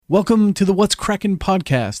Welcome to the What's Crackin'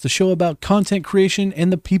 podcast, the show about content creation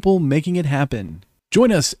and the people making it happen.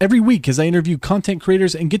 Join us every week as I interview content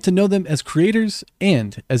creators and get to know them as creators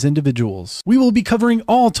and as individuals. We will be covering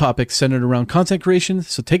all topics centered around content creation,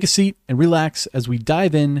 so take a seat and relax as we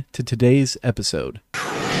dive in to today's episode.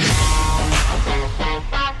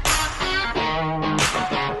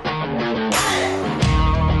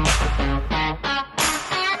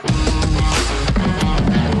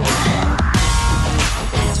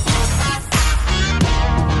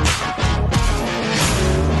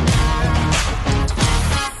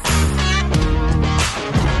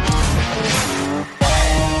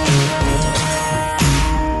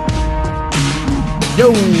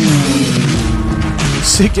 Yo!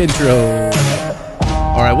 Sick intro.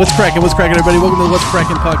 All right, what's cracking? What's cracking, everybody? Welcome to the What's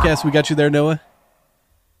Cracking podcast. We got you there, Noah?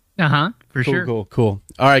 For sure. Cool.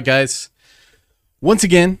 All right, guys. Once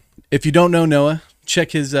again, if you don't know Noah, check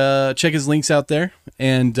his links out there.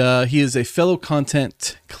 And he is a fellow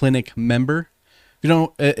Content Clinic member.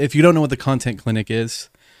 If you don't know what the Content Clinic is,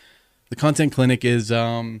 the Content Clinic is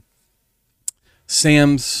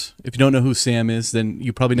Sam's. If you don't know who Sam is, then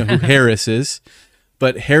you probably know who Harris is.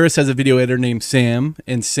 But Harris has a video editor named Sam,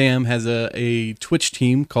 and Sam has a Twitch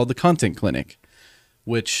team called the Content Clinic,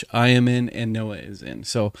 which I am in and Noah is in.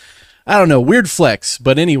 So, I don't know, weird flex.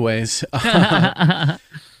 But anyways, Noah,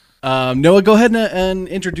 go ahead and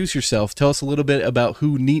introduce yourself. Tell us a little bit about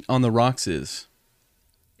who Neat on the Rocks is.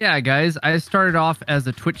 Yeah, guys, I started off as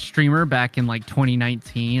a Twitch streamer back in like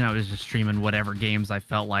 2019. I was just streaming whatever games I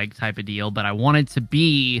felt like type of deal, but I wanted to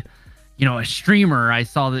be, a streamer. I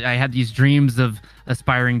saw that I had these dreams of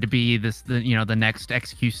aspiring to be the next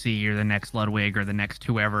XQC or the next Ludwig or the next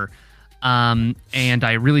whoever. And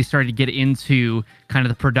I really started to get into kind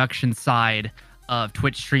of the production side of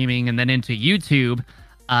Twitch streaming and then into YouTube.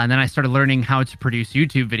 And then I started learning how to produce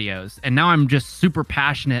YouTube videos. And now I'm just super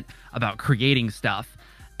passionate about creating stuff.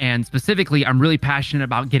 And specifically, I'm really passionate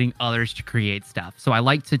about getting others to create stuff. So I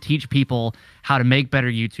like to teach people how to make better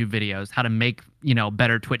YouTube videos, how to make,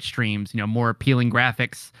 better Twitch streams, more appealing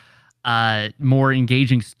graphics, tell more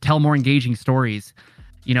engaging stories,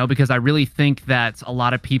 because I really think that a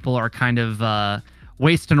lot of people are kind of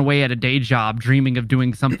wasting away at a day job, dreaming of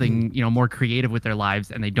doing something, more creative with their lives.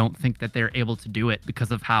 And they don't think that they're able to do it because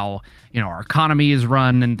of how, our economy is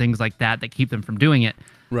run and things like that keep them from doing it.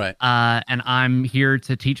 Right. And I'm here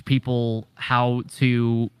to teach people how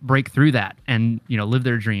to break through that and, live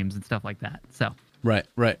their dreams and stuff like that. So. Right.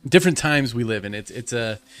 Different times we live in.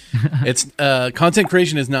 Content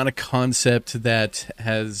creation is not a concept that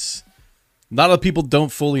has, a lot of people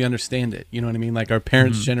don't fully understand it. You know what I mean? Like our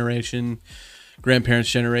parents' generation,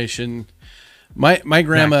 grandparents' generation. My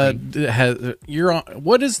grandma has, you're on,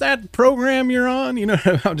 what is that program you're on?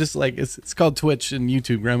 I'm just like, it's called Twitch and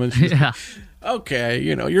YouTube, grandma. Yeah. Okay,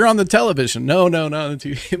 you're on the television. No, on the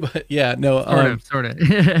TV. But yeah, no. Sort of.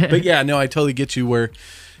 But yeah, no, I totally get you where,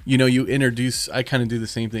 you introduce, I kind of do the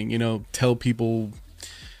same thing, tell people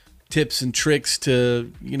tips and tricks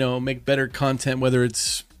to, make better content, whether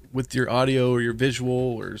it's with your audio or your visual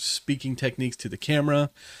or speaking techniques to the camera.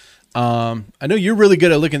 I know you're really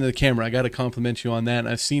good at looking at the camera. I got to compliment you on that.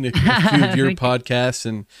 I've seen a few of your podcasts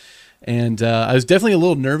and I was definitely a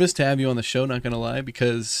little nervous to have you on the show, not going to lie,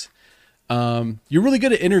 because you're really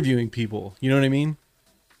good at interviewing people. You know what I mean?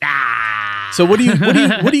 So what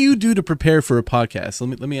do you do to prepare for a podcast?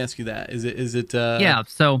 Let me ask you that. Is it Yeah,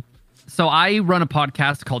 so I run a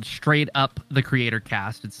podcast called Straight Up the Creator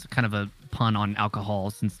Cast. It's kind of a pun on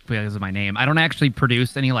alcohol because of my name. I don't actually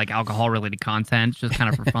produce any like alcohol related content, just kind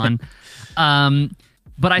of for fun.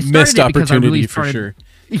 But I started missed it because opportunity I really for sure.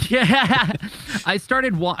 Yeah,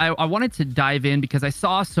 I wanted to dive in because I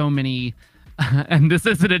saw so many. And this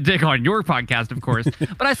isn't a dig on your podcast, of course,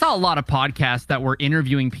 but I saw a lot of podcasts that were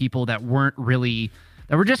interviewing people that were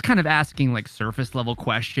just kind of asking like surface level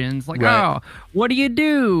questions, like, right. Oh, what do you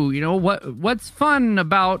do? What's fun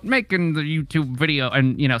about making the YouTube video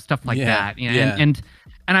and stuff like that. And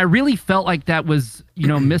I really felt like that was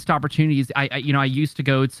missed opportunities. I used to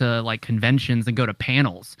go to like conventions and go to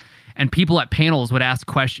panels. And people at panels would ask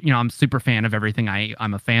questions. I'm a super fan of everything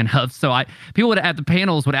I'm a fan of. So people at the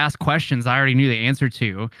panels would ask questions I already knew the answer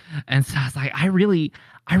to. And so I was like, I really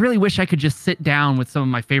wish I could just sit down with some of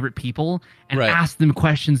my favorite people and ask them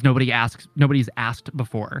questions nobody's asked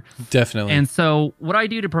before. Definitely. And so what I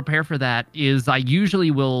do to prepare for that is I usually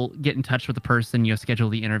will get in touch with the person, schedule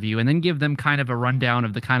the interview, and then give them kind of a rundown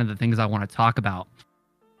of the kind of the things I want to talk about.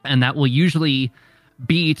 And that will usually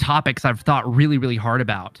be topics I've thought really, really hard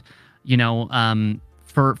about.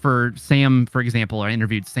 for Sam, for example, I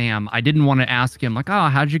interviewed Sam. I didn't want to ask him like, oh,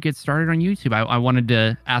 how'd you get started on YouTube? I wanted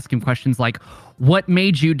to ask him questions like, what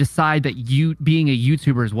made you decide that you being a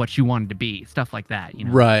YouTuber is what you wanted to be? Stuff like that, you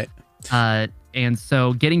know? Right. And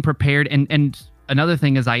so getting prepared, and another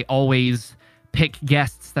thing is I always pick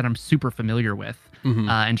guests that I'm super familiar with,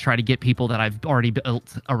 and try to get people that I've already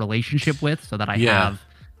built a relationship with, so that I have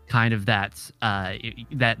kind of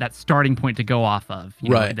that starting point to go off of, you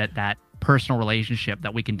know, that personal relationship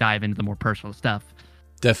that we can dive into the more personal stuff.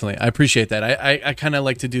 Definitely. I appreciate that. I kind of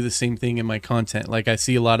like to do the same thing in my content. Like I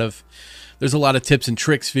see there's a lot of tips and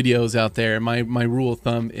tricks videos out there. My rule of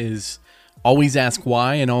thumb is always ask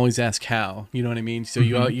why and always ask how. You know what I mean? So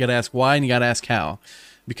you got to ask why and you got to ask how,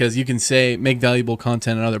 because you can say make valuable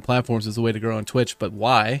content on other platforms is the way to grow on Twitch, but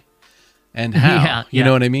why and how? You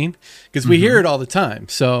know what I mean? Because we hear it all the time.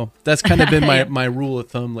 So that's kind of been my rule of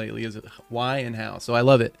thumb lately, is why and how. So I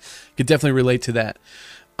love it. Could definitely relate to that.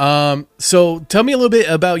 So tell me a little bit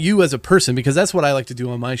about you as a person, because that's what I like to do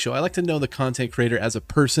on my show. I like to know the content creator as a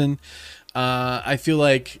person. I feel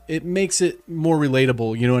like it makes it more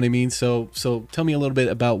relatable. You know what I mean? So tell me a little bit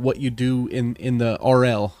about what you do in the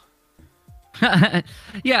RL.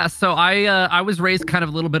 Yeah, so I was raised kind of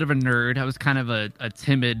a little bit of a nerd. I was kind of a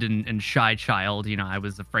timid and shy child. You know, I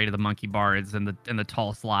was afraid of the monkey bars and the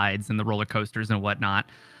tall slides and the roller coasters and whatnot.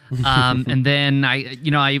 And then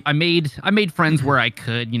I made friends where I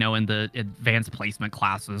could, you know, in the advanced placement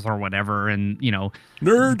classes or whatever, and you know,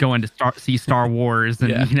 nerd, going to see Star Wars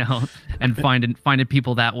and you know, and finding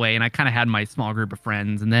people that way. And I kind of had my small group of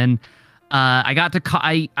friends, and then I got to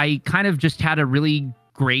I kind of just had a really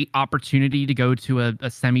great opportunity to go to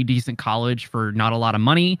a semi-decent college for not a lot of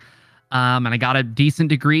money. And I got a decent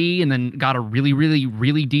degree, and then got a really, really,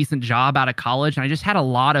 really decent job out of college. And I just had a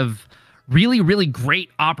lot of really, really great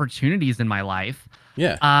opportunities in my life.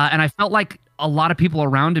 Yeah. And I felt like a lot of people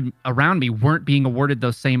around me weren't being awarded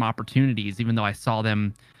those same opportunities, even though I saw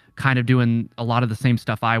them kind of doing a lot of the same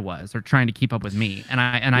stuff I was, or trying to keep up with me. And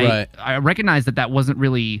I recognized that wasn't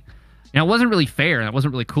really, you know, it wasn't really fair, and it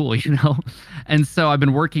wasn't really cool, you know? And so I've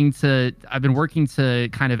been working to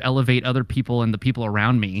kind of elevate other people and the people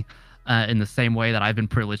around me in the same way that I've been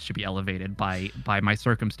privileged to be elevated by my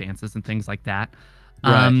circumstances and things like that.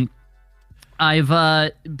 Right.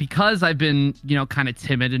 Because I've been, you know, kind of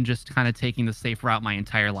timid and just kind of taking the safe route my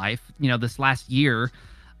entire life, you know, this last year,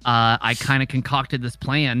 I kind of concocted this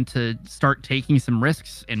plan to start taking some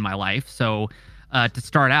risks in my life. So, to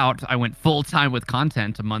start out, I went full time with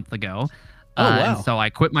content a month ago. Oh, wow. And so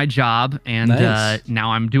I quit my job, and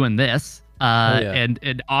now I'm doing this. And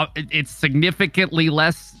it's significantly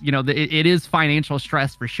less, you know, it is financial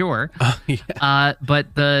stress for sure.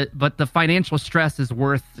 But the financial stress is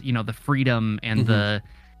worth, you know, the freedom and the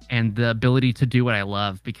ability to do what I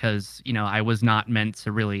love, because, you know, I was not meant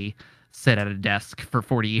to really sit at a desk for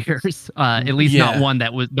 40 years, at least not one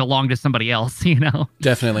that belonged to somebody else, you know?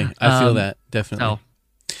 Definitely. I feel that. Definitely.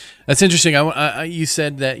 So. That's interesting. You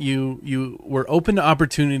said that you were open to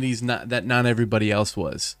opportunities that not everybody else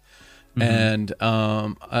was. And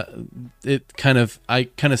I kind of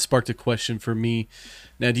sparked a question for me.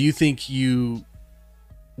 Now, do you think you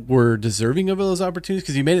were deserving of those opportunities?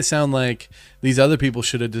 Because you made it sound like these other people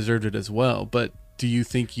should have deserved it as well. But do you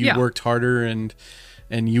think you worked harder and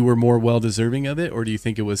you were more well deserving of it, or do you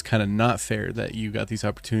think it was kind of not fair that you got these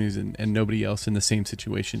opportunities and nobody else in the same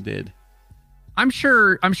situation did? I'm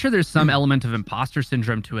sure there's some element of imposter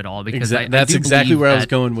syndrome to it all, because that's exactly where I was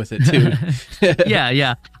going with it too.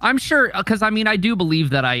 yeah. I'm sure, because I mean, I do believe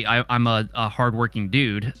that I'm a hardworking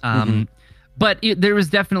dude. But there was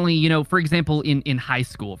definitely, you know, for example, in high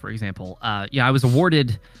school, for example, I was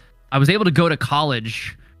able to go to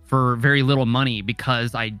college for very little money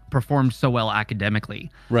because I performed so well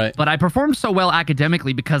academically. Right. But I performed so well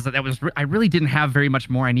academically because I really didn't have very much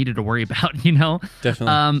more I needed to worry about, you know?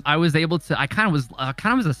 Definitely. I was able to, I kind of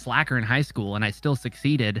was a slacker in high school, and I still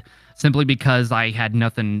succeeded simply because I had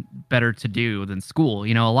nothing better to do than school.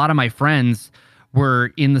 You know, a lot of my friends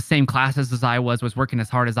were in the same classes as I was working as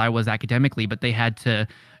hard as I was academically, but they had to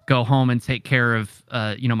go home and take care of,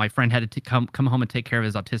 my friend had to come home and take care of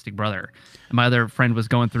his autistic brother. And my other friend was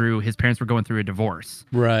his parents were going through a divorce.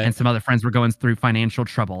 Right. And some other friends were going through financial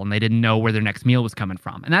trouble, and they didn't know where their next meal was coming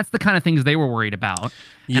from. And that's the kind of things they were worried about.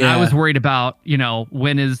 Yeah. And I was worried about,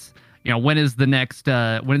 when is the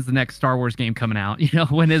next Star Wars game coming out? You know,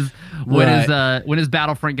 when is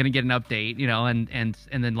Battlefront going to get an update? You know, and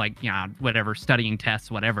then whatever, studying tests,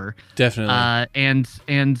 whatever. Definitely.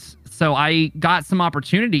 And so I got some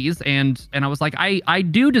opportunities, and I was like, I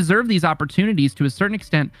do deserve these opportunities to a certain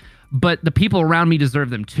extent, but the people around me deserve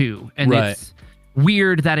them too. And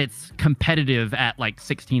weird that it's competitive at like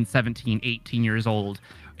 16, 17, 18 years old.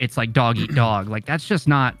 It's like dog eat dog. Like that's just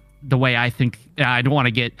not the way I think. I don't want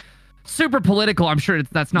to get super political. I'm sure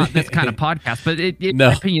that's not this kind of podcast, but in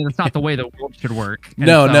my opinion, it's not the way the world should work. And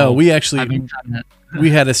no. We actually we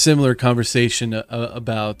had a similar conversation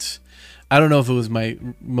about. I don't know if it was my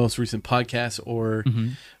most recent podcast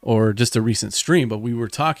or just a recent stream, but we were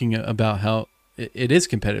talking about how it is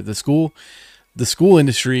competitive. The school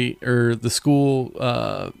industry, or the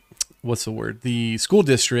school, what's the word? The school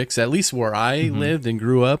districts, at least where I lived and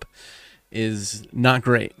grew up, is not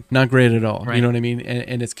great at all. Right. You know what I mean?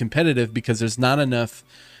 And it's competitive because there's not enough.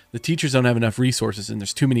 The teachers don't have enough resources, and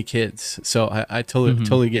there's too many kids. So I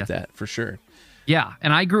totally get that for sure. Yeah,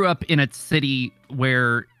 and I grew up in a city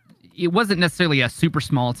where it wasn't necessarily a super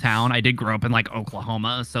small town. I did grow up in like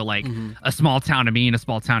Oklahoma, so like a small town to me and a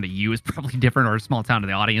small town to you is probably different, or a small town to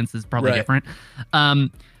the audience is probably different.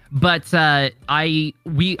 But I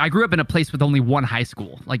grew up in a place with only one high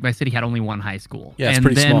school. Like my city had only one high school. Yeah, it's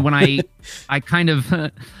pretty small. And then when I kind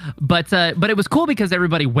of, but it was cool because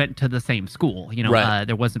everybody went to the same school. You know,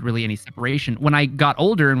 there wasn't really any separation. When I got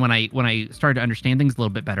older and when I started to understand things a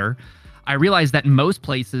little bit better, I realized that in most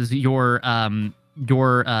places your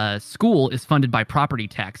school is funded by property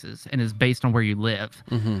taxes and is based on where you live.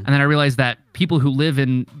 And then I realized that people who live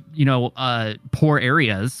in, poor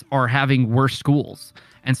areas are having worse schools.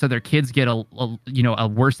 And so their kids get a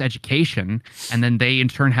worse education, and then they in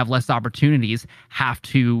turn have less opportunities, have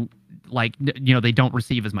to they don't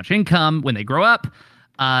receive as much income when they grow up.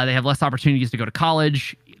 They have less opportunities to go to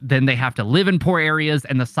college. Then they have to live in poor areas,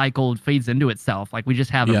 and the cycle feeds into itself. Like we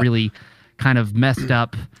just have a really kind of messed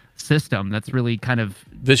up system that's really kind of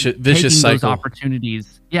vicious cycle. Those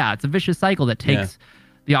opportunities. Yeah, it's a vicious cycle that takes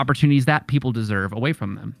the opportunities that people deserve away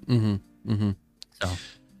from them. So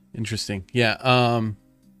interesting. Yeah.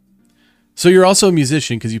 So you're also a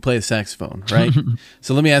musician because you play the saxophone, right?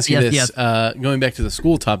 So let me ask you this. Going back to the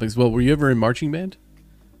school topics, well, were you ever in marching band?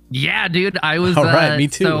 Yeah, dude. I was. All right, me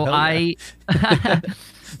too. So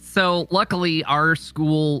So luckily, our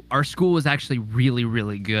school was actually really,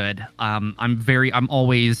 really good. I'm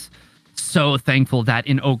always so thankful that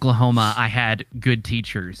in Oklahoma I had good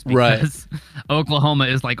teachers, because Oklahoma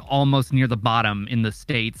is like almost near the bottom in the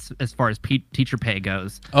states as far as teacher pay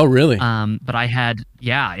goes. Oh, really? But I had,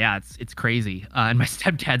 it's crazy. And my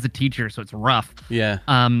stepdad's a teacher, so it's rough. Yeah.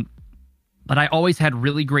 But I always had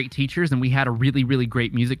really great teachers, and we had a really, really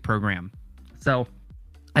great music program. So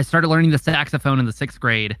I started learning the saxophone in the 6th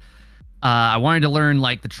grade. I wanted to learn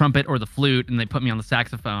like the trumpet or the flute, and they put me on the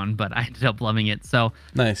saxophone, but I ended up loving it. So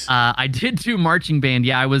nice. I did do marching band.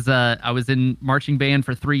 Yeah, I was in marching band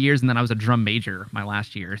for 3 years, and then I was a drum major my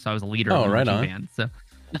last year. So I was a leader of the marching band. So.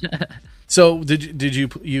 So did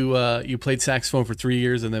you played saxophone for 3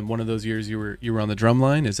 years, and then one of those years you were on the drum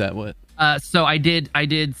line? Is that what? So I did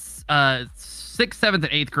 6th, 7th, and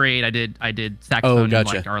 8th grade. I did saxophone in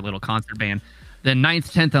like our little concert band. Then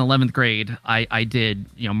 9th, 10th, and 11th grade, I did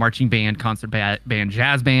marching band, concert band,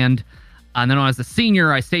 jazz band. And then when I was a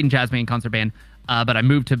senior, I stayed in jazz band, concert band. But I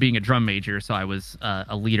moved to being a drum major, so I was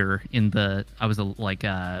a leader I was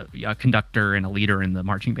a conductor and a leader in the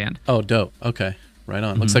marching band. Oh, dope. Okay, right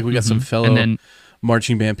on. Looks like we got some fellow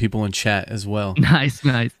marching band people in chat as well. Nice.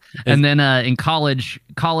 And then in college,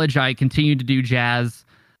 I continued to do jazz.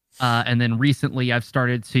 And then recently I've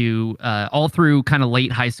started to, all through kind of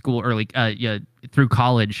late high school, early, through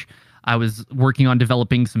college, I was working on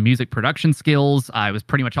developing some music production skills. I was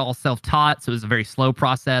pretty much all self-taught, so it was a very slow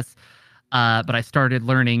process. But I started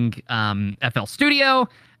learning FL Studio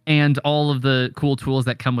and all of the cool tools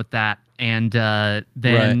that come with that. And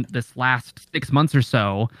then this last 6 months or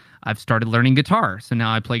so, I've started learning guitar. So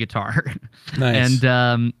now I play guitar. Nice.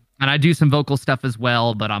 And I do some vocal stuff as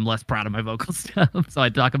well, but I'm less proud of my vocal stuff, so I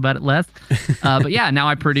talk about it less. But yeah, now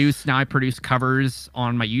I produce covers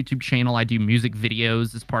on my YouTube channel. I do music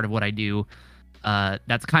videos as part of what I do.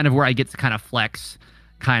 That's kind of where I get to kind of flex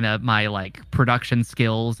kind of my like production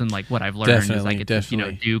skills and like what I've learned is I get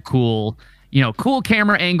to do cool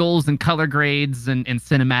camera angles and color grades and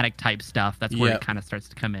cinematic type stuff. That's where it kind of starts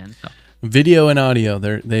to come in. So. Video and audio,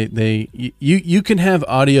 you can have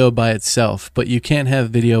audio by itself, but you can't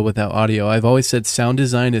have video without audio. I've always said sound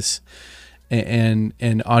design is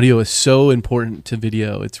and audio is so important to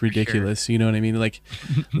video. It's ridiculous. Sure. You know what I mean? Like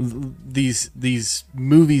these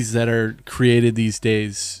movies that are created these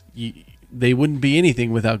days, they wouldn't be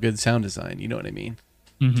anything without good sound design. You know what I mean?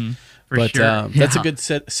 Mm-hmm. That's a good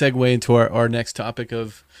segue into our next topic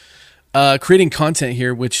of creating content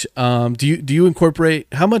here. Which do you incorporate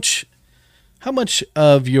how much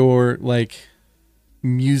of your like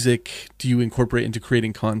music do you incorporate into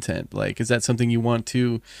creating content? Like, is that something you want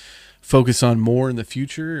to focus on more in the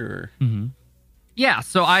future, or? Yeah,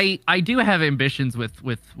 so I do have ambitions with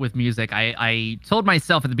music. I told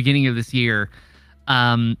myself at the beginning of this year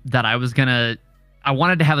that I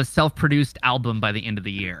wanted to have a self-produced album by the end of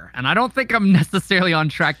the year. And I don't think I'm necessarily on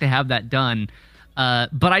track to have that done.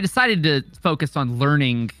 But I decided to focus on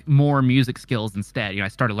learning more music skills instead. I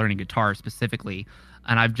started learning guitar specifically,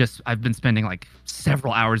 and I've been spending like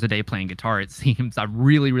several hours a day playing guitar, it seems. I'm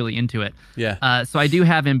really, really into it. Yeah. So I do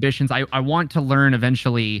have ambitions. I want to learn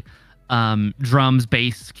eventually drums,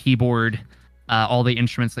 bass, keyboard, all the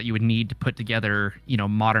instruments that you would need to put together,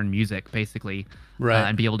 modern music, basically. Right.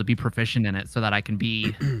 And be able to be proficient in it so that I can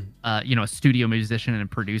be, a studio musician and a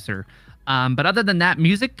producer. But other than that,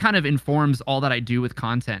 music kind of informs all that I do with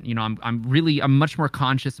content. I'm much more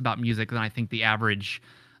conscious about music than I think the average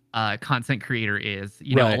content creator is.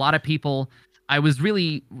 Right. A lot of people. I was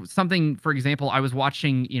really something. For example, I was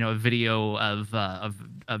watching a video of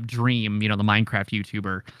Dream, the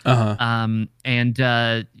Minecraft YouTuber,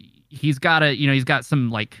 and he's got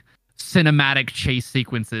some like cinematic chase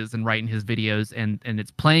sequences and writing his videos, and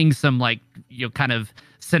it's playing some like kind of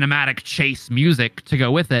cinematic chase music to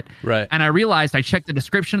go with it. Right. And I realized, I checked the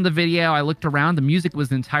description of the video, I looked around, the music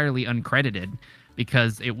was entirely uncredited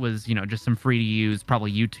because it was just some free to use,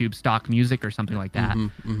 probably YouTube stock music or something like that.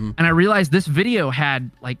 And I realized this video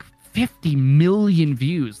had like 50 million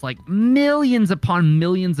views, like millions upon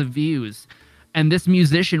millions of views. And this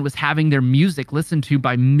musician was having their music listened to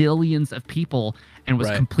by millions of people and was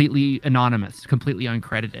completely anonymous, completely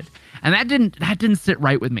uncredited. And that didn't sit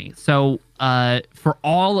right with me. So for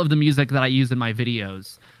all of the music that I use in my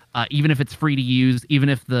videos, even if it's free to use, even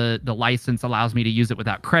if the license allows me to use it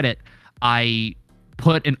without credit, I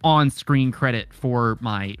put an on-screen credit for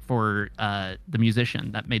the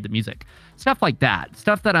musician that made the music. Stuff like that.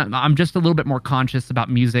 Stuff that I'm just a little bit more conscious about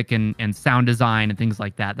music and sound design and things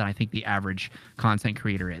like that than I think the average content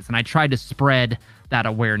creator is. And I try to spread that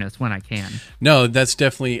awareness when I can. No, that's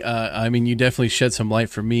definitely, you definitely shed some light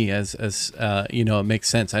for me as it makes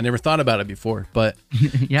sense. I never thought about it before, but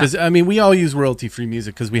because we all use royalty-free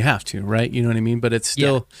music because we have to, right? You know what I mean? But it's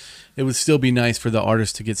still, it would still be nice for the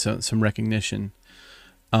artist to get some recognition.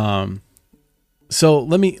 So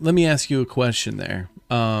let me ask you a question there.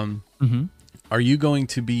 Are you going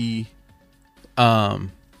to be, I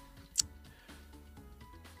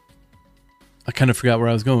kind of forgot where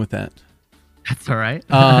I was going with that. That's all right.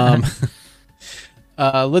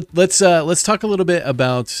 Let's talk a little bit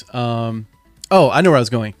about, I know where I was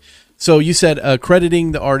going. So you said,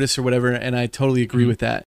 crediting the artist or whatever. And I totally agree with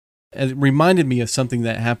that. It reminded me of something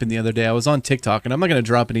that happened the other day. I was on TikTok, and I'm not going to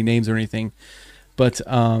drop any names or anything, but,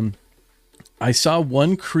 I saw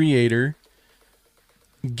one creator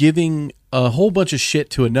giving a whole bunch of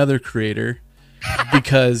shit to another creator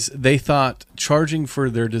because they thought charging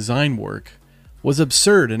for their design work was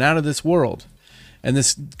absurd and out of this world. And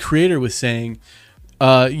this creator was saying,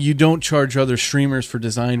 you don't charge other streamers for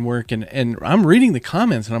design work. And I'm reading the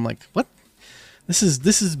comments and I'm like, what? This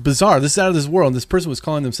is bizarre. This is out of this world. And this person was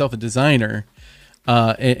calling themselves a designer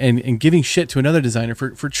and giving shit to another designer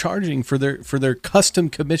for charging for their custom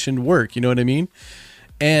commissioned work. You know what I mean?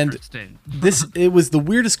 And it was the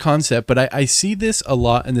weirdest concept, but I see this a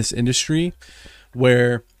lot in this industry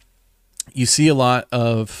where you see a lot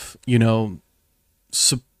of,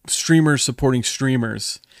 streamers supporting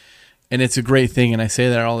streamers, and it's a great thing. And I say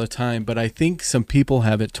that all the time, but I think some people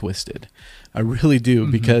have it twisted. I really do,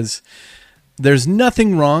 because there's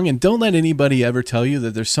nothing wrong, and don't let anybody ever tell you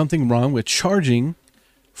that there's something wrong with charging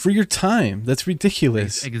for your time. That's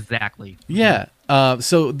ridiculous. Exactly. Yeah.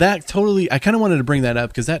 So that totally, I kind of wanted to bring that up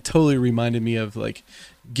because that totally reminded me of like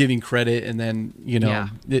giving credit, and then,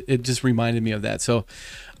 it just reminded me of that. So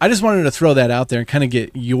I just wanted to throw that out there and kind of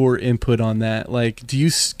get your input on that. Like, do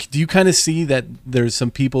you kind of see that there's some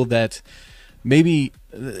people that maybe,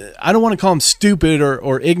 I don't want to call them stupid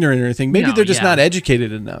or ignorant or anything. Maybe they're just not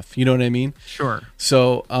educated enough. You know what I mean? Sure.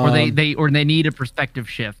 So, or they need a perspective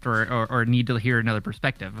shift or need to hear another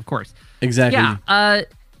perspective. Of course. Exactly. Yeah.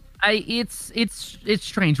 It's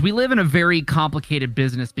strange. We live in a very complicated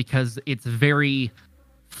business because it's very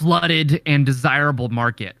flooded and desirable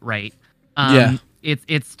market, right?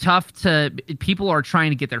 It's tough people are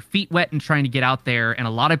trying to get their feet wet and trying to get out there, and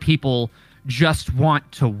a lot of people just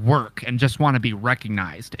want to work and just want to be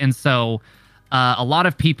recognized. And so a lot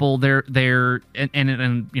of people they're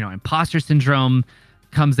imposter syndrome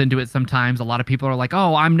comes into it sometimes. A lot of people are like,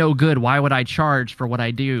 oh, I'm no good. Why would I charge for what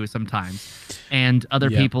I do sometimes? And other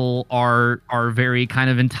people are very kind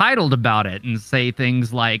of entitled about it and say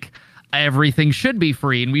things like, everything should be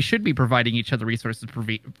free and we should be providing each other resources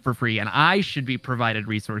for free, and I should be provided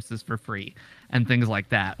resources for free and things like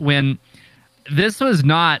that. When this was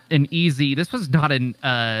not an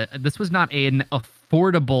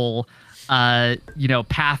affordable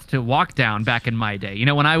path to walk down back in my day.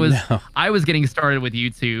 When I was getting started with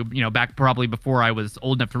YouTube, back probably before I was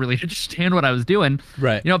old enough to really understand what I was doing.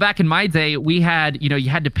 Right. Back in my day, we had, you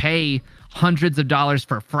had to pay hundreds of dollars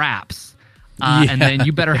for fraps. And then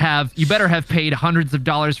you better have paid hundreds of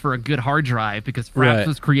dollars for a good hard drive, because Fraps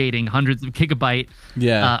was creating hundreds of gigabyte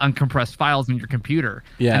uncompressed files in your computer.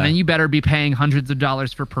 Yeah. And then you better be paying hundreds of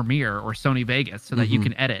dollars for Premiere or Sony Vegas so that you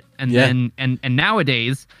can edit. And then and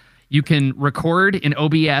nowadays you can record in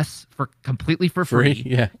OBS completely for free.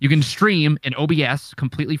 Yeah. You can stream in OBS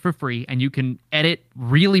completely for free, and you can edit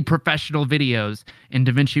really professional videos in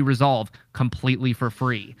DaVinci Resolve completely for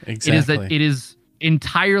free. Exactly. It is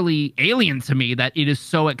entirely alien to me that it is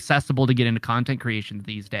so accessible to get into content creation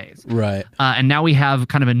these days. Right. And now we have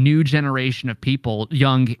kind of a new generation of people,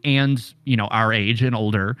 young and our age and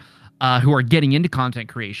older, who are getting into content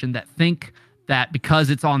creation, that think that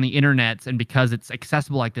because it's on the internet and because it's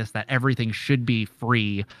accessible like this, that everything should be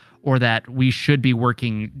free, or that we should be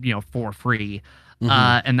working for free.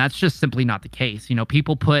 And that's just simply not the case.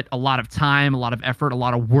 People put a lot of time, a lot of effort, a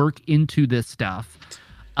lot of work into this stuff.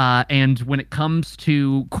 And when it comes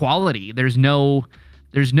to quality, there's no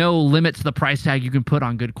limit to the price tag you can put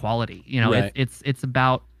on good quality. It's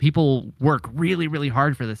about, people work really, really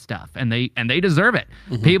hard for this stuff, and they deserve it.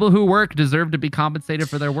 People who work deserve to be compensated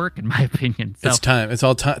for their work, in my opinion. So, it's time. It's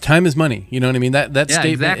all time is money. You know what I mean? That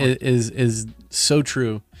statement exactly. is so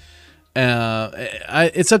true.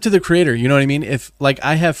 It's up to the creator. You know what I mean? If, like,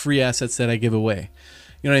 I have free assets that I give away,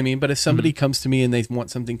 you know what I mean? But if somebody comes to me and they want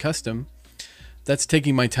something custom, that's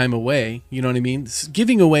taking my time away. You know what I mean?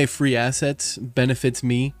 Giving away free assets benefits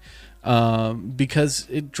me because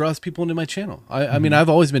it draws people into my channel. I mean, I've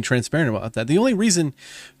always been transparent about that. The only reason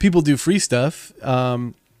people do free stuff,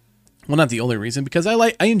 well, not the only reason, because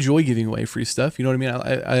I enjoy giving away free stuff. You know what I mean?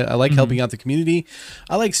 I like helping out the community.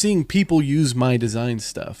 I like seeing people use my design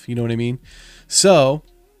stuff. You know what I mean? So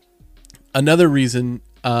another reason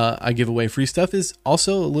I give away free stuff is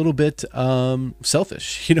also a little bit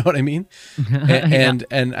selfish. You know what I mean? And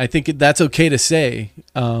I think that's okay to say.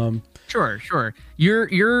 Sure.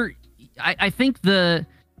 I think the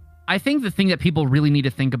thing that people really need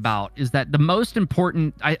to think about is that the most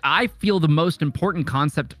important, I feel the most important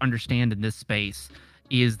concept to understand in this space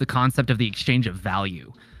is the concept of the exchange of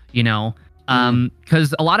value.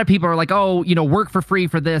 Because a lot of people are like, oh, work for free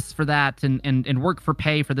for this, for that, and work for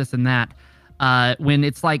pay for this and that. When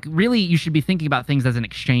it's like, really, you should be thinking about things as an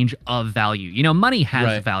exchange of value. Money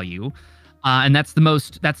has value, and that's the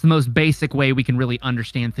most basic way we can really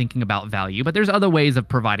understand thinking about value. But there's other ways of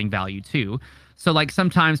providing value too. So, like,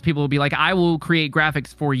 sometimes people will be like, I will create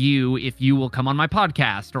graphics for you if you will come on my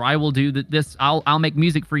podcast, or I will do this. I'll make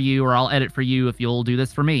music for you, or I'll edit for you if you'll do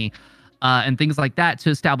this for me, and things like that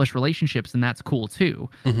to establish relationships, and that's cool too.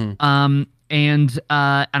 And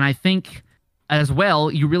I think, as well,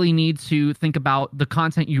 you really need to think about the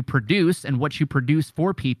content you produce and what you produce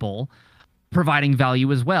for people providing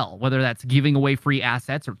value as well, whether that's giving away free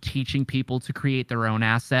assets or teaching people to create their own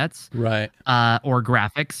assets, or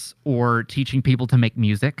graphics, or teaching people to make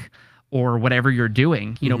music, or whatever you're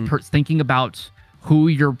doing. Thinking about who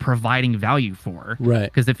you're providing value for.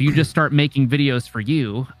 Because if you just start making videos for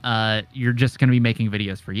you, you're just going to be making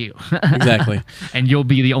videos for you. Exactly. And you'll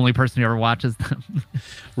be the only person who ever watches them.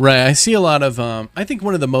 I see a lot of, I think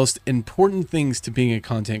one of the most important things to being a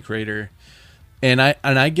content creator, and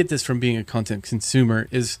I get this from being a content consumer,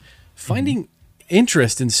 is finding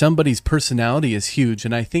interest in somebody's personality is huge.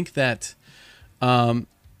 And I think that, a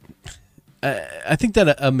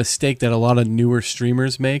mistake that a lot of newer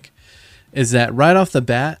streamers make is that right off the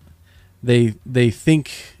bat, they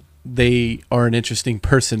think they are an interesting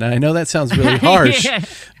person. And I know that sounds really harsh,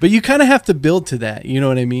 but you kind of have to build to that. You know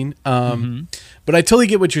what I mean? But I totally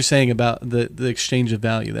get what you're saying about the exchange of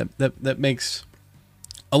value. That makes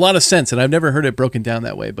a lot of sense, and I've never heard it broken down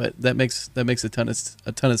that way. But that makes a ton of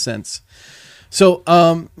sense.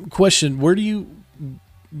 So, question: what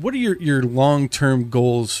are your long-term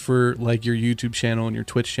goals for, like, your YouTube channel and your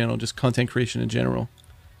Twitch channel, just content creation in general?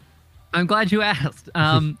 I'm glad you asked.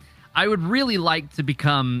 I would really like to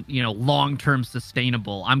become, long-term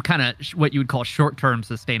sustainable. I'm kind of what you would call short-term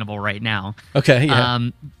sustainable right now. Okay, yeah.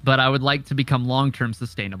 But I would like to become long-term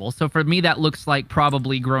sustainable. So for me, that looks like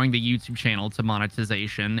probably growing the YouTube channel to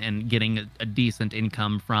monetization and getting a decent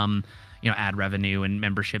income from, ad revenue and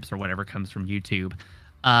memberships or whatever comes from YouTube.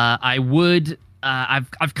 I would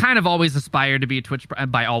I've kind of always aspired to be a Twitch.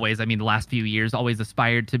 By always, I mean the last few years. Always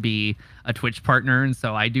aspired to be a Twitch partner, and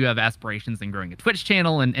so I do have aspirations in growing a Twitch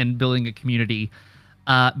channel and building a community.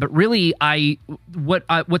 But really,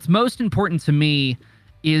 what's most important to me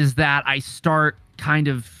is that I start kind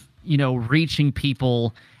of reaching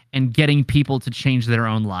people and getting people to change their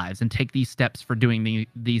own lives and take these steps for doing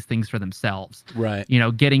these things for themselves. Right.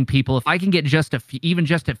 Getting people, if I can get even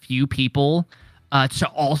just a few people to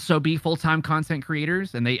also be full-time content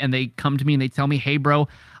creators, and they come to me and they tell me, hey bro,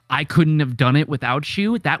 I couldn't have done it without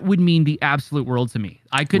you, that would mean the absolute world to me.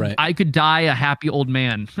 I could die a happy old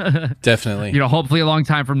man. Definitely. Hopefully a long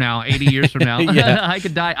time from now, 80 years from now. Yeah. I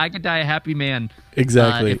could die a happy man.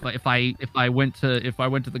 Exactly. If I went to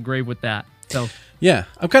the grave with that. So yeah,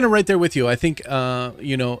 I'm kind of right there with you. I think I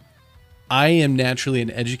am naturally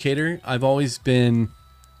an educator. I've always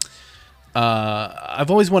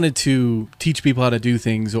wanted to teach people how to do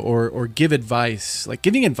things or give advice. Like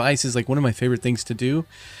giving advice is like one of my favorite things to do.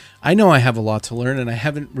 I know I have a lot to learn, and I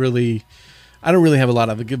don't really have a lot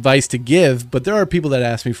of advice to give, but there are people that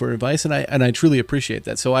ask me for advice, and I truly appreciate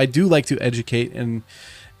that. So I do like to educate,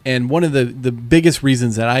 and one of the biggest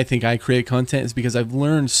reasons that I think I create content is because I've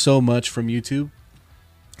learned so much from YouTube.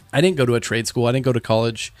 I didn't go to a trade school. I didn't go to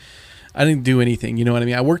college. I didn't do anything. You know what I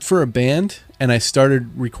mean? I worked for a band, and I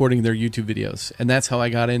started recording their YouTube videos, and that's how I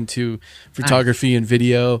got into photography and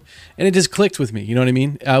video, and it just clicked with me. You know what I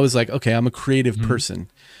mean? I was like, okay, I'm a creative person.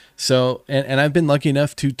 So, and I've been lucky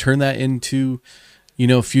enough to turn that into,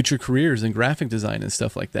 future careers in graphic design and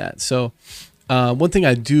stuff like that. So, one thing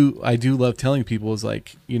I do love telling people is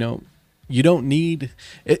like, you don't need,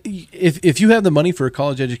 if you have the money for a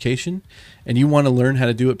college education and you want to learn how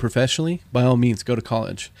to do it professionally, by all means, go to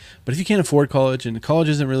college. But if you can't afford college and college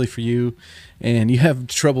isn't really for you and you have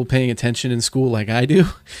trouble paying attention in school like I do,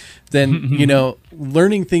 then,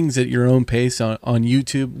 learning things at your own pace on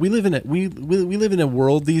YouTube. We live in a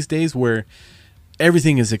world these days where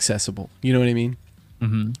everything is accessible. You know what I mean?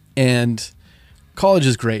 Mm-hmm. And college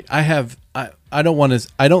is great. I don't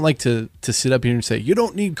like to sit up here and say, you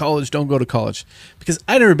don't need college, don't go to college, because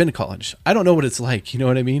I've never been to college. I don't know what it's like. You know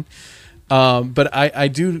what I mean? But I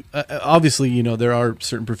do, obviously, there are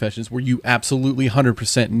certain professions where you absolutely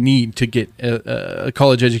 100% need to get a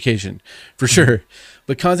college education for sure.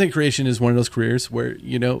 But content creation is one of those careers where,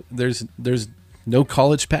 there's no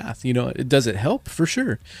college path. Does it help? For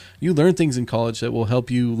sure. You learn things in college that will help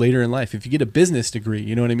you later in life. If you get a business degree,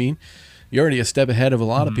 you know what I mean? You're already a step ahead of a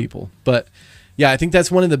lot of people. But yeah, I think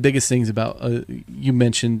that's one of the biggest things about, you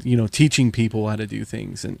mentioned, teaching people how to do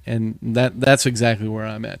things. And that's exactly where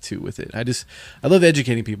I'm at too with it. I love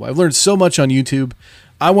educating people. I've learned so much on YouTube.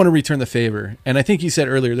 I want to return the favor. And I think you said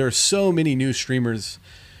earlier, there are so many new streamers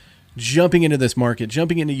jumping into this market,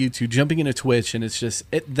 jumping into YouTube, jumping into Twitch. And it's just,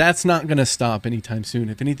 that's not going to stop anytime soon.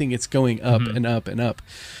 If anything, it's going up and up and up.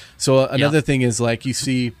 So another thing is like, you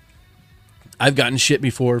see, I've gotten shit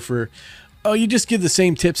before for, oh, you just give the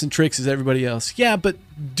same tips and tricks as everybody else. Yeah, but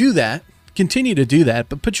do that. Continue to do that,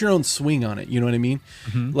 but put your own swing on it. You know what I mean?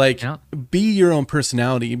 Mm-hmm. Like, be your own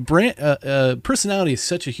personality. Personality is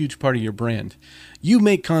such a huge part of your brand. You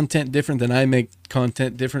make content different than I make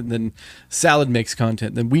content, different than Salad makes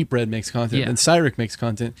content, than Wheat Bread makes content, than Cyric makes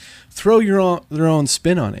content. Throw their own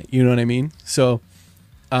spin on it. You know what I mean? So,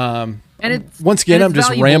 once again, I'm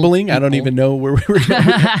just rambling. I don't even know where we were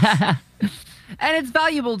going. And it's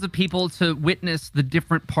valuable to people to witness the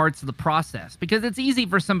different parts of the process, because it's easy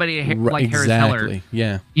for somebody like Harris Heller.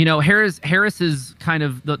 Yeah. Harris's kind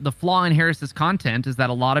of the flaw in Harris's content is that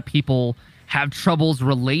a lot of people have troubles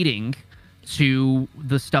relating to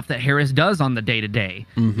the stuff that Harris does on the day-to-day,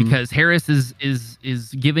 because Harris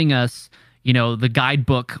is giving us, the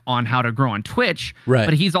guidebook on how to grow on Twitch, right?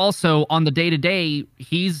 But he's also on the day-to-day,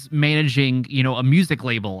 he's managing, a music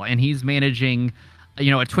label, and he's managing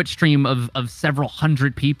a Twitch stream of several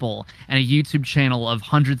hundred people and a YouTube channel of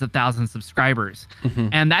hundreds of thousands of subscribers.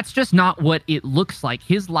 And that's just not what it looks like.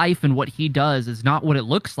 His life and what he does is not what it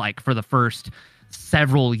looks like for the first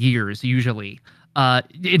several years, usually.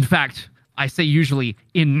 In fact, I say usually,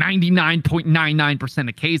 in 99.99%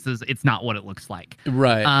 of cases, it's not what it looks like.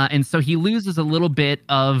 Right. And so he loses a little bit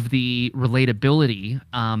of the relatability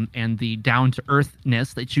and the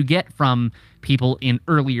down-to-earthness that you get from people in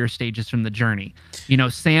earlier stages from the journey.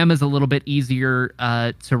 Sam is a little bit easier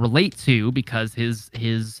to relate to because his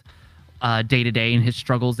day-to-day and his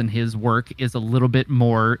struggles and his work is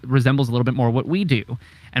resembles a little bit more what we do.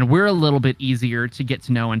 And we're a little bit easier to get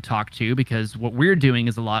to know and talk to because what we're doing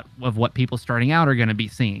is a lot of what people starting out are going to be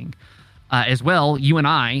seeing. As well, you and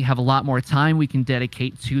I have a lot more time we can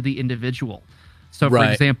dedicate to the individual. So, for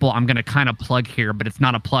Right. example, I'm going to kind of plug here, but it's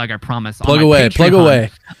not a plug, I promise. On Plug my away, plug Patreon,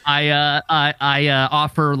 away. I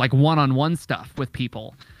offer like one-on-one stuff with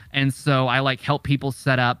people. And so I like help people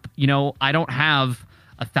set up, I don't have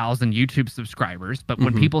 1,000 YouTube subscribers, but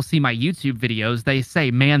when people see my YouTube videos, they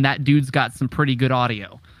say, man, that dude's got some pretty good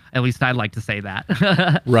audio. At least I'd like to say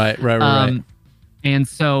that. Right. And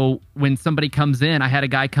so when somebody comes in, I had a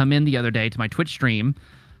guy come in the other day to my Twitch stream,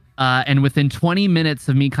 and within 20 minutes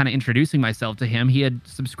of me kind of introducing myself to him, he had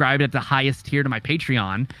subscribed at the highest tier to my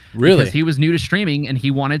Patreon. Really? Because he was new to streaming, and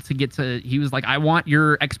he wanted to he was like, I want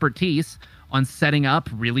your expertise on setting up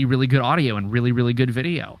really, really good audio and really, really good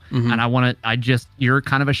video. And you're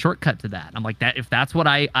kind of a shortcut to that. I'm like, that if that's what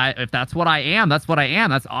I am, that's what I am.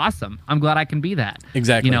 That's awesome. I'm glad I can be that.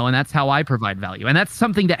 Exactly. And that's how I provide value. And that's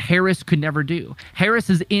something that Harris could never do. Harris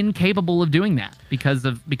is incapable of doing that because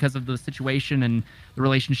of the situation and the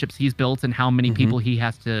relationships he's built and how many people he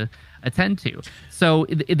has to attend to. So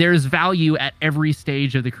there's value at every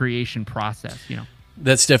stage of the creation process,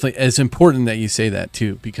 That's definitely, it's important that you say that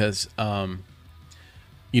too, because,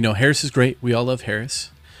 Harris is great. We all love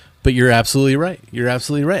Harris, but you're absolutely right. You're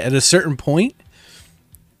absolutely right. At a certain point,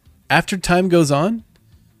 after time goes on,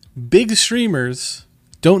 big streamers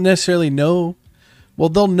don't necessarily know. Well,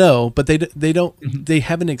 they'll know, but they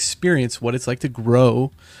haven't experienced what it's like to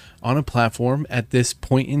grow on a platform at this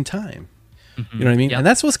point in time. You know what I mean? Yep. And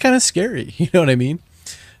that's what's kind of scary. You know what I mean?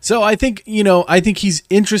 So I think he's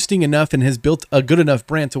interesting enough and has built a good enough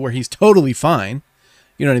brand to where he's totally fine.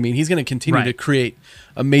 You know what I mean? He's going to continue to create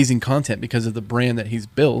amazing content because of the brand that he's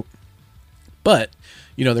built. But,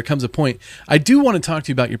 there comes a point. I do want to talk to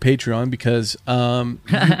you about your Patreon because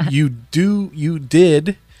you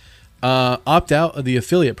did opt out of the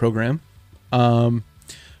affiliate program.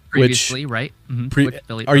 Previously, right?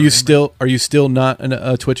 Are you still not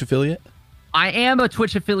a Twitch affiliate? I am a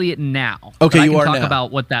Twitch affiliate now. Okay, you are talk now.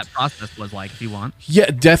 about what that process was like if you want. Yeah,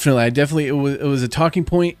 definitely. It was a talking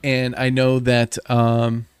point, and I know that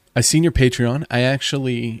I seen your Patreon. I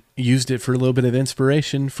actually used it for a little bit of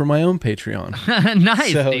inspiration for my own Patreon.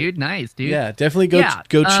 Nice, dude. Yeah, definitely go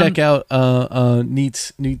check out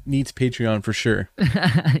Neat's Patreon for sure.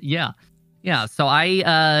 Yeah. So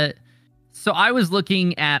I was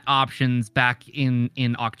looking at options back in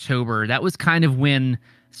October. That was kind of when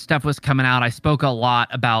stuff was coming out. I spoke a lot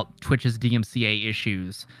about Twitch's DMCA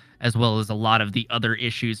issues, as well as a lot of the other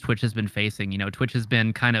issues Twitch has been facing. Twitch has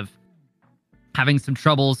been kind of having some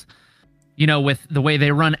troubles, with the way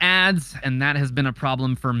they run ads, and that has been a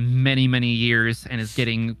problem for many, many years and is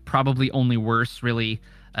getting probably only worse, really.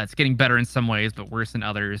 It's getting better in some ways, but worse in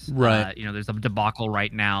others. Right. There's a debacle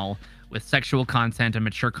right now with sexual content and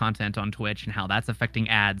mature content on Twitch and how that's affecting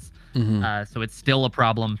ads. So it's still a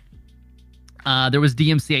problem. There was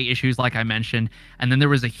DMCA issues, like I mentioned, and then there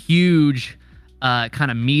was a huge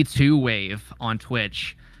kind of Me Too wave on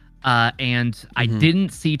Twitch, and I didn't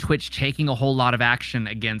see Twitch taking a whole lot of action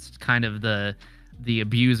against kind of the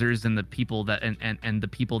abusers and the people that and the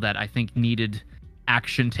people that I think needed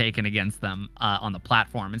action taken against them on the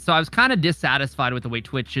platform. And so I was kind of dissatisfied with the way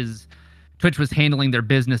Twitch was handling their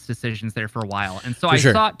business decisions there for a while. And so I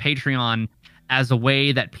thought Patreon as a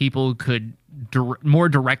way that people could more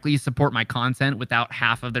directly support my content without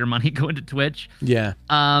half of their money going to Twitch. Yeah.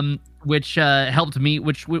 Which helped me,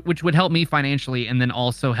 which would help me financially, and then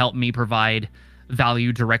also help me provide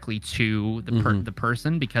value directly to the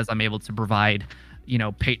person, because I'm able to provide,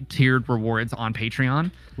 tiered rewards on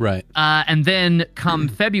Patreon. Right. And then come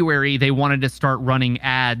February, they wanted to start running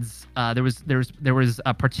ads. There was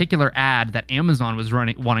a particular ad that Amazon was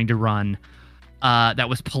wanting to run. That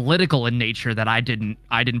was political in nature that I didn't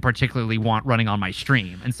particularly want running on my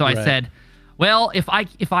stream. And so I said, well, if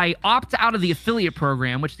I opt out of the affiliate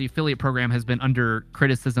program, which the affiliate program has been under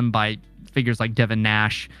criticism by figures like Devin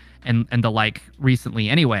Nash and the like recently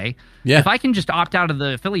anyway, if I can just opt out of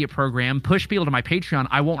the affiliate program, push people to my Patreon,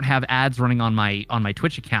 I won't have ads running on my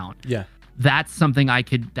Twitch account. Yeah. That's something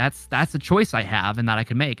that's a choice I have and that I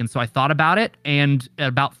can make. And so I thought about it, and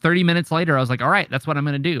about 30 minutes later, I was like, all right, that's what I'm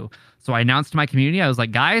going to do. So I announced to my community, I was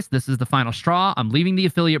like, guys, this is the final straw. I'm leaving the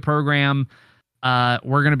affiliate program.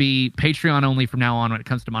 We're going to be Patreon only from now on when it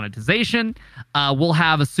comes to monetization. We'll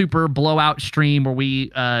have a super blowout stream where we,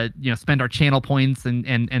 spend our channel points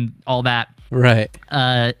and all that. Right.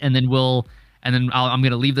 And then I'm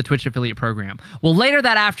going to leave the Twitch affiliate program. Well, later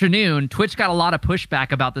that afternoon, Twitch got a lot of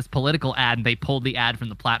pushback about this political ad, and they pulled the ad from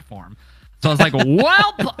the platform. So I was like,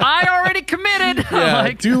 well, I already committed. Yeah,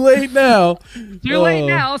 like, too late now. Too late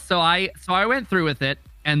now. So I went through with it.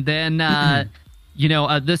 And then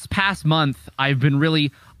This past month, I've been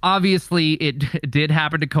really, obviously, it did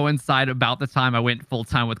happen to coincide about the time I went full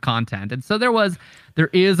time with content. And so there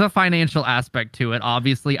is a financial aspect to it.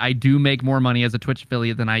 Obviously, I do make more money as a Twitch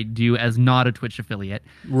affiliate than I do as not a Twitch affiliate.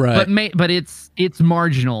 Right. But it's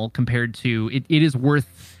marginal compared to it. It is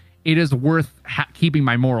worth keeping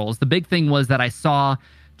my morals. The big thing was that I saw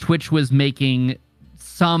Twitch was making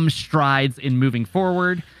some strides in moving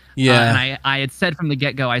forward. Yeah. And I had said from the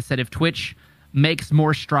get-go, I said if Twitch makes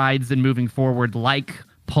more strides in moving forward, like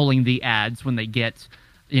pulling the ads when they get,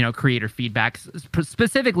 creator feedback,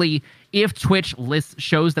 specifically if Twitch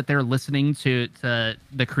shows that they're listening to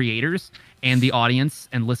the creators and the audience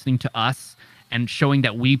and listening to us and showing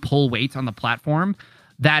that we pull weight on the platform,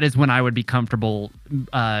 that is when I would be comfortable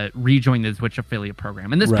rejoining the Twitch affiliate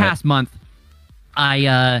program. And this past month,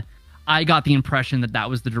 I got the impression that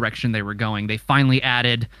was the direction they were going. They finally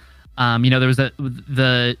added, there was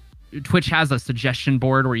the Twitch has a suggestion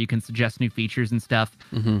board where you can suggest new features and stuff.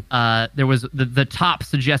 There was the top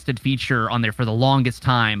suggested feature on there for the longest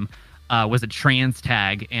time was a trans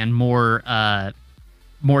tag and more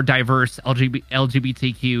diverse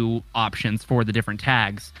LGBTQ options for the different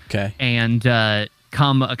tags. Okay. And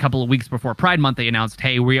come a couple of weeks before Pride Month, they announced,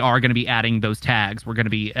 hey, we are going to be adding those tags. We're going to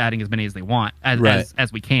be adding as many as they want, as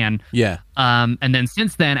we can. Yeah. And then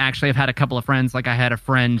since then, actually, I've had a couple of friends, like I had a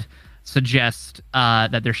friend suggest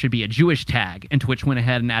that there should be a Jewish tag, and Twitch went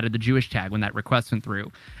ahead and added the Jewish tag when that request went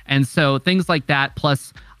through. And so things like that,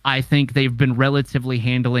 plus I think they've been relatively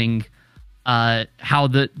handling how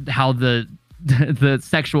the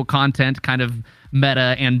sexual content kind of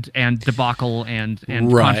meta and debacle and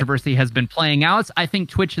controversy has been playing out. I think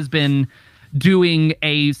Twitch has been doing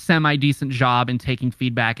a semi-decent job in taking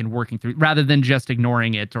feedback and working through, rather than just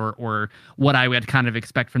ignoring it or what I would kind of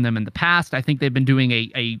expect from them in the past. I think they've been doing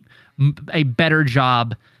a better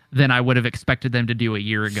job than I would have expected them to do a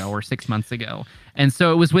year ago or 6 months ago. And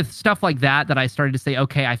so it was with stuff like that I started to say,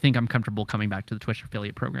 okay, I think I'm comfortable coming back to the Twitch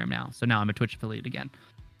affiliate program now. So now I'm a Twitch affiliate again.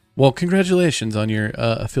 Well, congratulations on your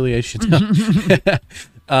affiliation.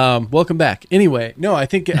 Welcome back. Anyway, no, I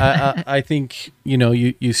think I think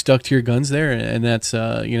you stuck to your guns there, and that's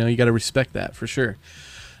you got to respect that for sure.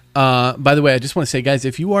 By the way, I just want to say, guys,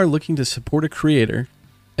 if you are looking to support a creator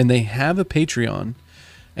and they have a Patreon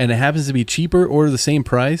and it happens to be cheaper or the same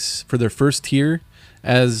price for their first tier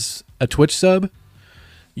as a Twitch sub,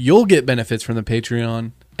 you'll get benefits from the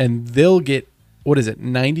Patreon, and they'll get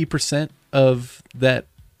 90% of that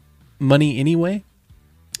money anyway.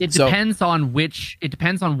 It depends on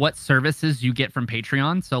what services you get from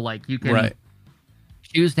Patreon. So like you can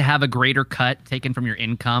choose to have a greater cut taken from your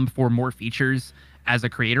income for more features as a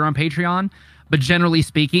creator on Patreon. But generally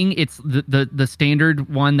speaking, it's the standard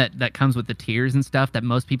one that comes with the tiers and stuff that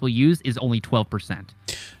most people use is only 12%.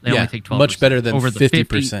 They only take 12%. Much better than over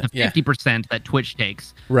 50%. The 50% that Twitch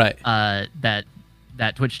takes. Right. That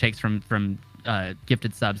Twitch takes from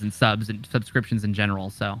gifted subs and subscriptions in general.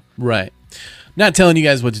 So right. Not telling you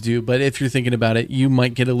guys what to do, but if you're thinking about it, you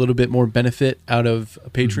might get a little bit more benefit out of a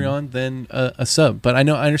Patreon than a sub. But I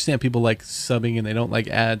understand people like subbing and they don't like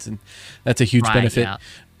ads, and that's a huge benefit. Yeah.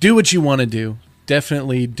 Do what you want to do.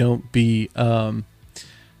 Definitely don't be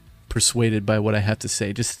persuaded by what I have to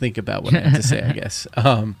say. Just think about what I have to say, I guess.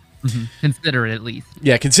 Consider it at least.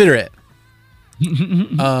 Yeah, consider it.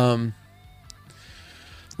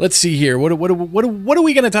 Let's see here. What are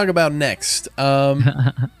we going to talk about next?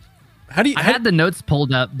 I had the notes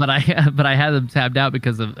pulled up, but I had them tabbed out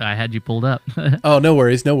because I had you pulled up. Oh, no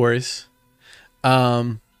worries. Let's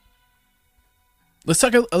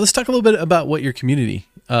talk a little bit about what your community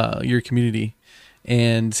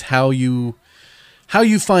and how you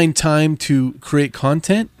find time to create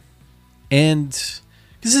content. And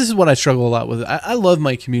because this is what I struggle a lot with. I love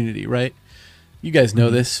my community, right? You guys know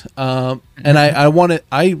this. And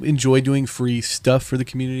I enjoy doing free stuff for the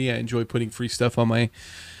community. I enjoy putting free stuff on my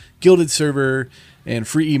Guilded server and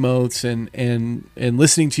free emotes and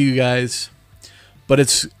listening to you guys. But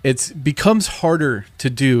it's becomes harder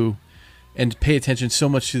to do and pay attention so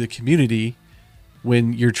much to the community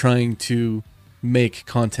when you're trying to make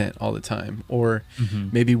content all the time, or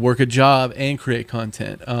maybe work a job and create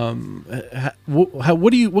content.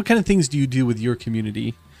 What kind of things do you do with your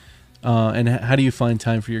community? And how do you find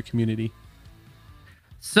time for your community?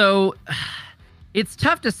 So it's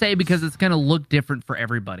tough to say because it's going to look different for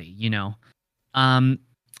everybody, I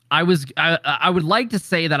would like to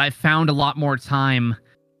say that I found a lot more time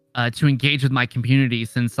to engage with my community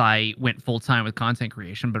since I went full time with content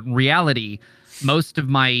creation. But in reality, most of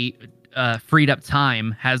my freed up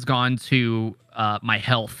time has gone to my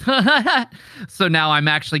health. So now I'm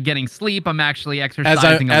actually getting sleep. I'm actually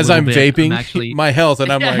exercising as a I'm little bit. vaping I'm actually my health,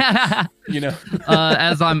 and I'm like,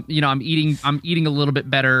 as I'm eating a little bit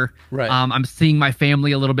better. Right. I'm seeing my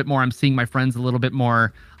family a little bit more. I'm seeing my friends a little bit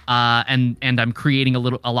more. And I'm creating a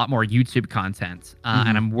lot more YouTube content,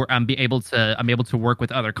 and I'm able to work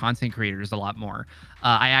with other content creators a lot more.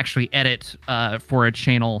 I actually edit for a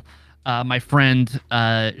channel. My friend,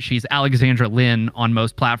 she's Alexandra Lynn on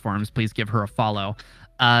most platforms. Please give her a follow.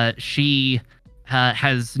 She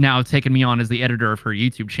has now taken me on as the editor of her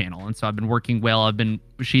YouTube channel, and so I've been working well.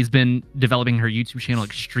 She's been developing her YouTube channel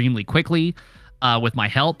extremely quickly with my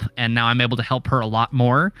help, and now I'm able to help her a lot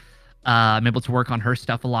more. I'm able to work on her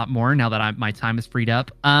stuff a lot more now that my time is freed up.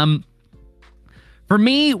 For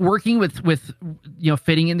me, working with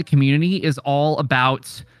fitting in the community is all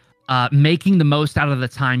about making the most out of the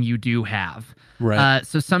time you do have. Right.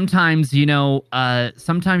 So sometimes maybe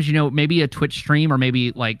a Twitch stream or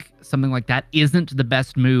maybe like something like that isn't the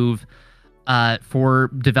best move for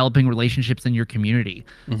developing relationships in your community.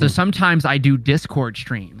 So sometimes I do Discord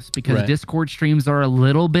streams because Discord streams are a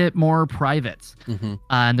little bit more private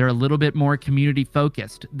and they're a little bit more community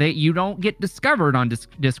focused. You don't get discovered on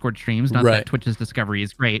Discord streams. Not that Twitch's discovery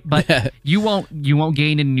is great, but you won't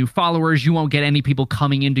gain any new followers. You won't get any people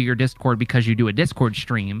coming into your Discord because you do a Discord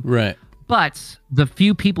stream. Right. But the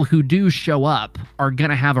few people who do show up are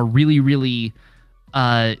gonna have a really, really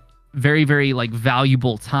very, very like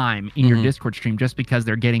valuable time in your Discord stream just because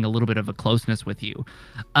they're getting a little bit of a closeness with you.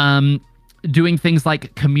 Doing things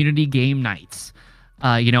like community game nights.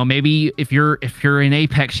 Maybe if you're an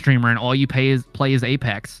Apex streamer and all you play is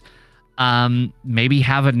Apex, maybe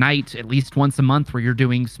have a night at least once a month where you're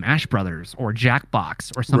doing Smash Brothers or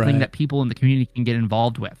Jackbox or something that people in the community can get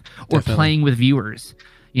involved with, or playing with viewers,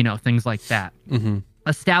 things like that.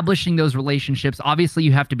 Establishing those relationships. Obviously,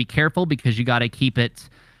 you have to be careful because you got to keep it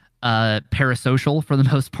parasocial for the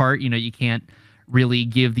most part. You can't really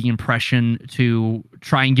give the impression to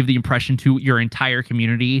your entire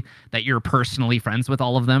community that you're personally friends with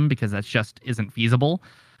all of them, because that's just isn't feasible.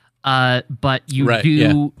 But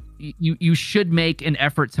you should make an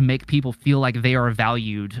effort to make people feel like they are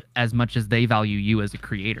valued as much as they value you as a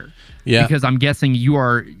creator. Yeah. Because I'm guessing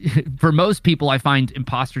for most people, I find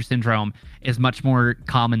imposter syndrome is much more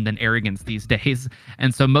common than arrogance these days.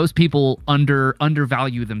 And so most people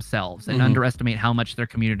undervalue themselves and underestimate how much their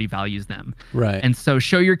community values them. Right. And so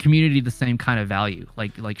show your community the same kind of value,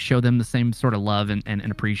 like show them the same sort of love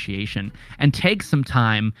and appreciation, and take some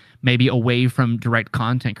time maybe away from direct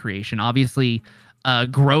content creation. Obviously,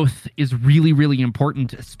 growth is really, really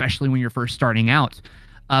important, especially when you're first starting out.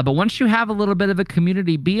 But once you have a little bit of a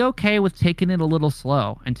community, be okay with taking it a little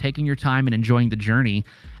slow and taking your time and enjoying the journey.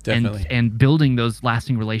 Definitely. And building those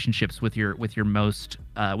lasting relationships with with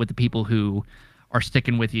the people who are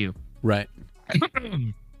sticking with you. Right.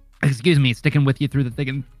 Excuse me, sticking with you through the thick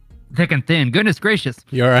and thin. Goodness gracious.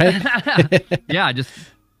 You all right? Yeah, I just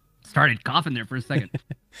started coughing there for a second.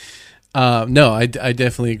 No, I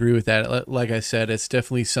definitely agree with that. Like I said, it's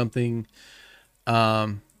definitely something.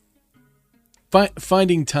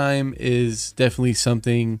 Finding time is definitely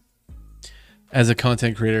something as a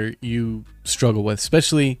content creator you struggle with,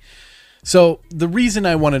 especially. So the reason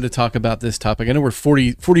I wanted to talk about this topic, I know we're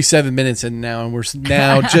 47 minutes in now, and we're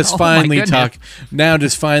now just finally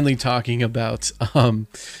talking about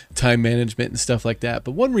time management and stuff like that.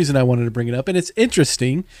 But one reason I wanted to bring it up, and it's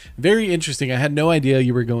interesting, very interesting. I had no idea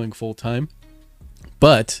you were going full time,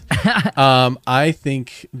 but I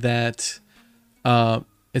think that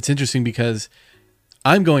it's interesting because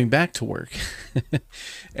I'm going back to work,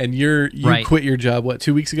 and you quit your job, what,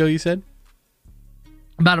 2 weeks ago, you said?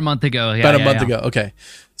 About a month ago. Yeah, about a month ago. Okay.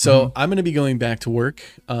 So I'm going to be going back to work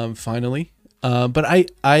finally. But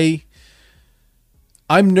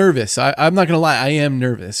I'm nervous. I'm not going to lie. I am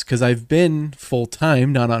nervous because I've been full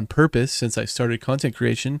time, not on purpose, since I started content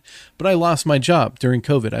creation. But I lost my job during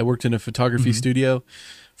COVID. I worked in a photography studio.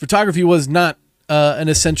 Photography was not an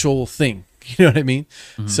essential thing. You know what I mean?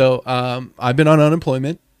 So I've been on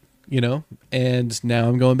unemployment, and now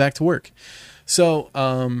I'm going back to work. So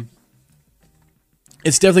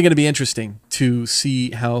it's definitely going to be interesting to see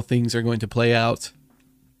how things are going to play out.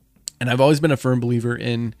 And I've always been a firm believer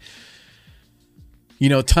in,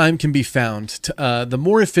 time can be found. The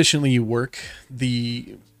more efficiently you work,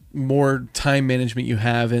 the more time management you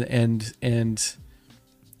have, and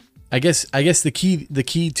I guess the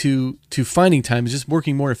key to finding time is just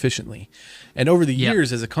working more efficiently. And over the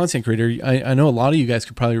years as a content creator, I know a lot of you guys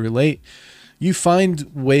could probably relate. you find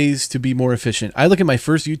ways to be more efficient. I look at my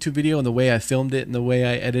first YouTube video and the way I filmed it and the way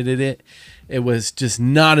I edited it, it was just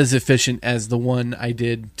not as efficient as the one I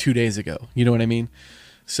did 2 days ago. You know what I mean?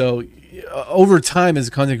 So over time as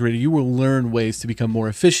a content creator, you will learn ways to become more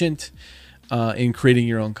efficient in creating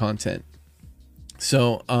your own content.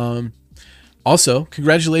 So also,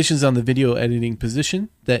 congratulations on the video editing position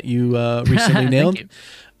that you recently nailed. Thank you.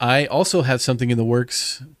 I also have something in the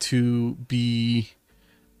works to be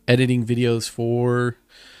editing videos for.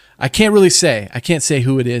 I can't really say. I can't say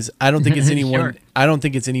who it is. I don't think it's anyone. Sure. I don't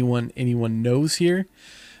think it's anyone knows here.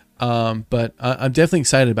 But I'm definitely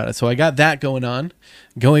excited about it. So I got that going on,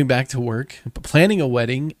 going back to work, planning a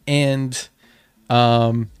wedding, and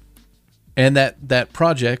that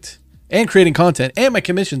project, and creating content, and my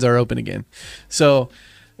commissions are open again. So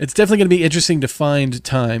it's definitely going to be interesting to find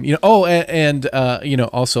time. You know. Oh, and you know,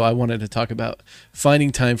 also I wanted to talk about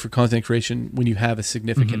finding time for content creation when you have a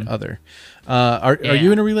significant other. Are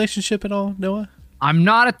you in a relationship at all, Noah? I'm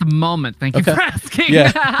not at the moment. Thank you for asking.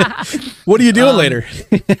 Yeah. What are you doing later?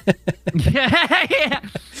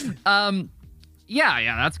 Yeah.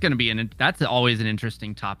 That's going to be that's always an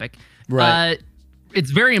interesting topic. Right.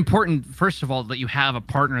 It's very important, first of all, that you have a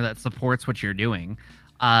partner that supports what you're doing.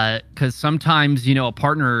 Because sometimes, you know, a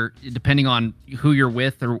partner, depending on who you're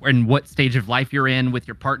with or in what stage of life you're in with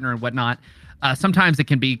your partner and whatnot, sometimes it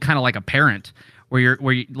can be kind of like a parent.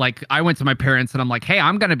 Where you like, I went to my parents and I'm like, hey,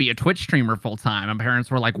 I'm going to be a Twitch streamer full time. And my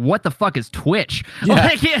parents were like, what the fuck is Twitch? Yeah.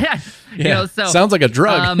 Like, you know, so sounds like a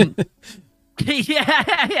drug.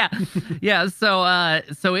 Yeah.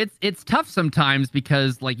 So it's tough sometimes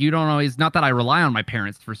because like you don't always, not that I rely on my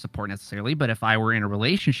parents for support necessarily, but if I were in a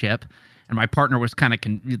relationship and my partner was kind of,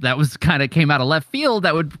 came out of left field,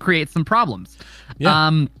 that would create some problems.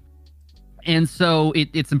 Yeah. And so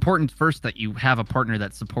it's important first that you have a partner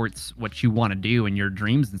that supports what you want to do and your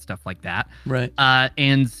dreams and stuff like that. Right.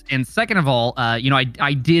 And second of all, you know,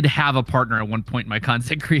 I did have a partner at one point in my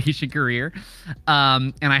content creation career.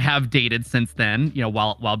 And I have dated since then, you know,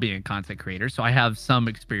 while being a content creator. So I have some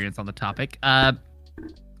experience on the topic.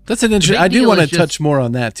 That's an interesting. I do want to touch more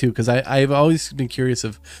on that too, because I've always been curious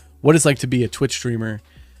of what it's like to be a Twitch streamer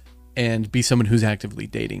and be someone who's actively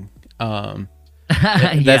dating.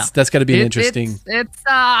 That's got to be an interesting.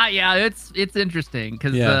 It's interesting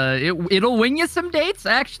because it'll win you some dates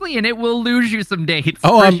actually, and it will lose you some dates.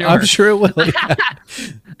 Oh, I'm sure it will. Yeah.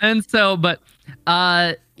 And so, but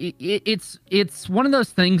it's one of those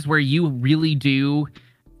things where you really do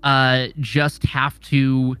just have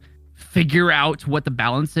to figure out what the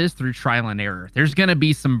balance is through trial and error. There's gonna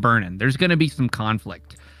be some burn-in. There's gonna be some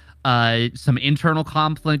conflict, some internal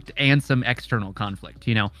conflict and some external conflict.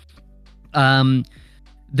 You know.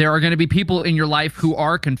 There are going to be people in your life who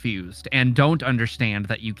are confused and don't understand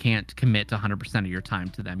that you can't commit 100% of your time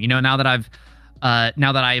to them. You know, now that I've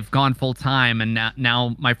gone full time and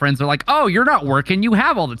now my friends are like, oh, you're not working. You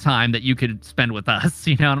have all the time that you could spend with us.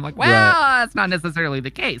 You know, and I'm like, well, that's not necessarily the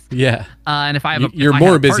case. Yeah. And if I have you're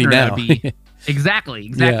more busy now.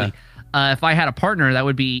 Exactly. Yeah. If I had a partner, that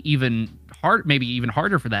would be maybe even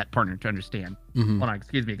harder for that partner to understand. Mm-hmm. Hold on,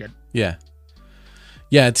 excuse me again. Yeah.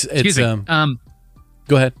 Yeah, it's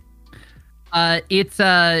go ahead. It's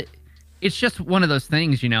just one of those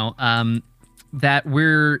things, you know, that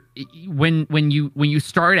when you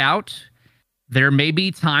start out, there may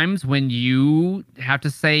be times when you have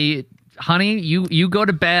to say, honey, you go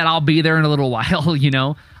to bed, I'll be there in a little while, you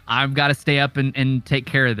know. I've got to stay up and take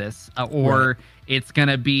care of this. Right. It's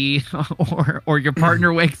gonna be, or your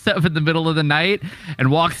partner wakes up in the middle of the night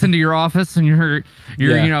and walks into your office, and you're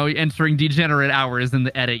you know, entering degenerate hours in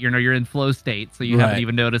the edit. You're in flow state, so you haven't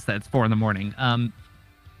even noticed that it's 4 a.m.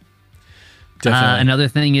 Definitely. Another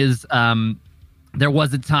thing is, there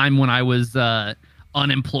was a time when I was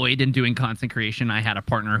unemployed and doing content creation. I had a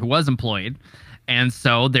partner who was employed, and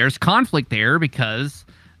so there's conflict there because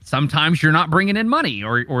sometimes you're not bringing in money,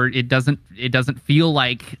 or it doesn't feel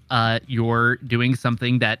like you're doing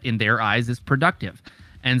something that in their eyes is productive.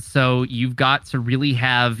 And so you've got to really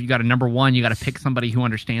number one, you got to pick somebody who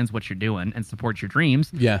understands what you're doing and supports your dreams.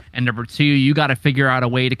 Yeah. And number two, you got to figure out a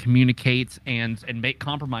way to communicate and make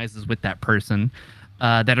compromises with that person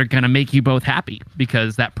that are going to make you both happy,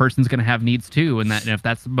 because that person's going to have needs too. And if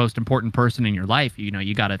that's the most important person in your life, you know,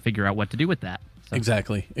 you got to figure out what to do with that. So.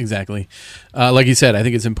 Exactly. Like you said, I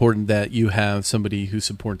think it's important that you have somebody who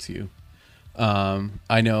supports you.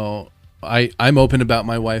 I know I'm open about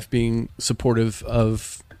my wife being supportive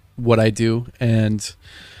of what I do, and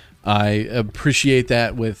I appreciate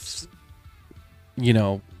that with, you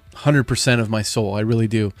know, 100% of my soul. I really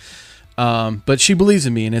do. But she believes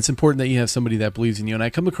in me, and it's important that you have somebody that believes in you. And I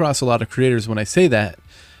come across a lot of creators when I say that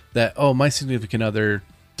that, oh, my significant other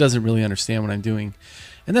doesn't really understand what I'm doing.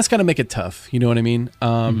 And that's got to make it tough. You know what I mean?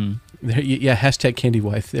 Yeah, hashtag candy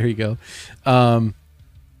wife. There you go.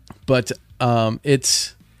 But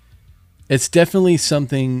it's definitely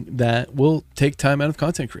something that will take time out of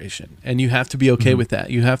content creation. And you have to be okay with that.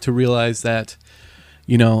 You have to realize that,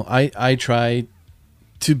 you know, I try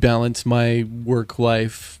to balance my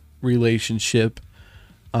work-life relationship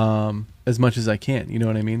as much as I can. You know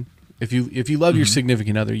what I mean? If you love your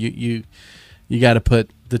significant other, you got to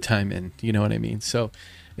put the time in. You know what I mean? So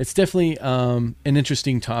it's definitely an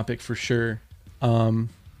interesting topic for sure.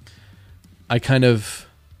 I kind of,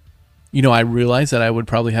 you know, I realized that I would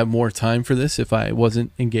probably have more time for this if I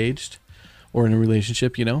wasn't engaged or in a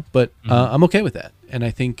relationship, you know, but I'm okay with that. And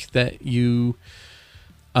I think that you,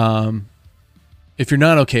 if you're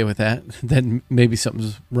not okay with that, then maybe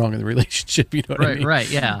something's wrong in the relationship. You know what I mean? Right.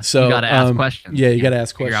 Yeah. So you got to ask questions. Yeah, you got to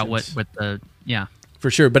ask figure questions. out what the, yeah. For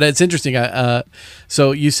sure. But it's interesting.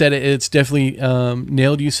 So you said it's definitely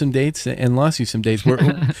nailed you some dates and lost you some dates.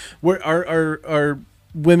 Are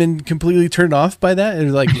women completely turned off by that?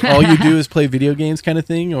 Or like all you do is play video games kind of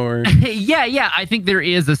thing? Or yeah. I think there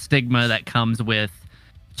is a stigma that comes with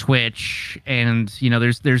Twitch, and you know,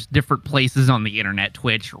 there's different places on the internet,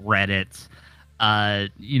 Twitch, Reddit,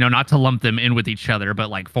 you know, not to lump them in with each other, but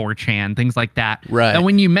like 4chan, things like that. Right. And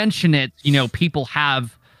when you mention it, you know, people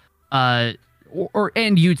have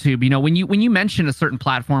and YouTube, you know, when you mention a certain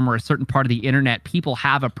platform or a certain part of the internet, people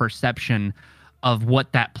have a perception of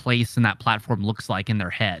what that place and that platform looks like in their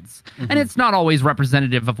heads. And it's not always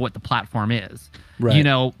representative of what the platform is. Right. You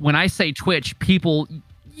know, when I say Twitch, people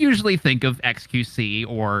usually think of XQC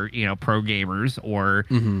or, you know, pro gamers or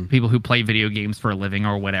people who play video games for a living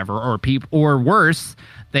or whatever, or worse,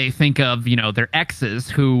 they think of, you know, their exes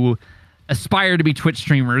who aspire to be Twitch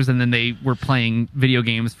streamers, and then they were playing video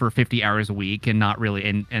games for 50 hours a week and not really,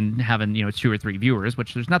 and having, you know, 2 or 3 viewers,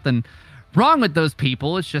 which there's nothing wrong with those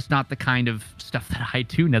people. It's just not the kind of stuff that I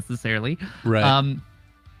do necessarily. right.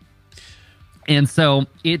 And so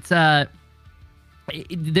it's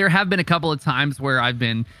there have been a couple of times where I've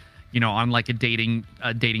been, you know, on like a dating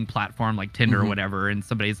platform like Tinder or whatever, and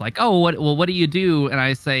somebody's like, "Oh, what do you do?" And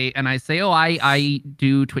I say, "Oh, I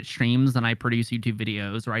do Twitch streams and I produce YouTube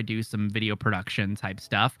videos, or I do some video production type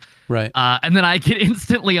stuff." Right. And then I get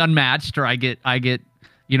instantly unmatched, or I get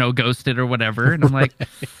you know, ghosted or whatever, and I'm like,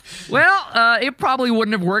 well, it probably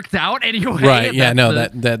wouldn't have worked out anyway. Right. Yeah. No.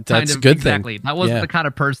 That's a good exactly. thing. That wasn't Yeah. the kind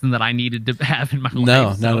of person that I needed to have in my life.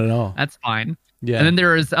 No, so not at all. That's fine. Yeah. And then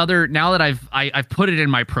there is other, now that I've put it in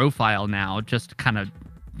my profile now, just to kind of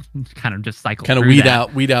just cycle Kind of through weed that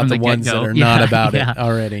out the ones that get-go. are not Yeah, about yeah. it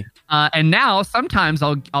already. And now sometimes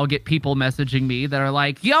I'll get people messaging me that are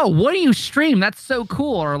like, "Yo, what do you stream? That's so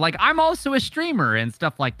cool," or like, "I'm also a streamer," and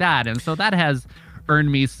stuff like that. And so that has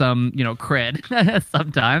earned me some, you know, cred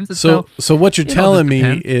sometimes. And so what you're it all telling just me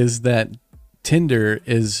depends. is that Tinder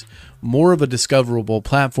is more of a discoverable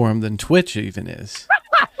platform than Twitch even is.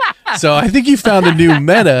 So I think you found a new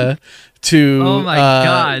meta to, Oh my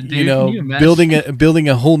God, dude, you know, can you imagine? building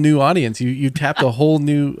a whole new audience. You tapped a whole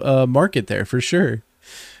new market there for sure.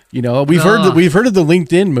 You know, we've heard of the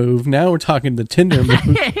LinkedIn move. Now we're talking the Tinder move.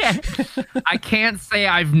 I can't say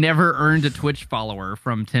I've never earned a Twitch follower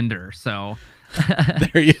from Tinder, so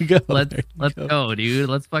There you go. let's go, dude.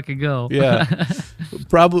 Let's fucking go. Yeah,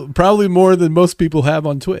 probably more than most people have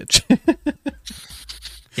on Twitch.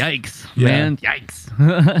 Yikes, Yeah. man.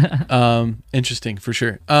 Yikes. Interesting for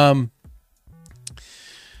sure.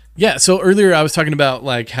 Yeah. So earlier I was talking about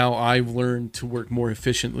like how I've learned to work more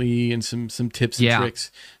efficiently and some tips and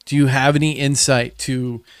tricks. Do you have any insight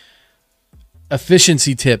to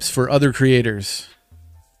efficiency tips for other creators?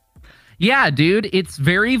 Yeah, dude, it's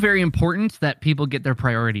very, very important that people get their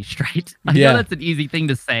priorities straight. I Yeah. know that's an easy thing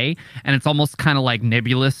to say, and it's almost kind of like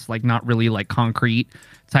nebulous, like not really like concrete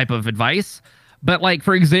type of advice. But like,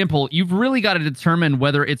 for example, you've really got to determine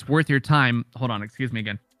whether it's worth your time. Hold on, excuse me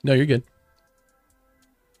again. No, you're good.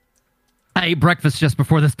 I ate breakfast just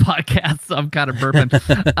before this podcast, so I'm kind of burping.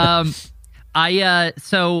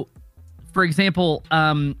 So for example,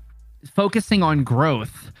 focusing on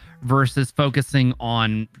growth versus focusing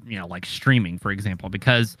on, you know, like streaming, for example,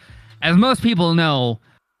 because as most people know,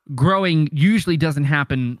 growing usually doesn't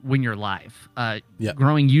happen when you're live. Yeah.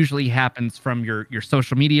 Growing usually happens from your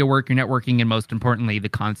social media work, your networking, and most importantly, the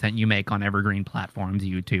content you make on evergreen platforms,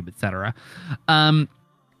 YouTube, etc.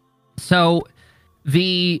 So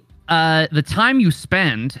the time you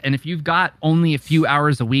spend, and if you've got only a few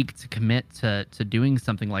hours a week to commit to doing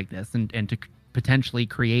something like this and to potentially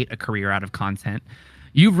create a career out of content,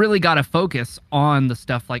 you've really got to focus on the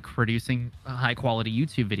stuff like producing high quality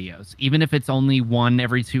YouTube videos, even if it's only one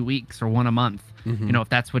every 2 weeks or one a month. You know, if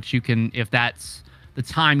that's what you can, if that's the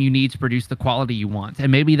time you need to produce the quality you want,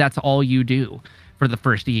 and maybe that's all you do for the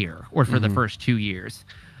first year or for the first 2 years.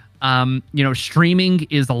 You know, streaming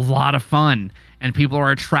is a lot of fun, and people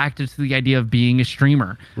are attracted to the idea of being a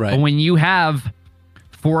streamer. Right. But when you have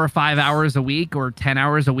 4 or 5 hours a week or 10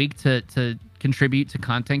 hours a week to contribute to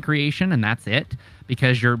content creation, and that's it,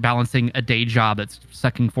 because you're balancing a day job that's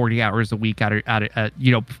sucking 40 hours a week out of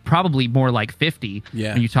you know, probably more like 50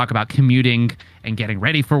 when you talk about commuting and getting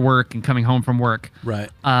ready for work and coming home from work, right?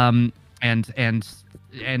 And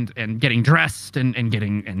getting dressed and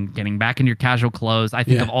getting back in your casual clothes. I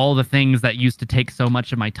think of all the things that used to take so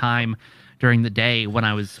much of my time during the day when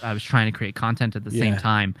I was trying to create content at the same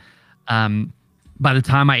time. By the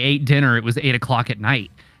time I ate dinner, it was 8 o'clock at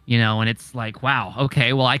night, you know, and it's like, wow,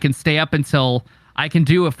 okay, well, I can stay up until I can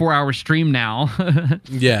do a 4-hour stream now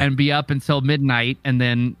and be up until midnight and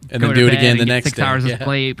then do it again the next 6 day. hours of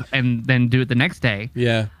sleep and then do it the next day.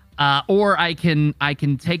 Or I can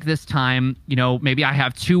take this time, you know, maybe I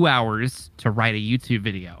have 2 hours to write a YouTube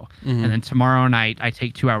video, and then tomorrow night I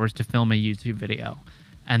take 2 hours to film a YouTube video,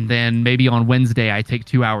 and then maybe on Wednesday I take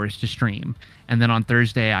 2 hours to stream, and then on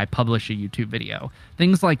Thursday I publish a YouTube video.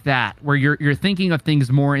 Things like that, where you're thinking of things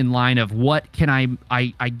more in line of what can I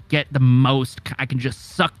get the most, I can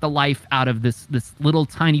just suck the life out of this little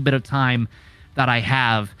tiny bit of time that I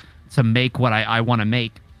have to make what I want to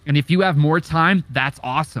make. And if you have more time, that's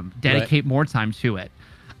awesome. Dedicate more time to it.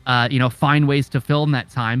 You know, find ways to fill in that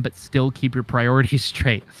time, but still keep your priorities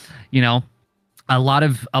straight. You know, a lot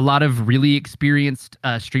of really experienced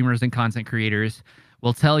streamers and content creators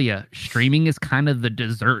will tell you streaming is kind of the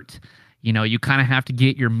dessert. You know, you kind of have to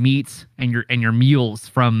get your meats and your meals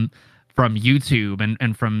from YouTube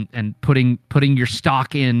and putting your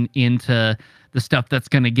stock into the stuff that's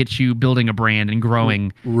going to get you building a brand and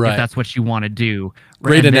growing, if that's what you want to do.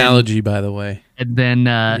 Great analogy, by the way. And then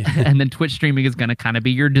and then Twitch streaming is going to kind of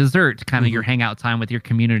be your dessert, kind of your hangout time with your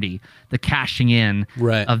community, the cashing in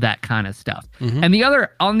of that kind of stuff. And the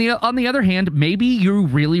other on the other hand, maybe you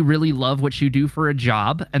really, really love what you do for a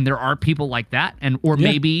job, and there are people like that, or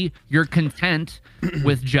maybe you're content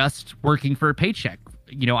with just working for a paycheck.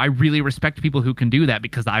 You know, I really respect people who can do that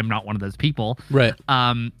because I'm not one of those people. Right.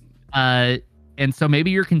 And so maybe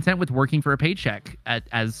you're content with working for a paycheck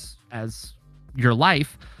as your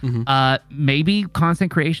life. Maybe content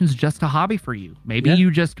creation is just a hobby for you. Maybe you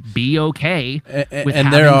just be okay with having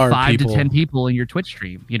there are 5 people, to 10 people in your Twitch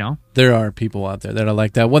stream, you know? There are people out there that are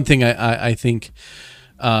like that. One thing I think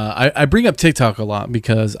I bring up TikTok a lot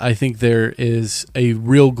because I think there is a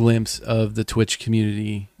real glimpse of the Twitch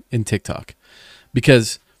community in TikTok,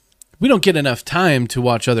 because we don't get enough time to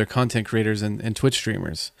watch other content creators and Twitch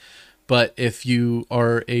streamers. But if you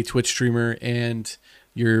are a Twitch streamer and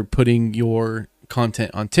you're putting your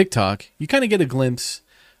content on TikTok, you kind of get a glimpse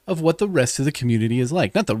of what the rest of the community is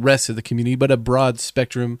like. Not the rest of the community, but a broad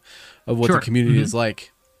spectrum of what the community is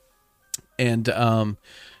like. And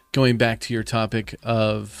going back to your topic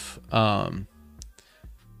of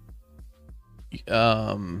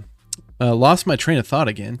lost my train of thought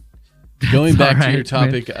again. Going back to your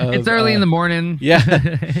topic of... It's early in the morning.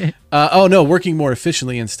 Oh, no, working more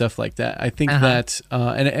efficiently and stuff like that. I think that,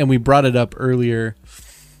 and we brought it up earlier,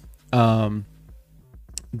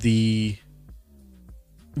 there's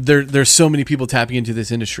so many people tapping into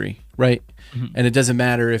this industry, right? And it doesn't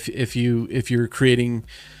matter if you're creating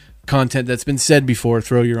content that's been said before,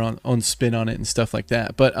 throw your own spin on it and stuff like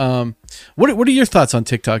that. But what are your thoughts on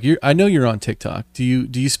TikTok? I know you're on TikTok. Do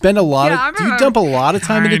you spend a lot do you dump a lot of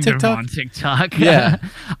time into TikTok? On TikTok. Yeah.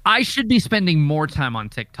 I should be spending more time on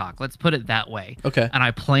TikTok. Let's put it that way. Okay. And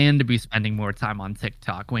I plan to be spending more time on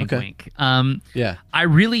TikTok. Wink, wink. Yeah. I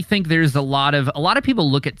really think there's a lot of people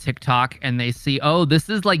look at TikTok and they see, oh, this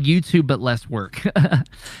is like YouTube but less work.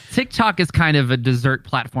 TikTok is kind of a dessert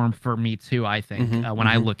platform for me too, I think, when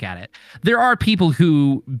I look at it. There are people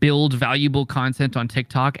who build valuable content on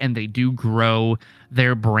TikTok and they do grow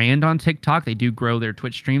their brand on TikTok. They do grow their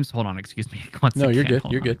Twitch streams. Hold on, excuse me. No, you're good.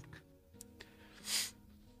 You're good.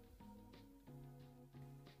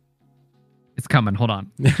 It's coming. Hold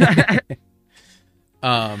on.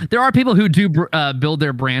 There are people who do build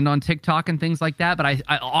their brand on TikTok and things like that, but I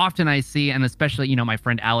often see, and especially, you know, my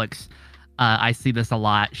friend Alex, I see this a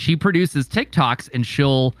lot. She produces TikToks and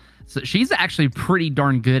she's actually pretty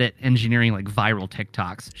darn good at engineering like viral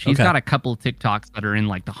TikToks. She's got a couple of TikToks that are in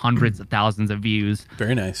like the hundreds of thousands of views.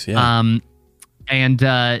 Very nice. Yeah.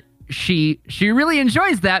 And she really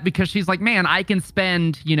enjoys that because she's like, man, I can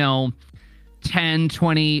spend, you know, 10,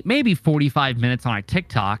 20, maybe 45 minutes on a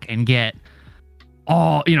TikTok and get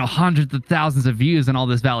hundreds of thousands of views and all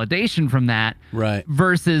this validation from that. Right.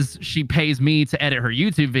 Versus she pays me to edit her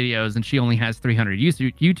YouTube videos and she only has 300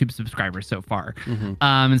 YouTube subscribers so far.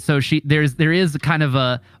 And so there is kind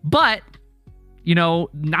of but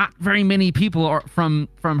not very many people are from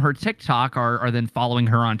her TikTok are then following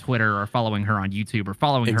her on Twitter or following her on YouTube or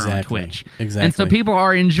following her on Twitch. Exactly. And so people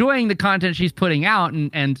are enjoying the content she's putting out,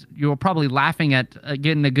 and you're probably laughing at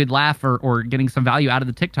getting a good laugh or getting some value out of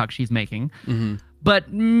the TikTok she's making.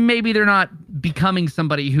 But maybe they're not becoming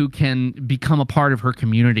somebody who can become a part of her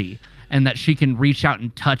community and that she can reach out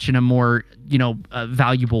and touch in a more,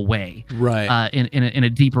 valuable way, right? In a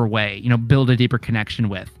deeper way, build a deeper connection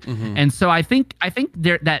with. And so I think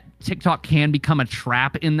that TikTok can become a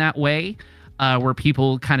trap in that way, where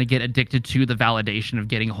people kind of get addicted to the validation of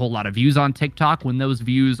getting a whole lot of views on TikTok when those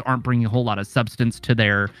views aren't bringing a whole lot of substance to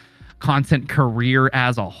their content career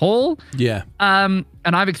as a whole. Yeah.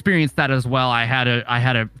 And I've experienced that as well. I had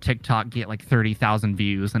a TikTok get like 30,000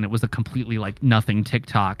 views, and it was a completely like nothing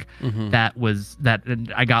TikTok that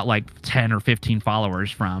I got like 10 or 15 followers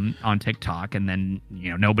from on TikTok, and then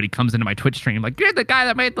nobody comes into my Twitch stream like, you're the guy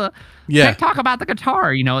that made the TikTok about the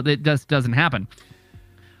guitar. It just doesn't happen.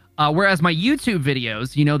 Whereas my YouTube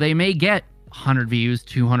videos, they may get 100 views,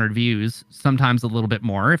 200 views, sometimes a little bit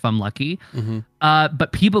more if I'm lucky.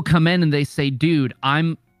 But people come in and they say, dude,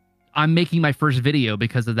 I'm making my first video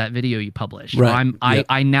because of that video you published. Right.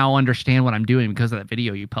 I now understand what I'm doing because of that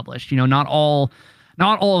video you published. Not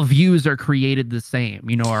all views are created the same,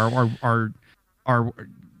 are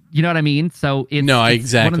you know what I mean? So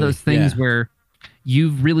it's one of those things where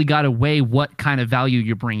you've really got to weigh what kind of value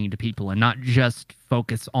you're bringing to people and not just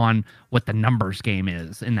focus on what the numbers game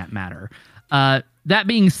is in that matter. That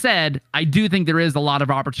being said, I do think there is a lot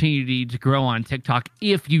of opportunity to grow on TikTok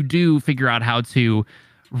if you do figure out how to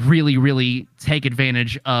really, really take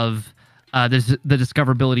advantage of the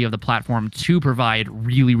discoverability of the platform to provide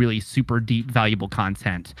really, really super deep, valuable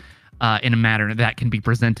content in a manner that can be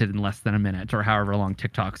presented in less than a minute or however long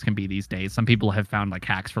TikToks can be these days. Some people have found like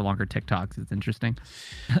hacks for longer TikToks. It's interesting.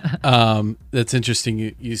 That's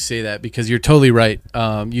interesting you say that because you're totally right.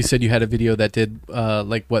 You said you had a video that did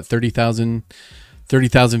 30,000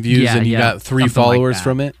 views and you got 3 followers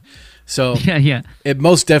from it. So it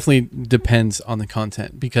most definitely depends on the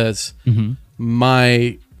content because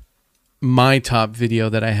my top video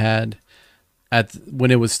that I had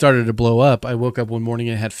when it was started to blow up, I woke up one morning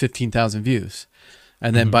and it had 15,000 views.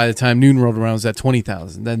 And then by the time noon rolled around, it was at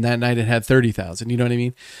 20,000. Then that night it had 30,000. You know what I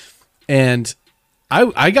mean? And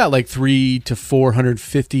I got like 300 to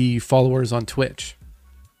 450 followers on Twitch.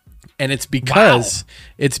 And it's because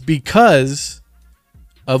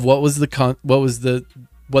of what the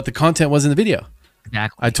content was in the video.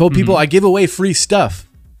 Exactly. I told people I give away free stuff.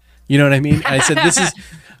 You know what I mean? And I said, this is,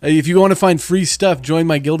 if you want to find free stuff, join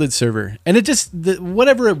my Guilded server. And it just,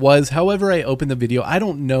 whatever it was, however I opened the video, I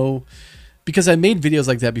don't know, because I made videos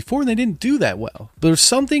like that before and they didn't do that well. But there's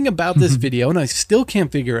something about this video and I still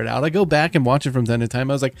can't figure it out. I go back and watch it from time to time.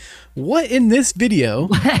 I was like, what in this video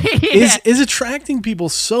is attracting people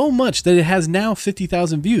so much that it has now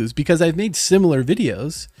 50,000 views? Because I've made similar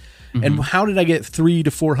videos. And how did I get 300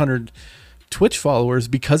 to 400 Twitch followers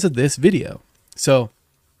because of this video? So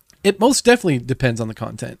it most definitely depends on the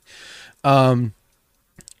content. And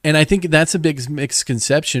I think that's a big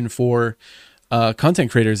misconception for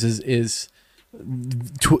content creators is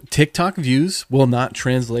TikTok views will not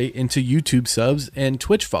translate into YouTube subs and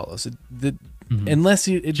Twitch follows. Unless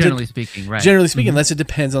generally speaking, unless it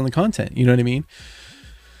depends on the content. You know what I mean?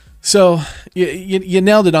 So you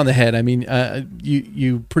nailed it on the head. I mean,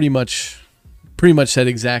 you pretty much said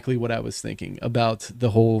exactly what I was thinking about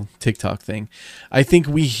the whole TikTok thing. I think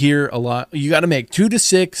we hear a lot. You got to make 2 to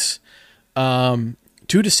 6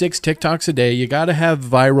 TikToks a day. You got to have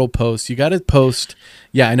viral posts. You got to post.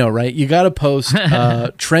 Yeah, I know, right? You got to post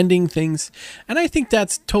trending things. And I think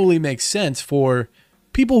that totally makes sense for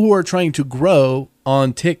people who are trying to grow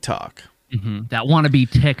on TikTok. That want to be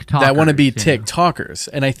TikTokers.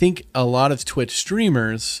 And I think a lot of Twitch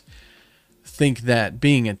streamers think that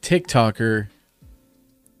being a TikToker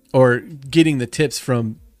or getting the tips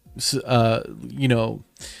from, other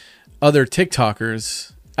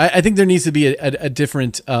TikTokers, I think there needs to be a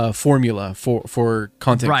different formula for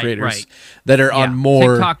content creators that are on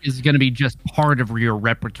more. TikTok is going to be just part of your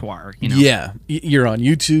repertoire. Yeah, you're on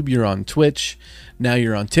YouTube, you're on Twitch. Now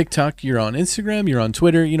you're on TikTok, you're on Instagram, you're on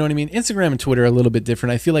Twitter. You know what I mean? Instagram and Twitter are a little bit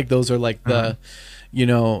different. I feel like those are like the,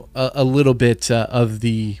 a little bit of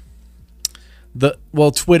the.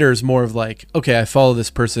 Well, Twitter is more of like, okay, I follow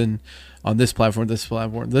this person. on this platform, this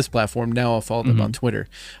platform, this platform. Now I'll follow them on Twitter.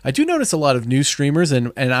 I do notice a lot of new streamers,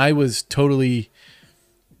 and I was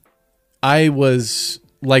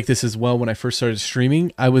like this as well when I first started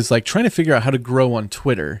streaming. I was like trying to figure out how to grow on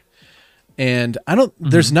Twitter. And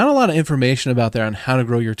there's not a lot of information about there on how to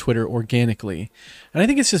grow your Twitter organically. And I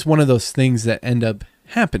think it's just one of those things that end up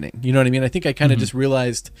happening. You know what I mean? I think I kind of just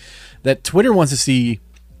realized that Twitter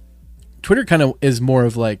kind of is more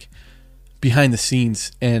of like behind the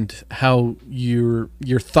scenes and how your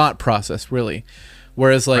thought process really.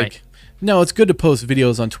 Whereas like, no, it's good to post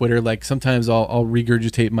videos on Twitter. Like sometimes I'll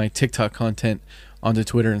regurgitate my TikTok content onto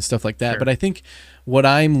Twitter and stuff like that. Sure. But I think what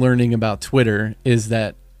I'm learning about Twitter is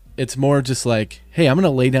that it's more just like, hey, I'm going to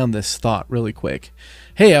lay down this thought really quick.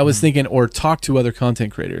 Hey, I was thinking, or talk to other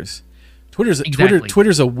content creators. Twitter's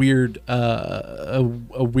a weird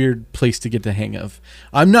weird place to get the hang of.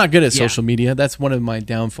 I'm not good at social media. That's one of my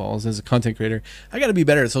downfalls as a content creator. I got to be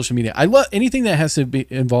better at social media. I love anything that has to be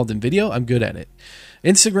involved in video. I'm good at it.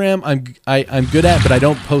 Instagram, I'm good at, but I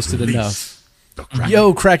don't post it enough.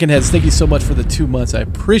 Yo, Kraken Heads, thank you so much for the 2 months. I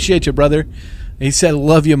appreciate you, brother. He said,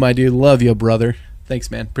 "Love you, my dude. Love you, brother." Thanks,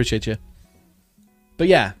 man. Appreciate you. But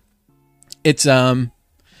yeah, it's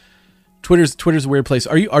Twitter's a weird place.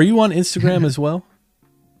 Are you on Instagram as well?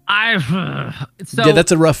 Yeah,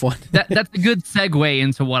 that's a rough one. That's a good segue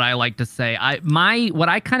into what I like to say. What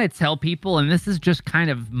I kind of tell people, and this is just kind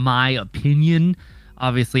of my opinion.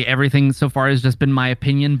 Obviously, everything so far has just been my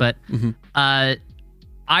opinion, but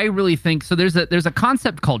I really think so. There's a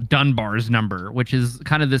concept called Dunbar's number, which is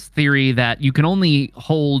kind of this theory that you can only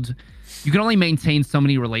maintain so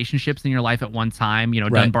many relationships in your life at one time. You know,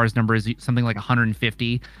 right. Dunbar's number is something like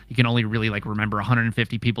 150. You can only really like remember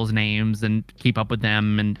 150 people's names and keep up with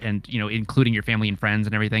them and you know, including your family and friends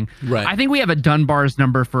and everything. Right. I think we have a Dunbar's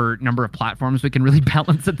number for number of platforms we can really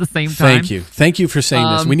balance at the same time. Thank you for saying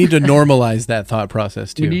this. We need to normalize that thought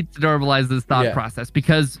process too. We need to normalize this thought process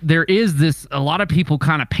because there is a lot of people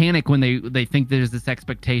kind of panic when they think there's this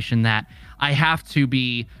expectation that I have to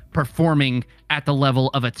be performing at the level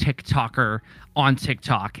of a TikToker on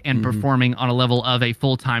TikTok and performing on a level of a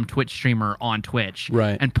full-time Twitch streamer on Twitch,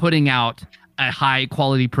 right? And putting out a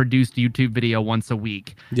high-quality produced YouTube video once a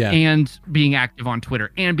week, and being active on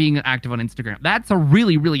Twitter and being active on Instagram. That's a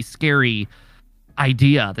really, really scary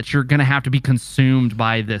idea that you're going to have to be consumed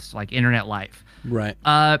by this like internet life, right?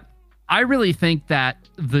 I really think that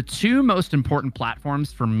the two most important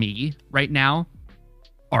platforms for me right now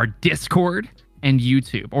are Discord and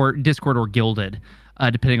YouTube, or Discord or Guilded,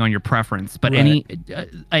 depending on your preference. But any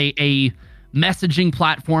a messaging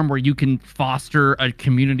platform where you can foster a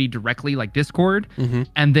community directly, like Discord,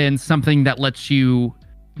 and then something that lets you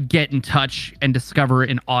get in touch and discover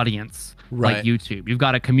an audience, like YouTube. You've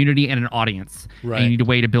got a community and an audience, and you need a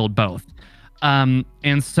way to build both. And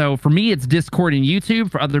so for me, it's Discord and YouTube.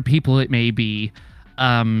 For other people, it may be,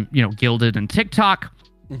 Guilded and TikTok.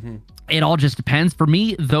 It all just depends. For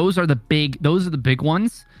me, those are the big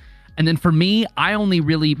ones. And then for me,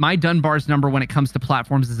 my Dunbar's number when it comes to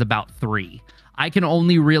platforms is about 3. I can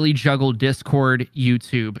only really juggle Discord,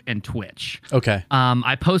 YouTube, and Twitch. Okay.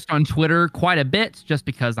 I post on Twitter quite a bit just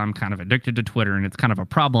because I'm kind of addicted to Twitter and it's kind of a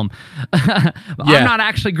problem. I'm not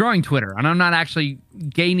actually growing Twitter, and I'm not actually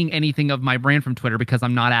gaining anything of my brand from Twitter because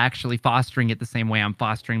I'm not actually fostering it the same way I'm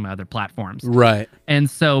fostering my other platforms. Right. And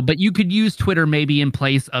so, but you could use Twitter maybe in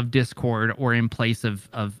place of Discord or in place of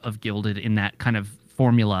Guilded in that kind of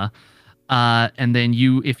formula. And then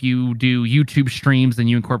if you do YouTube streams and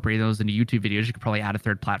you incorporate those into YouTube videos, you could probably add a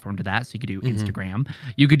third platform to that. So you could do Instagram.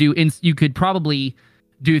 You could probably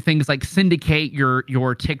do things like syndicate your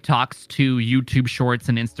TikToks to YouTube Shorts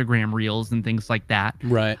and Instagram Reels and things like that.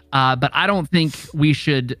 Right. But I don't think we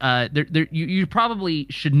should. You probably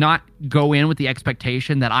should not go in with the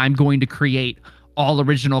expectation that I'm going to create all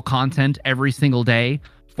original content every single day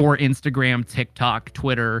for Instagram, TikTok,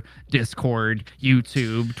 Twitter, Discord,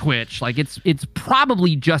 YouTube, Twitch. Like it's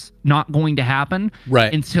probably just not going to happen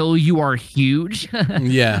until you are huge.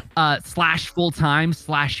 Slash full time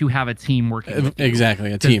 / you have a team working with you.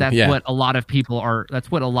 Exactly, a team. That's what a lot of people are. That's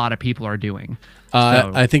what a lot of people are doing.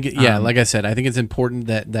 I think like I said, I think it's important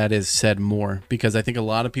that is said more, because I think a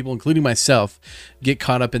lot of people, including myself, get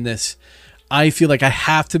caught up in this. I feel like I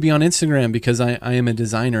have to be on Instagram because I am a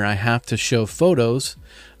designer. I have to show photos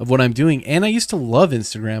of what I'm doing. And I used to love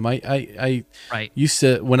Instagram. I used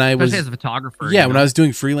to, when I was... Especially as a photographer. Yeah, when I was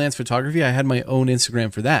doing freelance photography, I had my own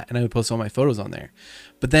Instagram for that. And I would post all my photos on there.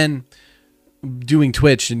 But then doing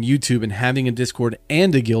Twitch and YouTube and having a Discord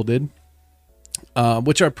and a Guilded,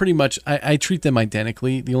 which are pretty much... I treat them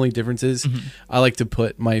identically. The only difference is I like to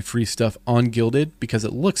put my free stuff on Guilded because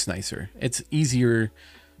it looks nicer. It's easier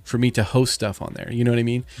for me to host stuff on there. You know what I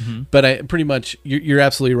mean? Mm-hmm. But I pretty much, you're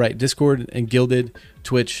absolutely right. Discord and Guilded,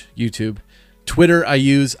 Twitch, YouTube, Twitter. I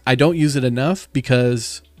don't use it enough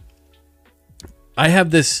because I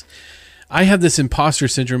have this imposter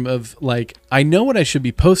syndrome of like, I know what I should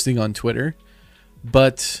be posting on Twitter,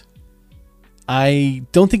 but I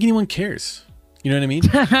don't think anyone cares. You know what I mean?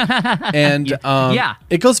 And yeah,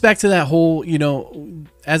 it goes back to that whole, you know,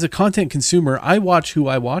 as a content consumer, I watch who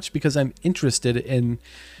I watch because I'm interested in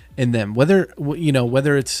them. Whether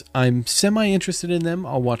it's I'm semi-interested in them,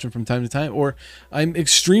 I'll watch them from time to time, or I'm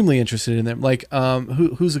extremely interested in them. Like,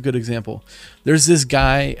 who's a good example? There's this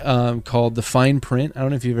guy called The Fine Print. I don't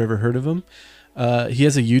know if you've ever heard of him. He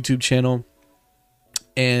has a YouTube channel,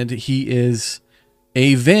 and he is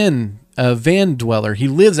a van dweller. He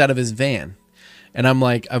lives out of his van. And I'm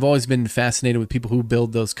like, I've always been fascinated with people who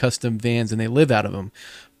build those custom vans and they live out of them.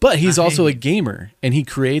 But he's also a gamer, and he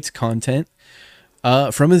creates content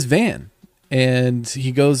from his van. And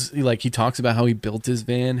he talks about how he built his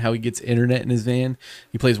van, how he gets internet in his van.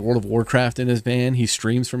 He plays World of Warcraft in his van. He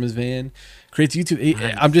streams from his van, creates YouTube.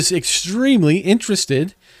 Nice. I'm just extremely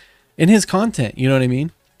interested in his content. You know what I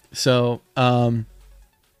mean? So,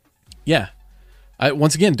 yeah. I,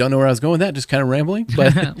 once again, don't know where I was going with that. Just kind of rambling.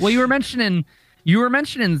 But well, you were mentioning,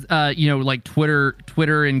 like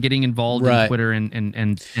Twitter and getting involved in Twitter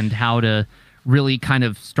and how to really kind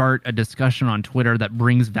of start a discussion on Twitter that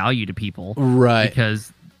brings value to people. Right.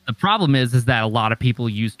 Because the problem is that a lot of people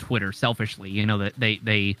use Twitter selfishly. You know, that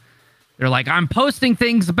they're like, I'm posting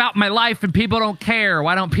things about my life and people don't care.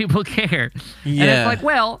 Why don't people care? Yeah. And it's like,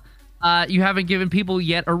 well, you haven't given people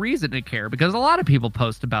yet a reason to care, because a lot of people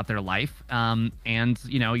post about their life. And,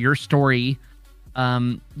 you know, your story,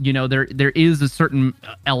 you know, there is a certain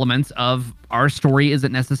elements of our story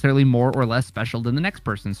isn't necessarily more or less special than the next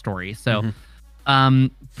person's story. So,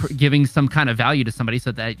 giving some kind of value to somebody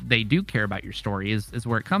so that they do care about your story is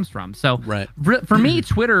where it comes from. So for me,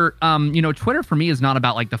 Twitter, Twitter for me is not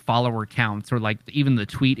about like the follower counts or like even the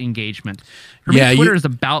tweet engagement. For me, Twitter is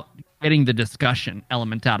about getting the discussion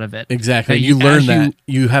element out of it. Exactly. You learn that.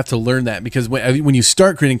 You have to learn that, because when you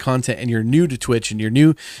start creating content and you're new to Twitch and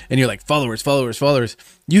you're like followers,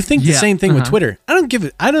 you think the same thing with Twitter. I don't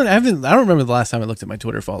remember the last time I looked at my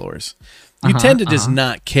Twitter followers. You tend to just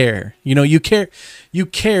not care. You know, you care,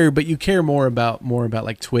 but you care more about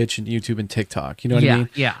like Twitch and YouTube and TikTok. You know what I mean?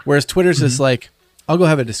 Yeah. Whereas Twitter's just like, I'll go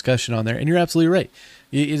have a discussion on there, and you're absolutely right.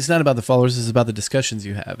 It's not about the followers; it's about the discussions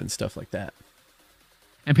you have and stuff like that.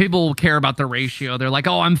 And people will care about the ratio. They're like,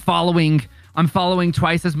 oh, I'm following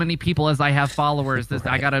twice as many people as I have followers.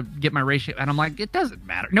 I gotta get my ratio. And I'm like, it doesn't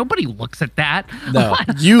matter. Nobody looks at that. No,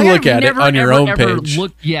 you look at it on your own page.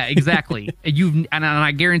 Yeah, exactly. And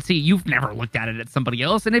I guarantee you've never looked at it at somebody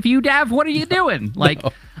else. And if you have, what are you doing? Like,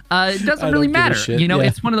 it doesn't really matter. You know,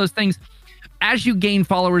 it's one of those things. As you gain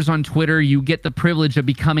followers on Twitter, you get the privilege of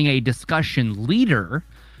becoming a discussion leader.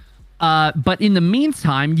 But in the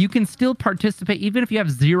meantime, you can still participate. Even if you have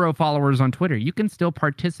 0 followers on Twitter, you can still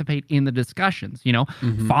participate in the discussions, you know,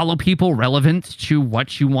 follow people relevant to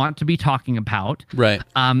what you want to be talking about. Right.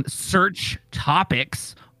 Search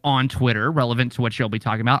topics on Twitter relevant to what you'll be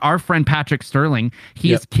talking about. Our friend Patrick Sterling,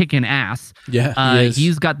 he's kicking ass. Yeah.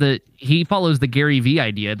 He follows the Gary Vee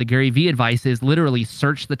idea. The Gary Vee advice is literally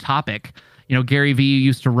search the topic. You know, Gary Vee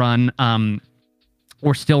used to run,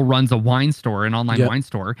 or still runs a wine store, an online wine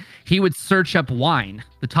store. He would search up wine,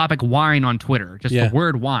 the topic wine on Twitter, just the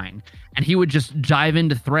word wine. And he would just dive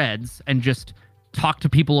into threads and just talk to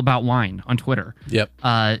people about wine on Twitter. Yep.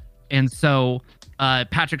 And so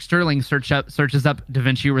Patrick Sterling searches up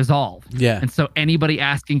DaVinci Resolve. Yeah. And so anybody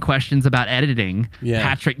asking questions about editing,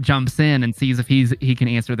 Patrick jumps in and sees if he can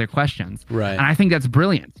answer their questions. Right. And I think that's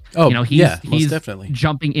brilliant. Oh, you know, he's definitely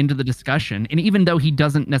jumping into the discussion. And even though he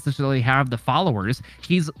doesn't necessarily have the followers,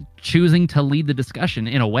 he's choosing to lead the discussion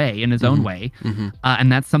in a way, in his own way.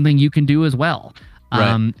 And that's something you can do as well.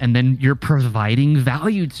 And then you're providing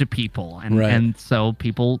value to people. And so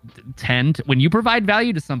people tend to, when you provide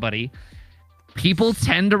value to somebody, people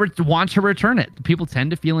tend to want to return it. People tend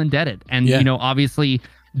to feel indebted. And, you know, obviously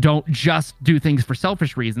don't just do things for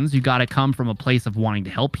selfish reasons. You got to come from a place of wanting to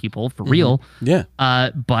help people for real. Yeah.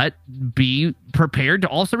 But be prepared to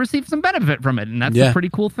also receive some benefit from it. And that's a pretty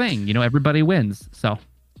cool thing. You know, everybody wins. So.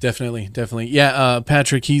 Definitely. Yeah,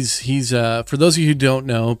 Patrick, he's for those of you who don't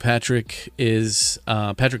know, Patrick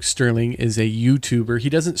Sterling is a YouTuber. He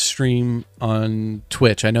doesn't stream on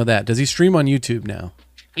Twitch. I know that. Does he stream on YouTube now?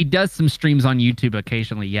 He does some streams on YouTube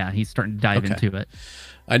occasionally. Yeah, he's starting to dive into it.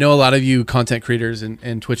 I know a lot of you content creators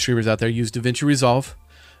and Twitch streamers out there use DaVinci Resolve.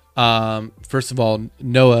 First of all,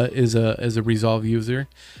 Noah is a Resolve user.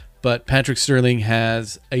 but Patrick Sterling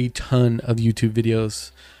has a ton of YouTube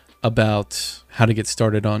videos about how to get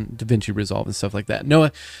started on DaVinci Resolve and stuff like that.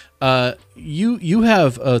 Noah, you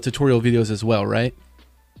have tutorial videos as well, right?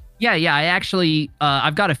 Yeah. I actually,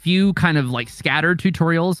 I've got a few kind of like scattered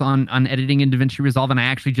tutorials on editing in DaVinci Resolve, and I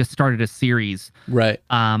actually just started a series. Right.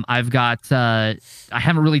 I've got, I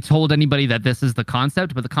haven't really told anybody that this is the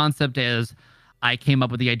concept, but the concept is I came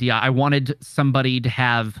up with the idea. I wanted somebody to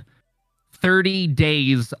have 30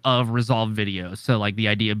 days of Resolve videos. So like the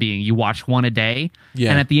idea being you watch one a day,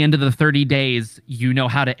 and at the end of the 30 days, you know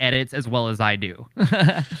how to edit as well as I do.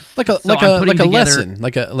 like a lesson,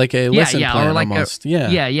 like a lesson plan or like almost.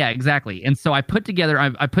 Yeah, exactly. And so I put together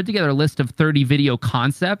a list of 30 video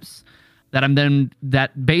concepts that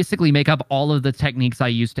basically make up all of the techniques I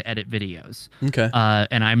use to edit videos. Okay.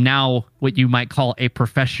 And I'm now what you might call a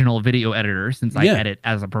professional video editor, since I edit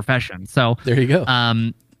as a profession. So there you go.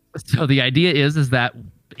 So the idea is that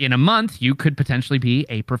in a month you could potentially be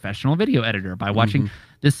a professional video editor by watching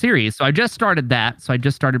this series. So I just started that. So I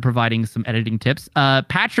just started providing some editing tips.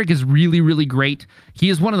 Patrick is really, really great. He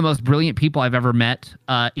is one of the most brilliant people I've ever met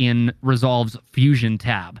in Resolve's Fusion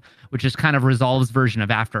tab, which is kind of Resolve's version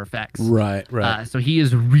of After Effects. Right. So he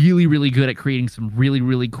is really, really good at creating some really,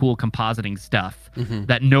 really cool compositing stuff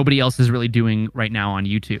that nobody else is really doing right now on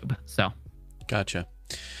YouTube. So, gotcha.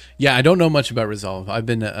 Yeah, I don't know much about Resolve. I've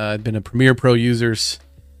been a Premiere Pro user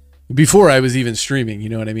before I was even streaming. You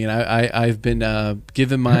know what I mean? I've been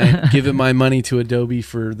giving my money to Adobe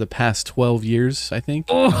for the past 12 years, I think.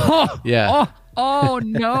 Oh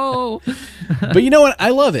no! But you know what?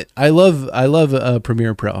 I love it. I love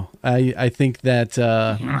Premiere Pro. I think that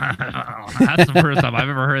that's the first time I've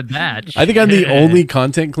ever heard that. I think I'm the only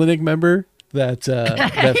Content Clinic member that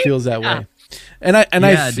feels that way. And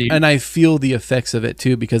I feel the effects of it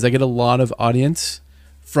too, because I get a lot of audience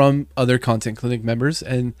from other Content Clinic members,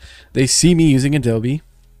 and they see me using Adobe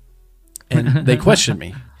and they question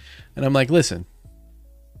me. And I'm like, listen,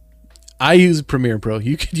 I use Premiere Pro.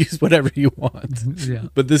 You could use whatever you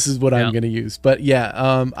want, but this is what I'm going to use. But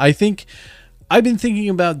I think I've been thinking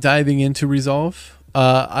about diving into Resolve.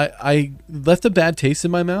 I left a bad taste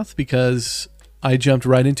in my mouth because I jumped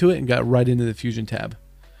right into it and got right into the Fusion tab.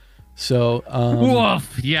 So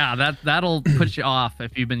that'll put you off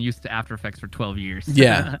if you've been used to After Effects for 12 years.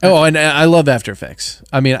 Yeah. Oh, and I love After Effects.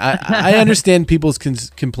 I mean, I understand people's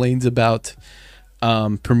complaints about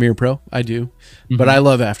Premiere Pro. I do, but I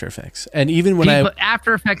love After Effects. And even when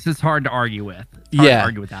After Effects is hard to argue with.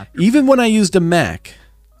 Even when I used a Mac,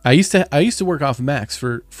 I used to work off Macs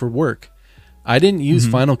for work. I didn't use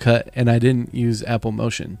Final Cut and I didn't use Apple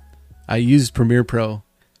Motion. I used Premiere Pro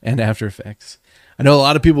and After Effects. I know a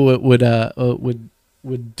lot of people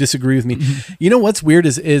would disagree with me. You know what's weird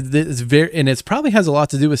is very, and it's probably has a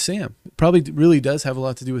lot to do with Sam. It probably really does have a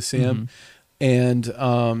lot to do with Sam and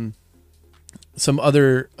some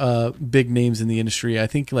other big names in the industry. I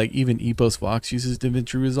think like even Epos Vox uses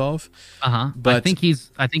DaVinci Resolve. But I think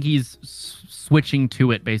he's switching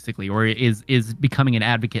to it basically, or is becoming an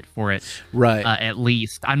advocate for it. Right. At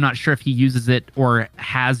least I'm not sure if he uses it or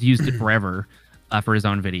has used it forever. For his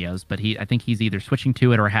own videos, but I think he's either switching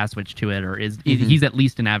to it or has switched to it, or he's at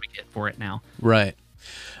least an advocate for it now. Right.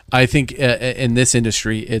 I think in this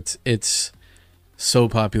industry, it's so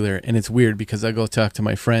popular, and it's weird because I go talk to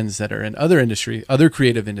my friends that are in other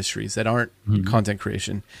creative industries that aren't content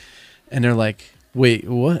creation, and they're like, "Wait,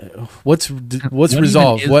 what's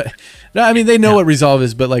Resolve? What?" No, I mean they know what Resolve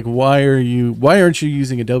is, but like, why aren't you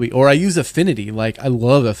using Adobe? Or I use Affinity. Like I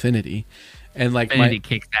love Affinity. And like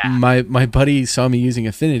my buddy saw me using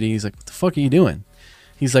Affinity. He's like, "What the fuck are you doing?"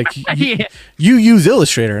 He's like, you use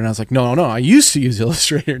Illustrator." And I was like, no, I used to use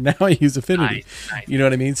Illustrator. Now I use Affinity. Nice. You know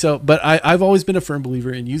what I mean? So, but I've always been a firm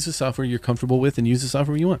believer in use the software you're comfortable with and use the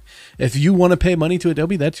software you want. If you want to pay money to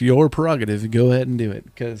Adobe, that's your prerogative. Go ahead and do it.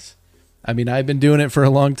 Because, I mean, I've been doing it for a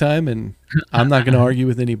long time and I'm not going to argue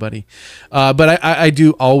with anybody. But I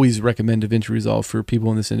do always recommend DaVinci Resolve for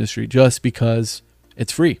people in this industry just because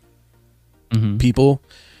it's free. People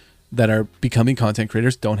that are becoming content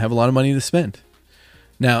creators don't have a lot of money to spend.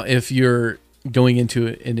 Now, if you're going into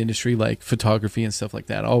an industry like photography and stuff like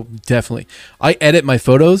that, I edit my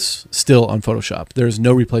photos still on Photoshop. There's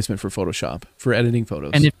no replacement for Photoshop for editing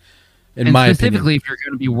photos. And specifically, if you're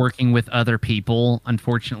going to be working with other people,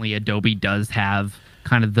 unfortunately, Adobe does have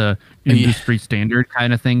kind of the industry standard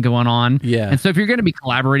kind of thing going on. Yeah. And so if you're going to be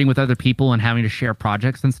collaborating with other people and having to share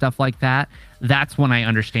projects and stuff like that, that's when I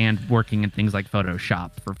understand working in things like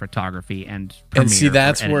Photoshop for photography and Premiere. And see,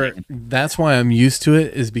 that's why I'm used to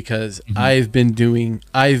it, is because I've been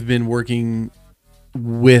working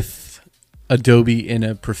with Adobe in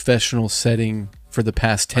a professional setting for the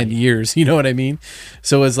past 10 years. You know what I mean?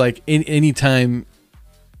 So it's like anytime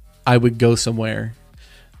I would go somewhere,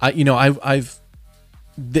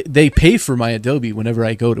 they pay for my Adobe whenever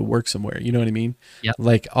I go to work somewhere. You know what I mean? Yep.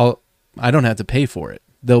 Like I don't have to pay for it.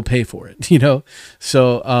 They'll pay for it,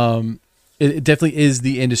 So it definitely is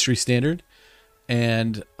the industry standard.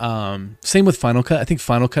 And same with Final Cut. I think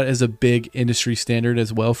Final Cut is a big industry standard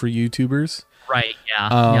as well for YouTubers. Right.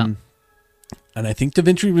 Yeah. And I think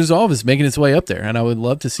DaVinci Resolve is making its way up there, and I would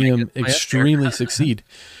love to see him extremely succeed.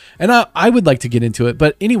 And I would like to get into it.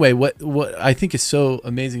 But anyway, what I think is so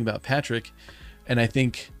amazing about Patrick, and I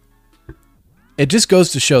think it just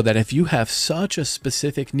goes to show that if you have such a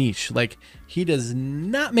specific niche, like he does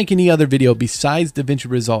not make any other video besides DaVinci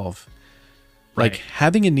Resolve. Like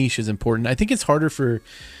having a niche is important. I think it's harder for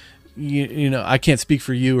I can't speak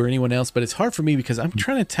for you or anyone else, but it's hard for me because I'm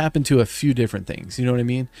trying to tap into a few different things. You know what I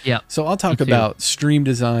mean? Yeah. So I'll talk about stream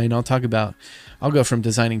design. I'll go from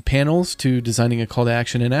designing panels to designing a call to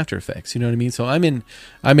action in After Effects. You know what I mean? So I'm in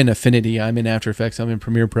Affinity. I'm in After Effects. I'm in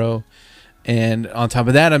Premiere Pro. And on top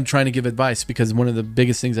of that, I'm trying to give advice because one of the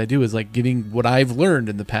biggest things I do is like giving what I've learned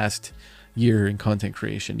in the past year in content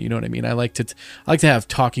creation. You know what I mean? I like to have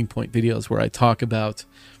talking point videos where I talk about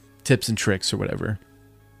tips and tricks or whatever.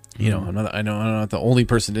 I'm not the only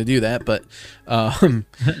person to do that, but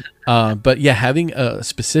yeah, having a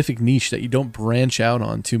specific niche that you don't branch out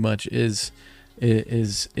on too much is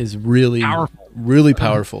really powerful. Really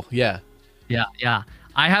powerful. Yeah. Yeah.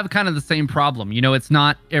 I have kind of the same problem. It's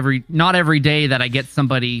not every day that I get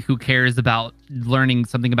somebody who cares about learning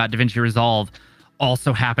something about DaVinci Resolve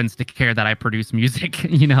also happens to care that I produce music.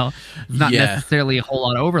 It's not necessarily a whole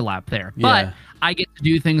lot of overlap there. But I get to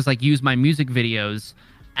do things like use my music videos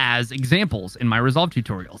as examples in my Resolve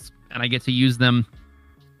tutorials, and I get to use them.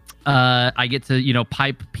 I get to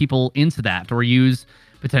pipe people into that, or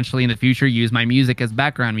potentially in the future use my music as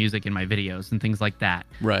background music in my videos and things like that.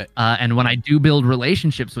 Right. And when I do build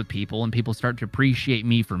relationships with people and people start to appreciate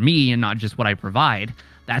me for me and not just what I provide,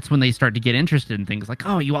 that's when they start to get interested in things like,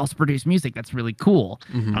 oh, you also produce music. That's really cool.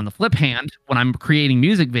 Mm-hmm. On the flip hand, when I'm creating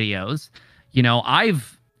music videos,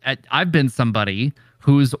 I've been somebody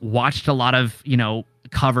who's watched a lot of,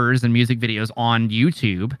 covers and music videos on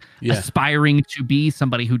YouTube, aspiring to be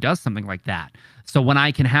somebody who does something like that. So when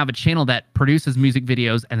I can have a channel that produces music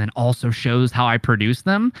videos and then also shows how I produce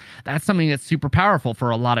them, that's something that's super powerful for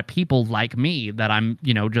a lot of people like me that I'm,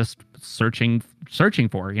 just searching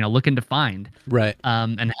for, looking to find. Right.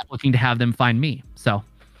 And looking to have them find me. So,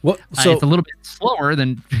 it's a little bit slower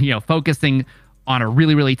than, focusing on a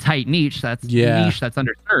really, really tight niche that's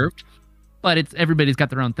underserved, but everybody's got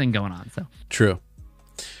their own thing going on. So true.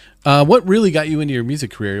 What really got you into your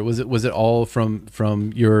music career? Was it all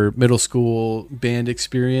from your middle school band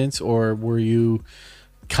experience, or were you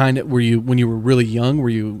when you were really young, were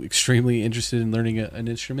you extremely interested in learning an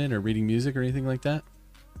instrument or reading music or anything like that?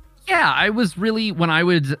 Yeah, I was really, when I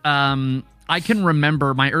would, I can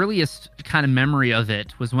remember my earliest kind of memory of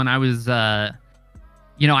it was when I was, I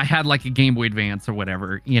had like a Game Boy Advance or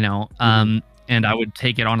whatever, and I would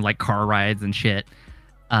take it on like car rides and shit.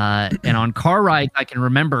 And on car rides, I can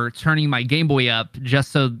remember turning my Game Boy up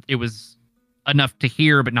just so it was enough to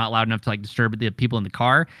hear, but not loud enough to like disturb the people in the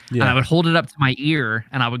car. Yeah. And I would hold it up to my ear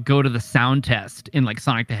and I would go to the sound test in like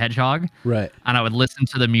Sonic the Hedgehog. Right. And I would listen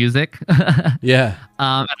to the music. Yeah.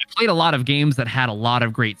 And I played a lot of games that had a lot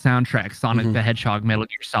of great soundtracks. Sonic the Hedgehog, Metal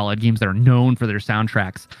Gear Solid, games that are known for their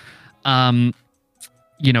soundtracks.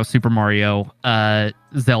 Super Mario,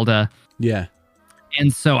 Zelda. Yeah.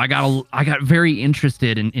 And so I got very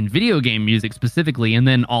interested in video game music specifically, and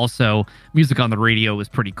then also music on the radio was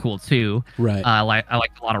pretty cool too. Right. I liked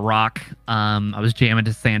a lot of rock. I was jamming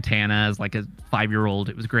to Santana as like a 5-year-old.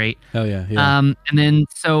 It was great. Hell yeah. Yeah. And then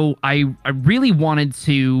so I really wanted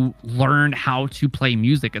to learn how to play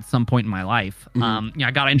music at some point in my life.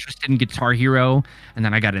 I got interested in Guitar Hero, and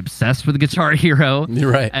then I got obsessed with Guitar Hero.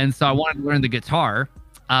 Right. And so I wanted to learn the guitar.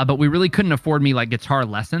 But we really couldn't afford me like guitar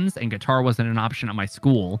lessons, and guitar wasn't an option at my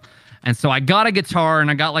school. And so I got a guitar and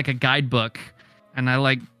I got like a guidebook, and I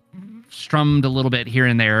like strummed a little bit here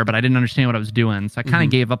and there, but I didn't understand what I was doing. So I kind of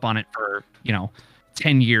gave up on it for,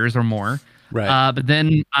 10 years or more. Right. But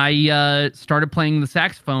then I started playing the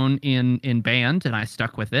saxophone in band, and I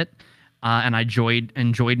stuck with it. And I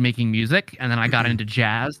enjoyed making music. And then I got into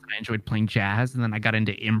jazz, and I enjoyed playing jazz. And then I got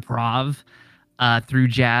into improv through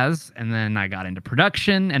jazz, and then I got into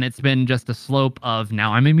production, and it's been just a slope of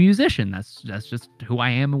now I'm a musician. That's just who I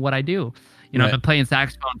am and what I do. Right. I've been playing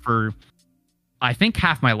saxophone for I think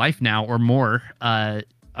half my life now or more.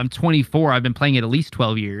 I'm 24. I've been playing it at least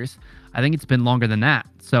 12 years. I think it's been longer than that.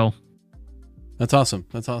 So that's awesome.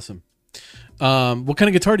 That's awesome. What kind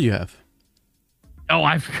of guitar do you have? Oh,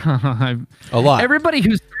 I've A lot. Everybody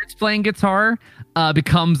who starts playing guitar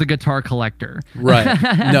becomes a guitar collector. Right.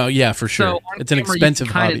 No, yeah, for sure. So It's an camera, expensive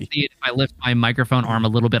you can kinda hobby. see it if I lift my microphone arm a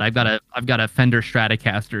little bit. I've got a Fender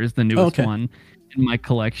Stratocaster is the newest Okay. one in my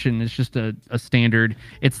collection. It's just a standard.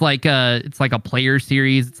 It's like a player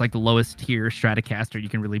series. It's like the lowest tier Stratocaster you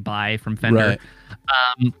can really buy from Fender.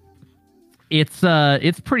 Right.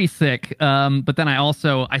 It's pretty sick. But then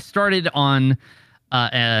I started on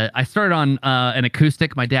an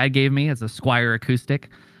acoustic my dad gave me as a Squier acoustic.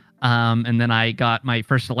 And then I got my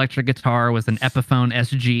first electric guitar was an Epiphone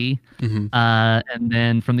SG. Mm-hmm. And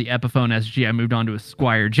then from the Epiphone SG, I moved on to a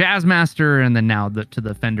Squier Jazzmaster, and then now to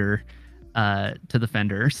the Fender.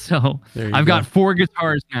 So I've got 4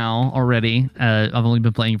 guitars now already. I've only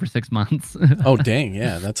been playing for 6 months. Oh, dang.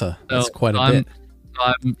 Yeah, that's quite a bit.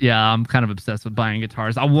 I'm kind of obsessed with buying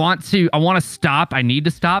guitars. I want to stop. I need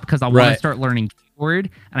to stop because I want to start learning keyboard,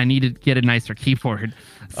 and I need to get a nicer keyboard.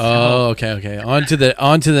 So, oh, okay. On to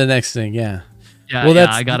the next thing. Yeah. Yeah, well,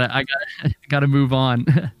 I gotta move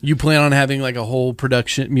on. You plan on having like a whole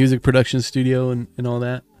music production studio and all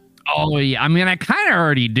that? Oh yeah, I mean, I kind of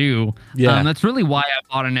already do. Yeah, that's really why I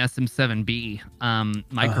bought an SM7B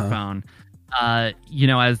microphone. I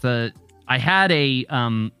had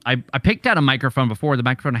I picked out a microphone before. The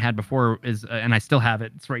microphone I had before is, and I still have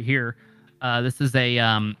it. It's right here. This is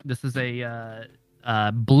a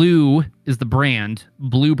Blue is the brand.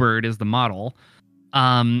 Bluebird is the model.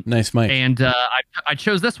 Nice mic. And I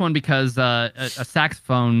chose this one because a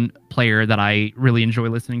saxophone player that I really enjoy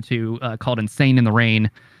listening to called Insane in the Rain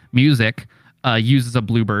Music uses a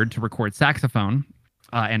Bluebird to record saxophone.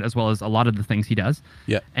 And as well as a lot of the things he does.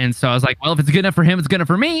 Yeah. And so I was like, well, if it's good enough for him, it's good enough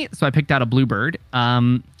for me. So I picked out a Bluebird.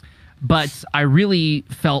 But I really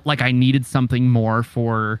felt like I needed something more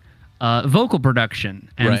for vocal production.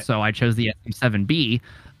 And so I chose the SM7B.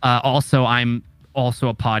 Also, I'm also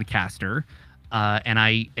a podcaster. And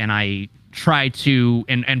I try to,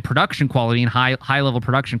 and production quality and high level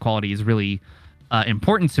production quality is really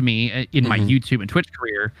important to me in my YouTube and Twitch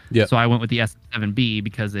career. Yeah. So I went with the SM7B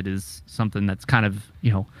because it is something that's kind of,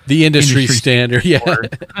 the industry standard. Yeah.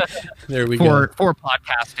 There we go. For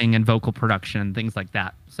podcasting and vocal production and things like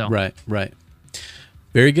that. So Right.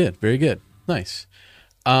 Very good. Nice.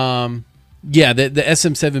 Yeah, the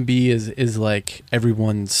SM7B is like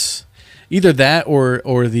everyone's either that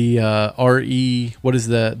or the RE, what is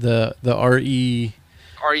the RE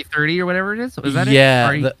RE30 or whatever it is? Is that it?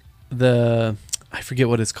 Yeah, the I forget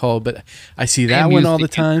what it's called, but I see that one all the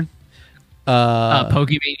time.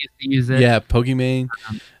 Pokimane used to use it. Yeah, Pokimane.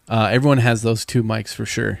 Everyone has those 2 mics for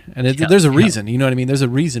sure, and there's a reason. You know what I mean? There's a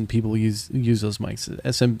reason people use those mics.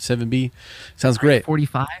 SM7B sounds great.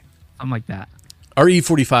 45, something like that.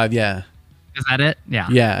 RE45, yeah. Is that it? Yeah.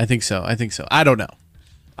 Yeah, I think so. I don't know.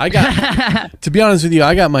 I got to be honest with you,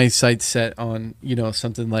 I got my sights set on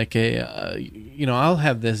something like I'll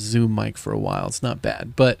have this Zoom mic for a while. It's not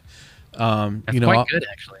bad, but That's quite good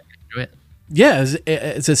actually. I enjoy it. Yeah,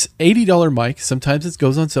 it's this $80 mic. Sometimes it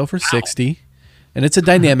goes on sale for $60, and it's a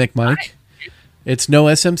dynamic mic. It's no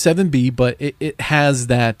SM7B, but it has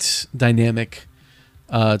that dynamic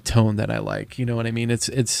tone that I like. You know what I mean? It's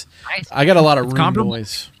nice. I got a lot of room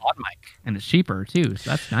noise. Pod mic, and it's cheaper too, so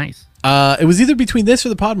that's nice. It was either between this or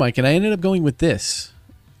the pod mic, and I ended up going with this.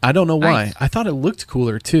 I don't know why. Nice. I thought it looked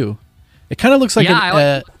cooler too. It kind of looks like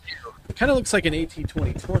it kind of looks like an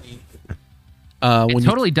AT2020. When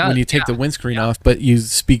totally does. When you take the windscreen off, but you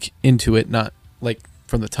speak into it, not like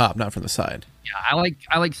from the top, not from the side. Yeah,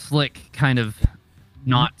 I like slick, kind of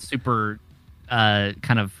not super,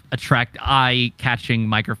 kind of attract eye-catching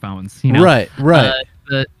microphones. Right.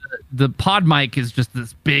 The pod mic is just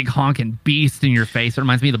this big honking beast in your face. It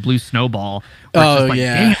reminds me of the Blue Snowball. Like,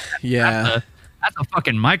 yeah. That's a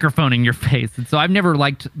fucking microphone in your face. And so I've never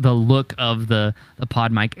liked the look of the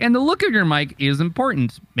pod mic. And the look of your mic is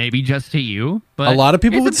important, maybe just to you, but a lot of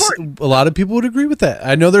people would agree with that.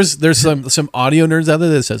 I know there's some audio nerds out there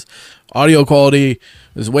that says audio quality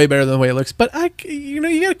is way better than the way it looks, but you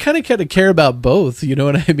gotta kind of care about both. You know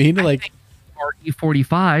what I mean? Like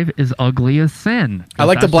RE45 is ugly as sin. I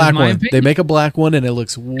like the black one. Opinion. They make a black one and it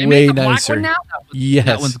looks way nicer. One now? Yes,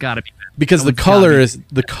 that one's got to be because the color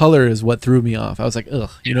is what threw me off. I was like,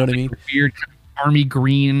 ugh, you know what I mean? Weird army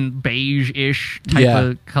green beige-ish type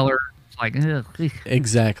of color. Like, ugh.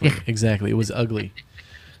 Exactly. It was ugly.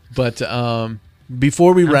 But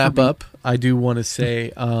before we wrap up, I do want to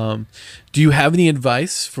say, do you have any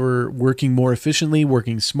advice for working more efficiently,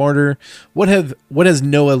 working smarter? What has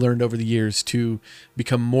Noah learned over the years to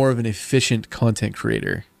become more of an efficient content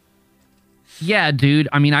creator? Yeah, dude.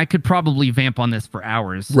 I mean, I could probably vamp on this for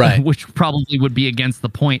hours, Right. which probably would be against the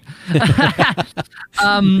point.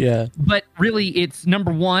 Yeah. But really, it's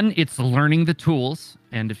number one, it's learning the tools.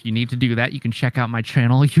 And if you need to do that, you can check out my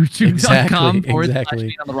channel, youtube.com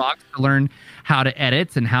Exactly. on the rocks to learn how to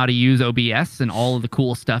edit and how to use OBS and all of the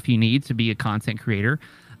cool stuff you need to be a content creator.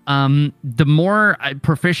 The more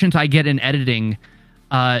proficient I get in editing,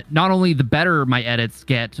 not only the better my edits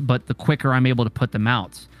get, but the quicker I'm able to put them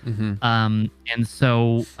out. And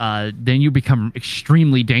so then you become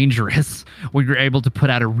extremely dangerous when you're able to put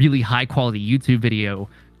out a really high quality YouTube video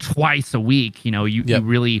twice a week. You know, you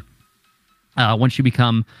really, once you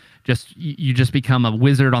become you just become a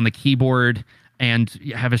wizard on the keyboard and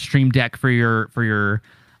you have a stream deck for your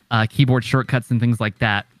keyboard shortcuts and things like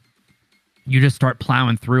that. You just start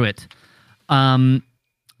plowing through it.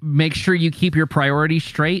 Make sure you keep your priorities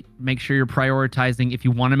straight. Make sure you're prioritizing. If you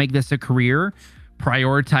want to make this a career,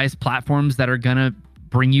 prioritize platforms that are going to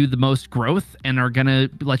bring you the most growth and are going to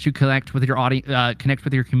let you connect with your audience, connect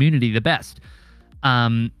with your community the best.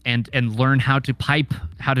 And learn how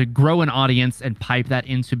to grow an audience and pipe that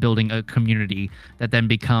into building a community that then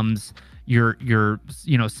becomes your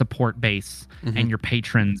support base and your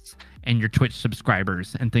patrons and your Twitch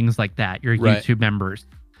subscribers and things like that, your YouTube members,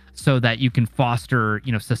 so that you can foster,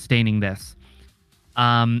 sustaining this.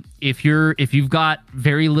 If you've got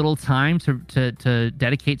very little time to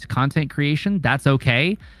dedicate to content creation, that's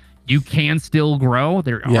okay. You can still grow.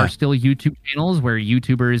 There are still YouTube channels where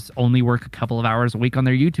YouTubers only work a couple of hours a week on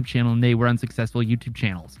their YouTube channel and they run successful YouTube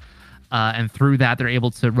channels. And through that, they're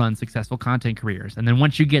able to run successful content careers. And then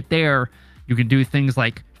once you get there, you can do things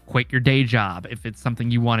like quit your day job if it's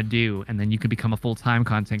something you want to do, and then you can become a full-time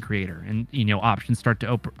content creator, and options start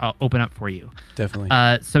to open up for you. Definitely.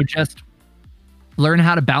 So just learn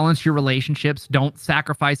how to balance your relationships. Don't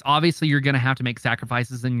sacrifice. Obviously, you're going to have to make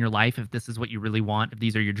sacrifices in your life if this is what you really want, if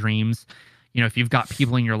these are your dreams. If you've got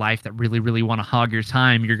people in your life that really, really want to hog your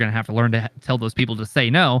time, you're going to have to learn to tell those people to say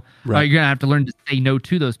no. Right. Or you're going to have to learn to say no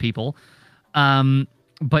to those people.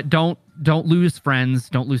 But don't lose friends.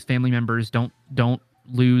 Don't lose family members. Don't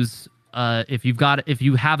lose. If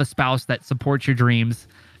you have a spouse that supports your dreams,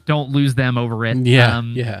 don't lose them over it.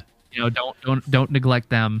 Don't neglect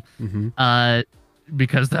them.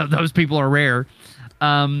 Because those people are rare.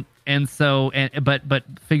 But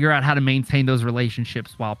figure out how to maintain those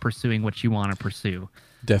relationships while pursuing what you want to pursue.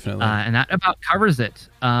 Definitely. And that about covers it.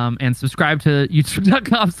 And subscribe to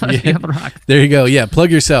youtube.com/BeyondTheRocks. There you go. Yeah.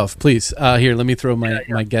 Plug yourself, please. Here, let me throw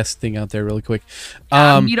my guest thing out there really quick.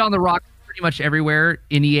 Meet on the Rocks pretty much everywhere.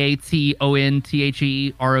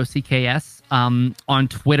 NEATONTHEROCKS. On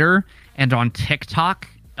Twitter and on TikTok.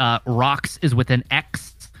 Rocks is with an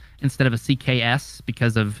X instead of a CKS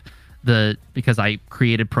because I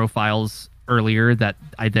created profiles earlier that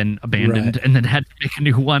I then abandoned and then had to make a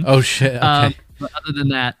new one. Oh shit. Okay. But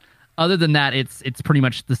other than that, it's pretty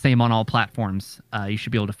much the same on all platforms. You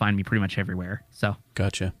should be able to find me pretty much everywhere. So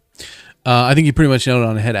gotcha. I think you pretty much nailed it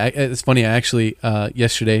on the head. It's funny. I actually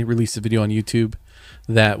yesterday released a video on YouTube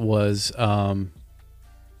that was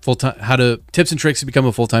full-time tips and tricks to become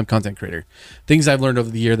a full-time content creator. Things I've learned over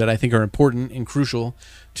the year that I think are important and crucial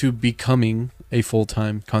to becoming a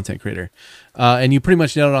full-time content creator. And you pretty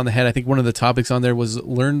much nailed it on the head. I think one of the topics on there was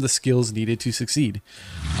learn the skills needed to succeed.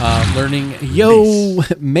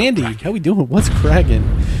 Mandy, how we doing? What's cracking?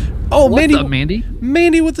 Oh, what's Mandy, up, Mandy?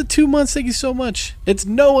 Mandy with the 2 months. Thank you so much. It's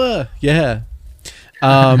Noah. Yeah.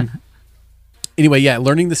 Anyway,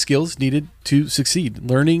 learning the skills needed to succeed.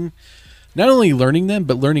 Not only learning them,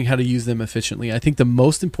 but learning how to use them efficiently. I think the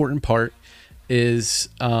most important part is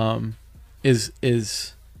learning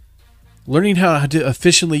how to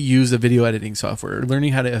efficiently use a video editing software,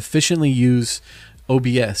 learning how to efficiently use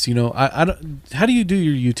OBS. I don't. How do you do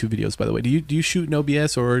your YouTube videos, by the way? Do you shoot in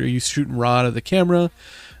OBS or are you shooting raw out of the camera?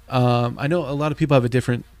 I know a lot of people have a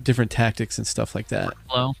different tactics and stuff like that.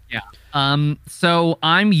 Hello. Yeah. So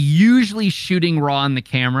I'm usually shooting raw on the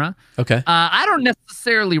camera. Okay. I don't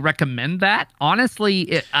necessarily recommend that.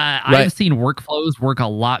 Honestly, I've seen workflows work a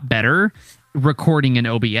lot better recording in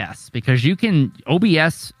OBS because you can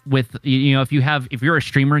OBS with, if you're a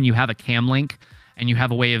streamer and you have a cam link and you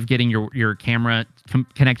have a way of getting your camera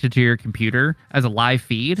connected to your computer as a live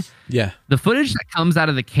feed. Yeah. The footage that comes out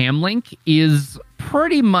of the cam link is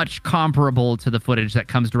pretty much comparable to the footage that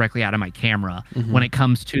comes directly out of my camera when it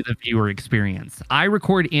comes to the viewer experience. I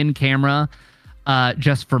record in camera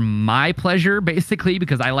just for my pleasure, basically,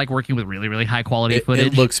 because I like working with really, really high quality footage.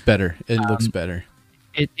 It looks better. It looks better.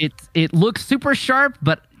 It looks super sharp,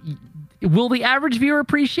 but will the average viewer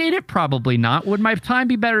appreciate it? Probably not. Would my time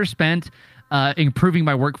be better spent improving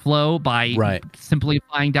my workflow by Right.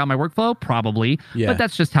 simplifying down my workflow? Probably. Yeah. But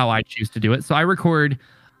that's just how I choose to do it. So I record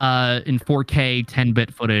in 4K,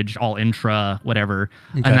 10-bit footage, all intra, whatever.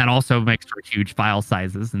 Okay. And that also makes for huge file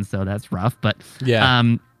sizes. And so that's rough. But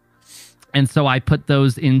Yeah. and so I put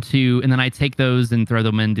those into, and then I take those and throw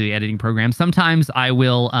them into the editing program. Sometimes I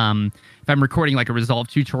will, if I'm recording like a Resolve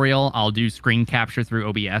tutorial, I'll do screen capture through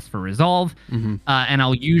OBS for Resolve. And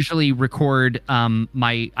I'll usually record I'm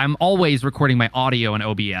always recording my audio in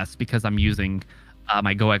OBS because I'm using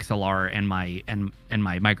my Go XLR and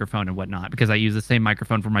my microphone and whatnot, because I use the same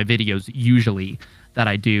microphone for my videos usually that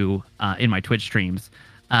I do in my Twitch streams.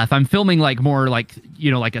 If I'm filming like more like,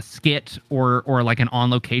 like a skit or like an on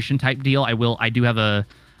location type deal, I do have a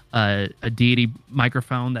Deity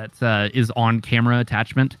microphone that is on camera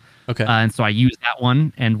attachment. Okay. And so I use that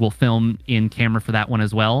one and will film in camera for that one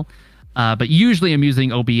as well. But usually I'm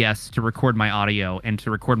using OBS to record my audio and to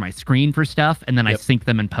record my screen for stuff, and then I sync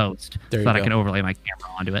them in post so that I can overlay my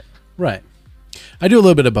camera onto it. Right. I do a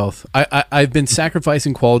little bit of both. I've been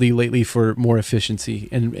sacrificing quality lately for more efficiency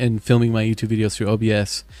and filming my YouTube videos through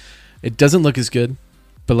OBS. It doesn't look as good,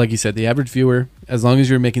 but like you said, the average viewer, as long as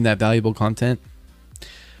you're making that valuable content, it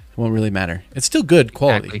won't really matter. It's still good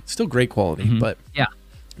quality. Exactly. It's still great quality, but yeah,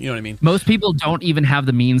 you know what I mean? Most people don't even have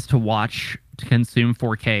the means to consume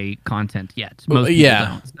 4K content yet. Most people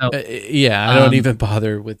don't. So, I don't even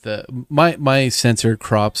bother with my sensor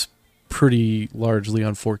crops pretty largely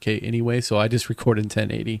on 4K anyway, so I just record in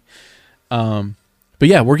 1080. But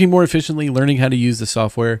yeah, working more efficiently, learning how to use the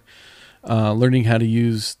software, learning how to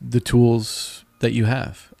use the tools that you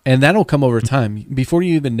have, and that'll come over time before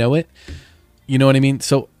you even know it. You know what I mean?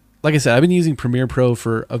 So like I said, I've been using Premiere Pro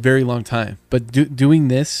for a very long time, but doing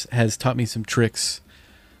this has taught me some tricks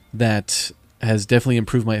that has definitely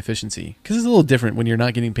improved my efficiency, because it's a little different when you're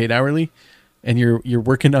not getting paid hourly and you're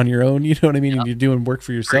working on your own, you know what I mean? And you're doing work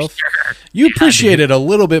for yourself. For sure. You appreciate it a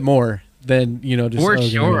little bit more than,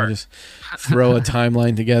 just, just throw a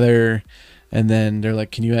timeline together and then they're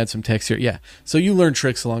like, can you add some text here? Yeah. So you learn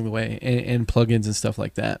tricks along the way and plugins and stuff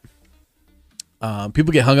like that.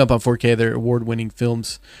 People get hung up on 4K. They're award-winning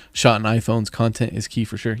films shot on iPhones. Content is key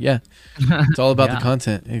for sure. Yeah. It's all about the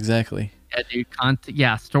content. Exactly. Yeah, dude. Content.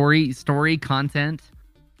 Yeah. Story, content.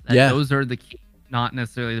 Those are the key. Not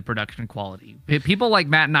necessarily the production quality. People like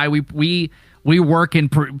Matt and I, we work in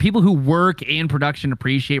people who work in production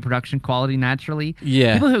appreciate production quality naturally.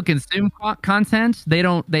 Yeah. People who consume content, they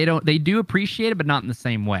do appreciate it, but not in the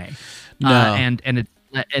same way. No. And it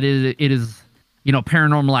is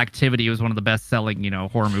Paranormal Activity was one of the best selling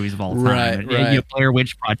horror movies of all time. Right. Blair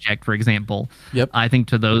Witch Project, for example. Yep. I think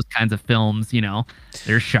to those kinds of films,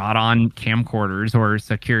 they're shot on camcorders or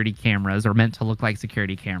security cameras, or meant to look like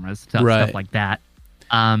security cameras, stuff like that.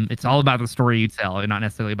 It's all about the story you tell, and not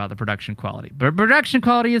necessarily about the production quality. But production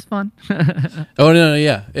quality is fun. Oh no,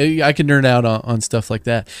 yeah, I can nerd out on stuff like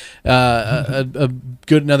that.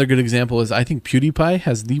 Another good example is, I think PewDiePie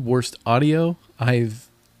has the worst audio I've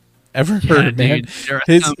ever heard, man. Dude, there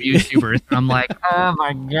are some YouTubers, and I'm like, oh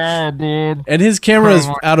my god, dude. And his camera is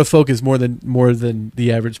out of focus more than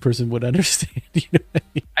the average person would understand. You know what I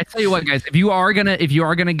mean? I tell you what, guys, if you are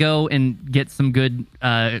gonna go and get some good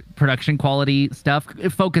production quality stuff,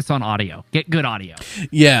 focus on audio. Get good audio.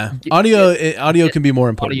 Yeah, audio can be more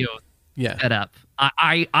important. Audio set up.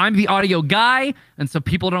 I'm the audio guy, and so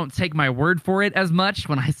people don't take my word for it as much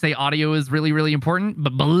when I say audio is really, really important.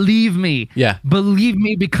 But believe me,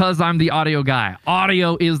 because I'm the audio guy.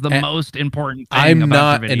 Audio is the most important thing. I'm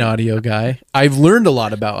not an audio guy. I've learned a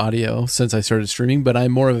lot about audio since I started streaming, but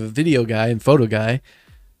I'm more of a video guy and photo guy.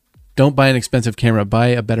 Don't buy an expensive camera. Buy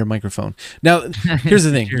a better microphone. Now, here's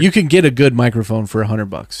the thing: you can get a good microphone for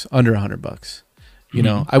 $100, under $100. You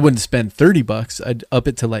know, I wouldn't spend $30. I'd up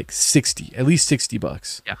it to like 60, at least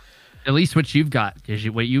 $60. Yeah, at least what you've got, because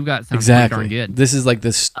what you've got sounds exactly pretty darn good. This is like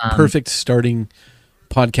this perfect starting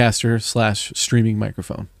podcaster / streaming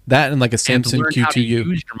microphone. That and like a Samson Q2U. How to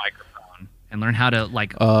use your microphone and learn how to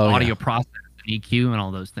audio process and EQ and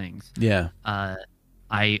all those things. Yeah.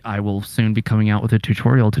 I will soon be coming out with a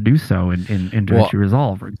tutorial to do so in DaVinci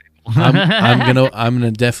Resolve, for example. I'm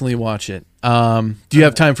gonna definitely watch it. Do you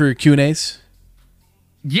have time for Q&As?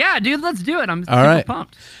 Yeah, dude, let's do it. I'm super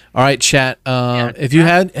pumped. All right, chat. If you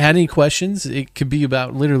had any questions, it could be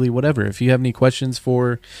about literally whatever. If you have any questions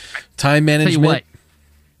for time management. Tell you what,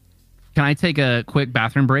 can I take a quick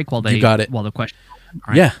bathroom break while you got it. While the question?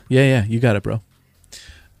 Right. Yeah. You got it, bro.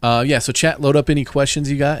 So chat, load up any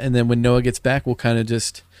questions you got, and then when Noah gets back, we'll kind of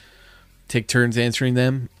just take turns answering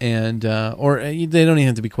them, and or they don't even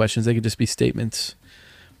have to be questions; they could just be statements.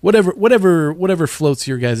 Whatever floats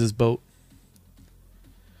your guys' boat.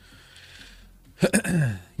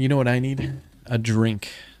 You know what I need? A drink.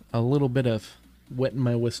 A little bit of wetting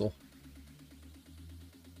my whistle.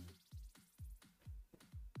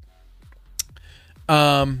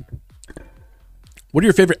 What are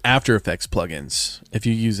your favorite After Effects plugins, if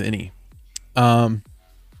you use any? I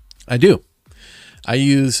do. I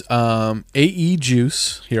use AE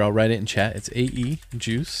Juice. Here, I'll write it in chat. It's AE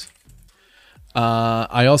Juice.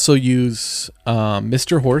 I also use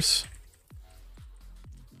Mr. Horse.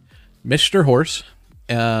 Mr. Horse.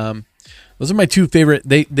 Those are my two favorite.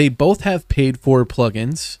 They both have paid for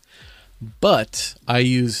plugins, but I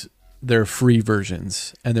use their free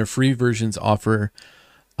versions, and their free versions offer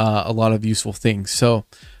a lot of useful things. So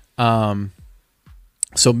Mr.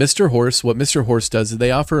 Horse, what Mr. Horse does is they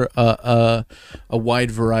offer a wide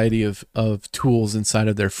variety of tools inside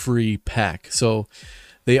of their free pack. So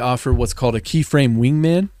they offer what's called a keyframe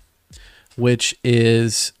wingman, which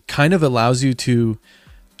is kind of allows you to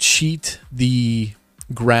cheat the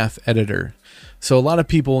graph editor. So a lot of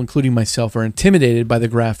people, including myself, are intimidated by the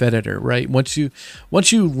graph editor, right? Once you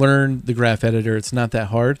learn the graph editor, it's not that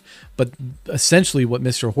hard. But essentially what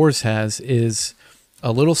Mr. Horse has is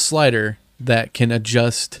a little slider that can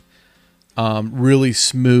adjust really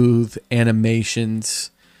smooth animations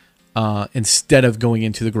instead of going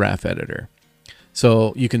into the graph editor.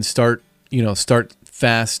 So you can start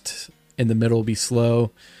fast, in the middle be slow,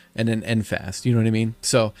 and then end fast. You know what I mean?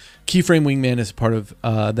 So Keyframe Wingman is part of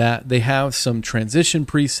that. They have some transition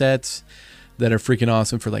presets that are freaking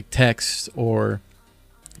awesome for like text or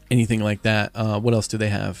anything like that. What else do they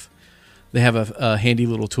have? They have a handy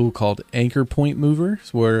little tool called Anchor Point Mover,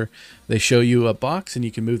 where they show you a box and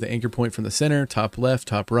you can move the anchor point from the center, top left,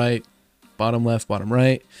 top right, bottom left, bottom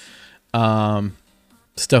right.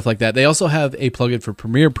 Stuff like that. They also have a plugin for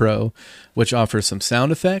Premiere Pro, which offers some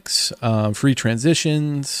sound effects, free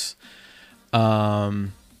transitions,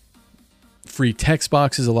 free text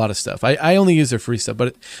boxes, a lot of stuff. I only use their free stuff,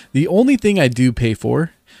 but the only thing I do pay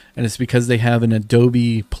for, and it's because they have an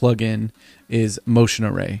Adobe plugin, is Motion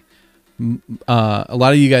Array. A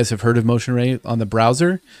lot of you guys have heard of Motion Array on the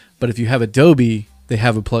browser, but if you have Adobe, they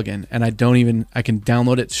have a plugin, and I can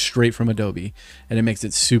download it straight from Adobe, and it makes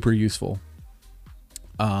it super useful.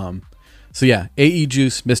 So yeah, AE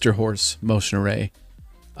Juice, Mr. Horse, Motion Array.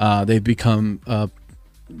 They've become,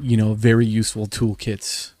 very useful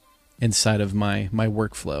toolkits inside of my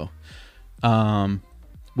workflow.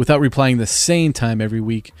 Without replying the same time every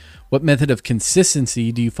week, what method of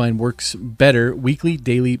consistency do you find works better? Weekly,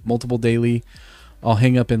 daily, multiple daily? I'll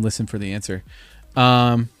hang up and listen for the answer.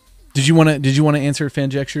 Did you want to answer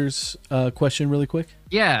Fanjecture's question really quick?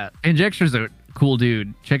 Yeah, Fanjecture's a cool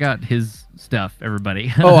dude. Check out his stuff, everybody.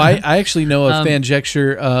 Oh, I actually know of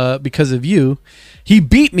Fanjecture because of you. He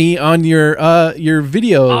beat me on your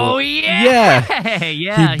video. Oh yeah,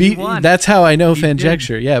 yeah. He won. That's how I know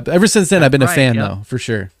Fanjecture. Yeah, but ever since then, I've been a fan though, for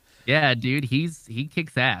sure. Yeah, dude, he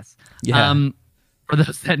kicks ass. Yeah. For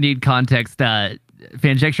those that need context,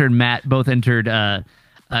 Fanjecture and Matt both entered a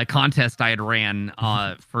contest I had ran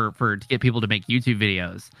for to get people to make YouTube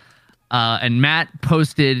videos. And Matt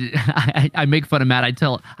posted. I make fun of Matt. I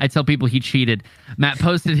tell people he cheated. Matt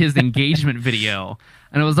posted his engagement video,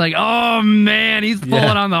 and I was like, "Oh man, he's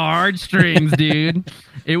pulling on the heartstrings, dude."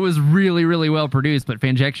 It was really, really well produced. But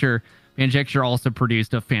Fanjecture also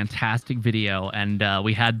produced a fantastic video, and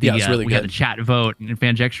we had the had the chat vote, and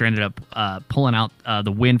Fanjecture ended up pulling out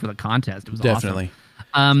the win for the contest. It was definitely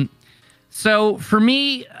awesome. So for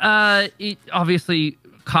me, it obviously.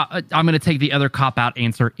 I'm going to take the other cop-out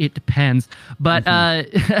answer. It depends. But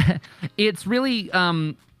it's really...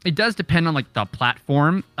 it does depend on like the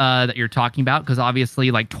platform that you're talking about, because obviously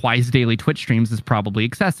like twice daily Twitch streams is probably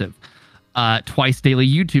excessive. Twice daily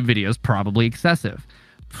YouTube videos, probably excessive.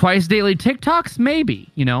 Twice daily TikToks, maybe.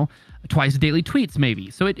 Twice daily tweets,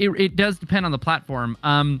 maybe. So it does depend on the platform.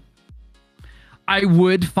 I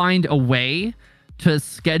would find a way to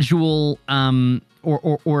schedule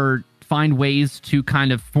or find ways to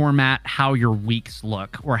kind of format how your weeks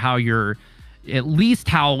look, or how your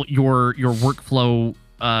workflow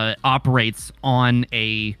operates on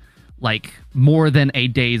a like more than a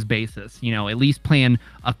day's basis. At least plan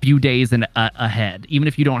a few days ahead, even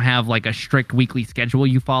if you don't have like a strict weekly schedule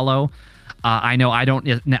you follow. I know I don't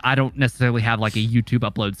necessarily have like a YouTube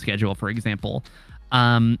upload schedule, for example,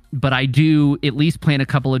 but I do at least plan a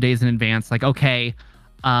couple of days in advance. Like, okay.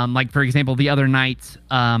 Like, for example, the other night,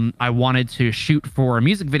 I wanted to shoot for a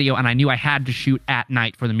music video, and I knew I had to shoot at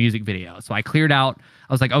night for the music video. So I cleared out.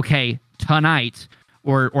 I was like, okay, tonight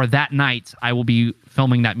or that night, I will be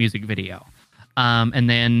filming that music video. And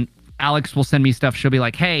then Alex will send me stuff. She'll be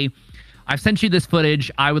like, hey, I've sent you this footage.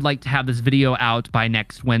 I would like to have this video out by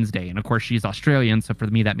next Wednesday. And of course, she's Australian, so for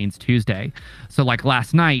me that means Tuesday. So like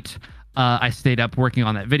last night, I stayed up working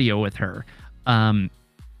on that video with her.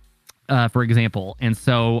 For example. And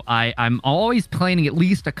so I'm always planning at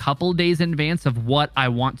least a couple days in advance of what I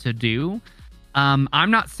want to do.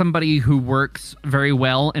 I'm not somebody who works very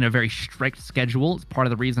well in a very strict schedule. It's part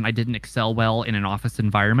of the reason I didn't excel well in an office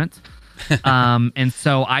environment. And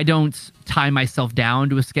so I don't tie myself down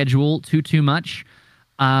to a schedule too much.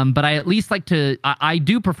 But I at least like to, I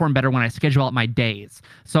do perform better when I schedule out my days.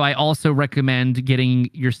 So I also recommend getting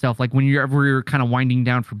yourself, like when you're kind of winding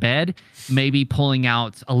down for bed, maybe pulling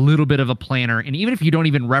out a little bit of a planner. And even if you don't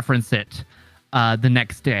even reference it the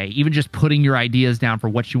next day, even just putting your ideas down for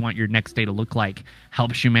what you want your next day to look like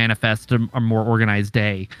helps you manifest a more organized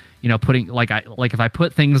day. You know, putting like if I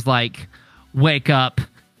put things like wake up,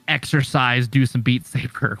 exercise, do some Beat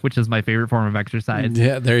Saber, which is my favorite form of exercise.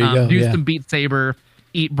 Yeah, there you go. Do some Beat Saber.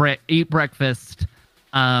 Eat breakfast,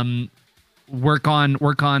 work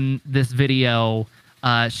on this video,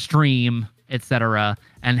 stream, etc.,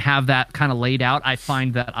 and have that kind of laid out. I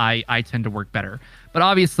find that I tend to work better. But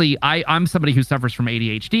obviously, I'm somebody who suffers from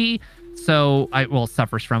ADHD. So I'm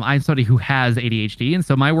somebody who has ADHD, and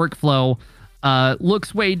so my workflow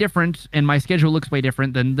looks way different, and my schedule looks way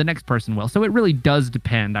different than the next person will. So it really does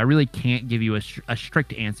depend. I really can't give you a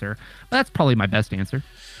strict answer, but that's probably my best answer.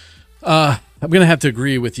 I'm gonna have to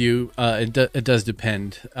agree with you. It does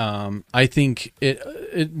depend. I think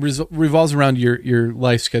it revolves around your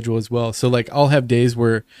life schedule as well. So like I'll have days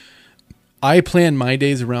where I plan my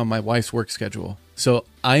days around my wife's work schedule. So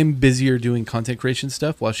I'm busier doing content creation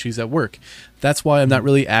stuff while she's at work. That's why I'm not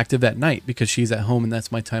really active at night, because she's at home and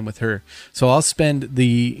that's my time with her. So I'll spend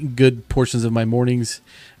the good portions of my mornings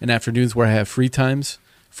and afternoons where I have free time,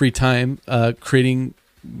 creating.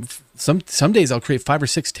 Some days I'll create 5 or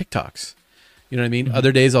 6 TikToks. You know what I mean? Mm-hmm.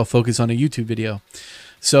 Other days I'll focus on a YouTube video.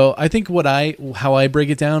 So I think how I break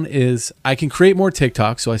it down is I can create more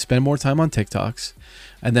TikToks, so I spend more time on TikToks,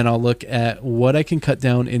 and then I'll look at what I can cut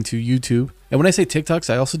down into YouTube. And when I say TikToks,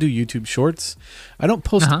 I also do YouTube Shorts. I don't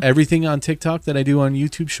post everything on TikTok that I do on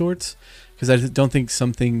YouTube Shorts, because I don't think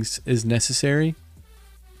some things is necessary.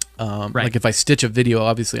 Right. Like if I stitch a video,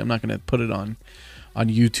 obviously I'm not going to put it on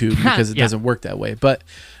YouTube because it doesn't work that way. But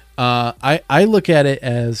I look at it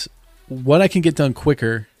as what I can get done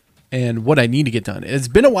quicker and what I need to get done. It's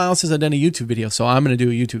been a while since I've done a YouTube video, so I'm going to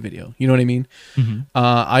do a YouTube video. You know what I mean? Mm-hmm.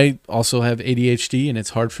 I also have ADHD, and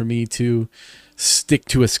it's hard for me to stick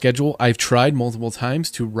to a schedule. I've tried multiple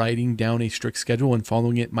times to writing down a strict schedule and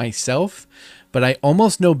following it myself, but I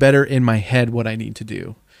almost know better in my head what I need to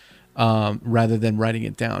do. Rather than writing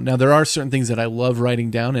it down. Now, there are certain things that I love writing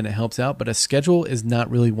down and it helps out, but a schedule is not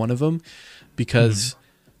really one of them, because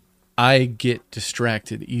I get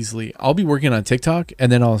distracted easily. I'll be working on TikTok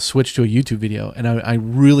and then I'll switch to a YouTube video, and I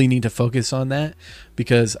really need to focus on that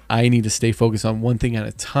because I need to stay focused on one thing at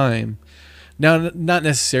a time. Now, not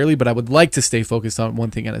necessarily, but I would like to stay focused on one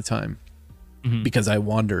thing at a time because I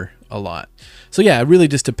wander a lot. So yeah, it really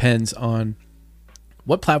just depends on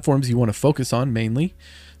what platforms you want to focus on mainly.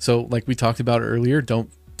 So like we talked about earlier,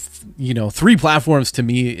 3 platforms to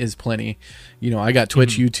me is plenty. I got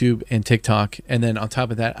Twitch, YouTube, and TikTok. And then on top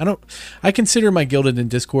of that, I consider my Guilded and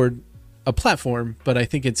Discord a platform, but I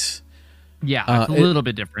think it's a little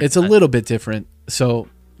bit different. It's a little bit different. So,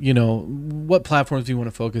 what platforms do you want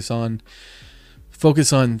to focus on?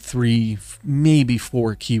 Focus on 3, maybe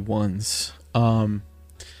 4 key ones. But,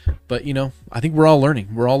 I think we're all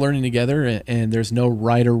learning. We're all learning together, and there's no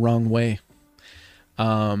right or wrong way.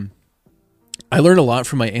 I learned a lot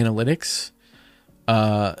from my analytics.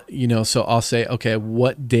 So I'll say, okay,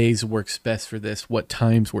 what days works best for this? What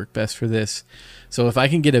times work best for this? So if I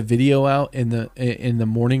can get a video out in the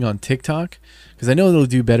morning on TikTok, because I know it'll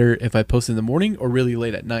do better if I post in the morning or really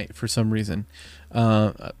late at night for some reason.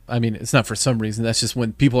 I mean, it's not for some reason. That's just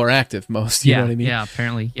when people are active most. You know what I mean? Yeah,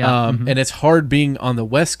 apparently. Yeah. And it's hard being on the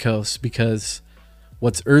West Coast because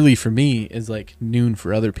what's early for me is like noon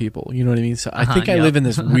for other people. You know what I mean? So I think I live in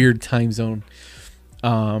this weird time zone.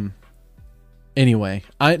 Anyway,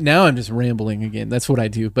 I'm just rambling again. That's what I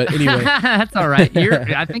do. But anyway, that's all right.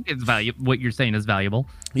 I think it's valuable. What you're saying is valuable.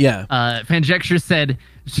 Yeah. Panjecture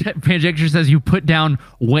says you put down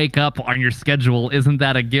wake up on your schedule. Isn't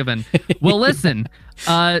that a given? Well, listen,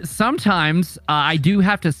 sometimes I do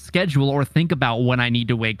have to schedule or think about when I need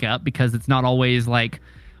to wake up, because it's not always like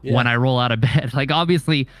when I roll out of bed. Like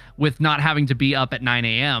obviously with not having to be up at 9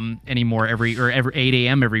 a.m. anymore every 8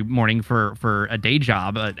 a.m. every morning for a day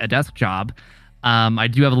job, a desk job, I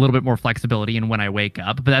do have a little bit more flexibility in when I wake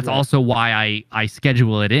up, but that's also why I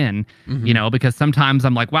schedule it in, because sometimes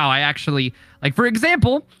I'm like, wow, I actually, like, for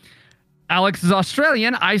example, Alex is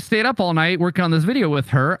Australian. I stayed up all night working on this video with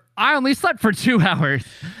her. I only slept for 2 hours.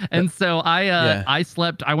 And so I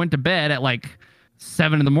went to bed at like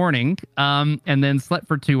 7 a.m, and then slept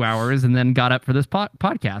for 2 hours and then got up for this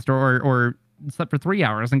podcast or slept for 3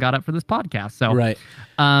 hours and got up for this podcast. So, right.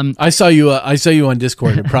 I saw you on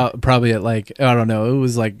Discord probably at like, I don't know, it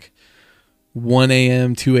was like 1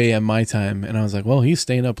 a.m., 2 a.m. my time. And I was like, well, he's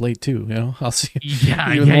staying up late too. You know, I'll see you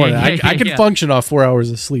in the morning. I can function off 4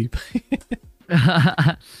 hours of sleep.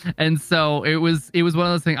 And so it was one of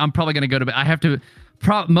those things. I'm probably going to go to bed. I have to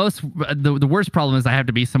the worst problem is I have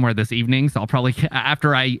to be somewhere this evening. So I'll probably,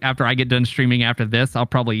 after I get done streaming after this, I'll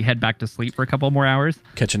probably head back to sleep for a couple more hours.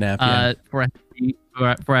 Catch a nap. Yeah. Before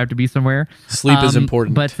I have to be somewhere. Sleep is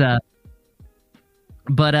important.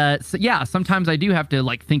 But so yeah, sometimes I do have to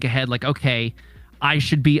like think ahead, like, okay, I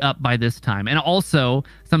should be up by this time. And also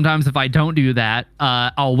sometimes if I don't do that,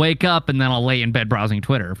 I'll wake up and then I'll lay in bed browsing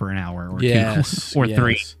Twitter for an hour or 2 or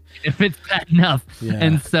 3, if it's bad enough. Yeah.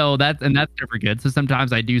 And so that's never good. So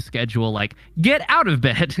sometimes I do schedule like get out of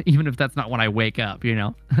bed, even if that's not when I wake up, you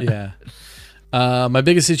know? Yeah. My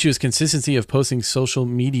biggest issue is consistency of posting social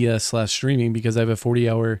media / streaming, because I have a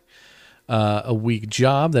 40-hour a week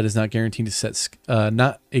job that is not guaranteed to set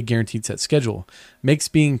not a guaranteed set schedule. Makes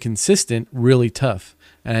being consistent really tough,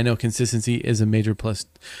 and I know consistency is a major plus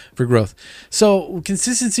for growth. So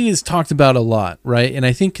consistency is talked about a lot, right? And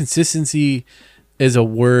I think consistency is a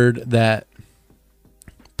word that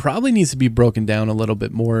probably needs to be broken down a little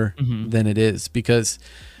bit more than it is, because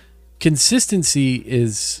consistency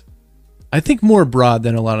is, I think, more broad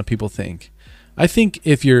than a lot of people think. I think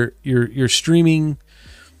if you're streaming,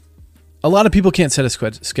 a lot of people can't set a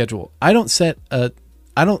schedule. I don't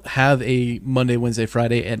have a Monday, Wednesday,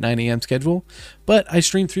 Friday at 9 a.m. schedule, but I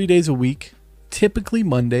stream 3 days a week. Typically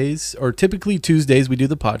Mondays or typically Tuesdays we do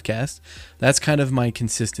the podcast. That's kind of my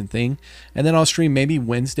consistent thing. And then I'll stream maybe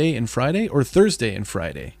Wednesday and Friday or Thursday and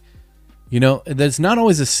Friday. You know, that's not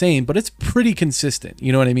always the same, but it's pretty consistent.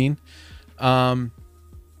 You know what I mean?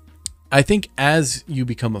 I think as you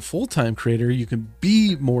become a full-time creator, you can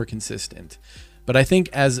be more consistent. But I think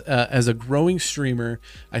as a growing streamer,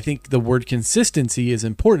 I think the word consistency is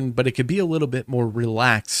important, but it could be a little bit more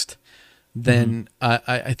relaxed than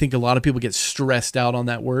I think a lot of people get stressed out on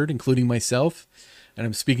that word, including myself. And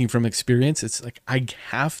I'm speaking from experience. It's like, I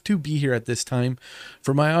have to be here at this time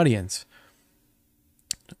for my audience.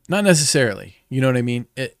 Not necessarily. You know what I mean?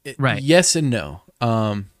 Right. Yes and no.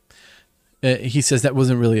 He says that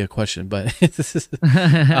wasn't really a question, but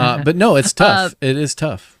but no, it's tough. It is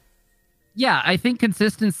tough. Yeah, I think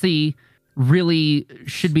consistency really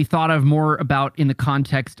should be thought of more about in the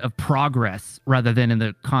context of progress rather than in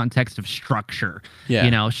the context of structure. Yeah.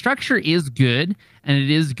 You know, structure is good, and it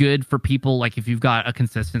is good for people. Like if you've got a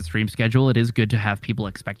consistent stream schedule, it is good to have people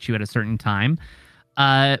expect you at a certain time.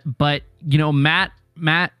 But you know, Matt,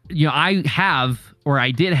 you know, I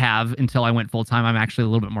did have until I went full time. I'm actually a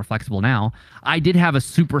little bit more flexible now. I did have a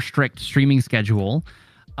super strict streaming schedule.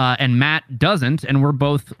 And Matt doesn't, and we're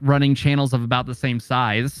both running channels of about the same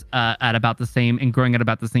size, at about the same, and growing at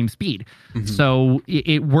about the same speed. So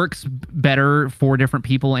it works better for different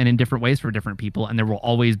people and in different ways for different people, and there will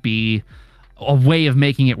always be a way of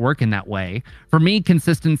making it work in that way. For me,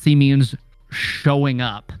 consistency means showing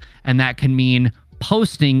up, and that can mean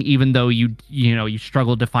posting even though you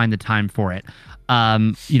struggle to find the time for it.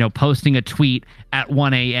 You know, posting a tweet at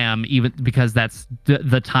 1 a.m. even because that's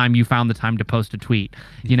the time you found the time to post a tweet.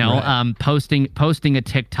 You know, right. Posting a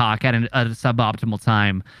TikTok at a suboptimal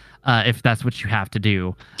time, if that's what you have to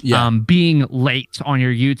do. Yeah. Being late on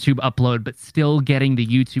your YouTube upload, but still getting the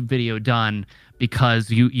YouTube video done because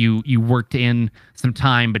you worked in some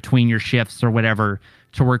time between your shifts or whatever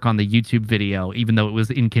to work on the YouTube video, even though it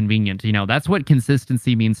was inconvenient. You know, that's what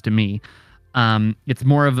consistency means to me. It's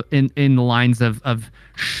more of in the lines of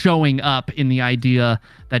showing up, in the idea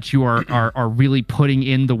that you are really putting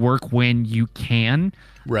in the work when you can,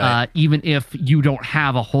 right? Even if you don't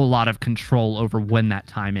have a whole lot of control over when that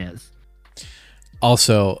time is.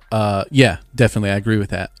 Also, yeah, definitely, I agree with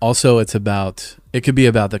that. Also, it could be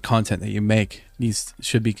about the content that you make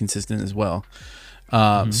should be consistent as well.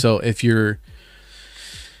 So if you're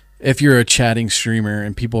a chatting streamer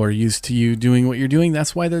and people are used to you doing what you're doing,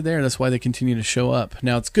 that's why they're there. That's why they continue to show up.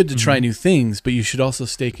 Now, it's good to try new things, but you should also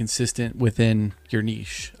stay consistent within your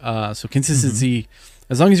niche. So consistency,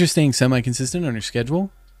 as long as you're staying semi-consistent on your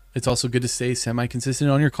schedule, it's also good to stay semi-consistent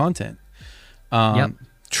on your content.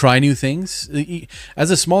 Try new things. As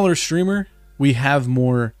a smaller streamer, we have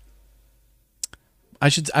more I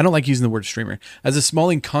don't like using the word streamer. As a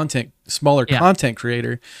smaller content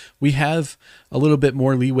creator, we have a little bit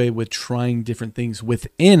more leeway with trying different things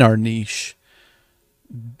within our niche.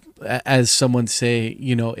 As someone say,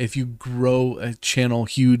 you know, if you grow a channel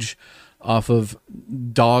huge off of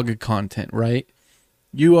dog content, right?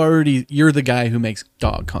 You're the guy who makes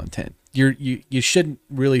dog content. You shouldn't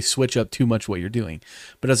really switch up too much what you're doing.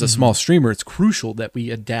 But as a small streamer, it's crucial that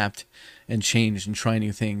we adapt and change and try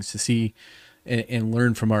new things to see and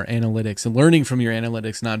learn from our analytics, and learning from your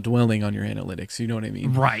analytics, not dwelling on your analytics. You know what I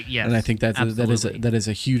mean? Right. Yes. And I think that is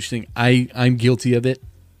a huge thing. I'm guilty of it.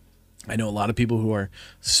 I know a lot of people who are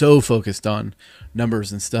so focused on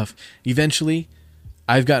numbers and stuff. Eventually,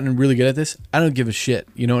 I've gotten really good at this. I don't give a shit.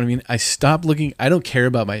 You know what I mean? I stopped looking. I don't care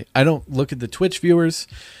about I don't look at the Twitch viewers.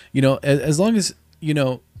 You know, as long as, you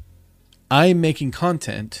know, I'm making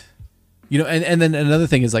content, you know, and then another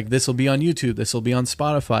thing is like, this will be on YouTube. This will be on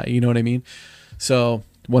Spotify. You know what I mean? So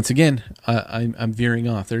once again, I'm veering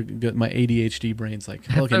off. My ADHD brain's like,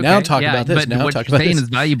 okay, now talk about this. Now what talk you're about saying this. is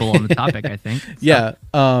valuable on the topic, I think. So. Yeah.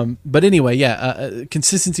 But anyway,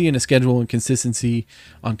 consistency in a schedule and consistency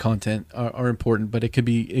on content are important, but it could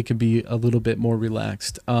be a little bit more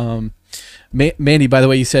relaxed. Mandy, by the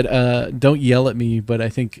way, you said don't yell at me, but I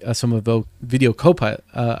think some of Video Copilot.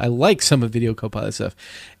 I like some of Video Copilot stuff.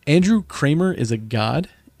 Andrew Kramer is a god,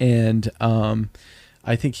 and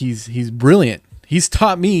I think he's brilliant. He's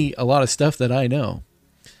taught me a lot of stuff that I know.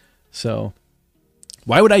 So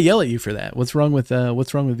why would I yell at you for that? What's wrong with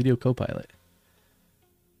Video Copilot?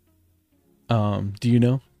 Do you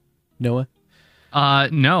know, Noah?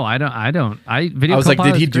 No, I don't. I was like,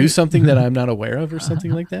 did he do something that I'm not aware of or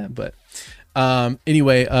something like that? But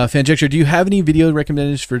anyway, Fanjecture, do you have any video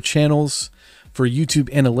recommendations for channels for YouTube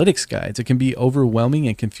analytics guides? It can be overwhelming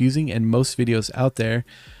and confusing, and most videos out there.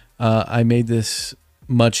 I made this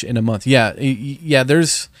much in a month. Yeah.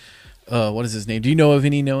 There's what is his name? Do you know of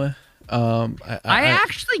any, Noah? I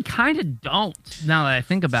actually kind of don't. Now that I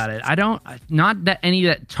think about it, I don't. Not that any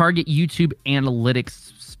that target YouTube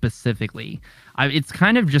analytics specifically. It's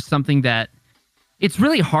kind of just something that it's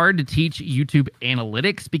really hard to teach YouTube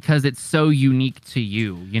analytics because it's so unique to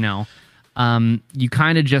you. You know, you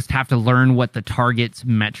kind of just have to learn what the target's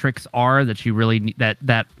metrics are that you really need,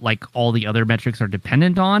 that like all the other metrics are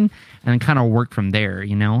dependent on, and then kind of work from there.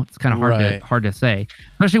 You know, it's kind of hard to say,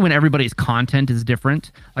 especially when everybody's content is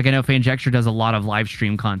different. Like I know Fanjecture does a lot of live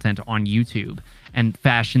stream content on YouTube and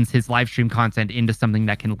fashions his live stream content into something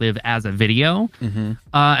that can live as a video,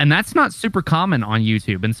 and that's not super common on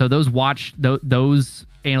YouTube. And so those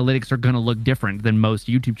analytics are going to look different than most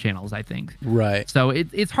YouTube channels, I think. Right. So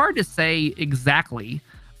it's hard to say exactly.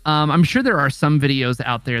 I'm sure there are some videos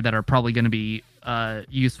out there that are probably going to be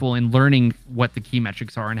useful in learning what the key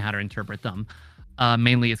metrics are and how to interpret them.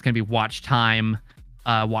 Mainly, it's going to be watch time,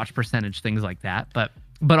 watch percentage, things like that.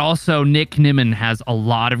 But also Nick Nimmin has a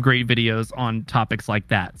lot of great videos on topics like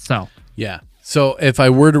that. So yeah. So if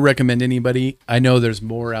I were to recommend anybody, I know there's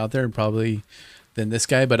more out there probably than this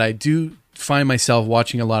guy, but I do find myself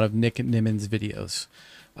watching a lot of Nick Nimmin's videos.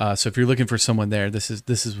 So if you're looking for someone there, this is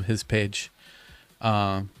his page.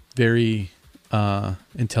 Very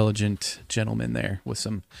intelligent gentleman there with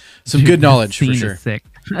some good knowledge for sure. Sick.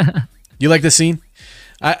 You like the scene?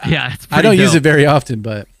 It's I don't use it very often,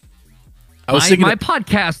 but I was thinking my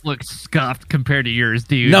podcast looks scuffed compared to yours,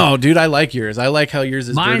 dude. No, dude, I like yours. I like how yours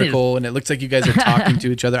is vertical and it looks like you guys are talking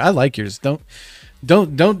to each other. I like yours. Don't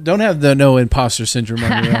have the no imposter syndrome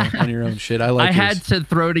on your own shit. I like yours. Had to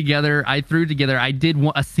throw together. I did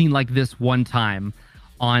a scene like this one time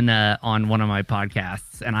on one of my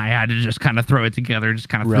podcasts, and I had to just kind of throw it together, just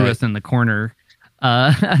kind of threw us in the corner.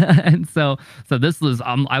 And so this was.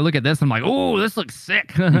 I look at this, I'm like, oh, this looks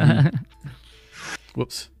sick.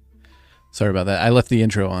 Whoops. Sorry about that. I left the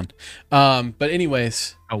intro on. But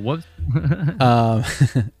anyways. Oh, whoops.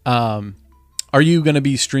 Are you going to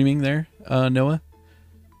be streaming there, Noah?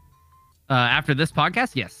 After this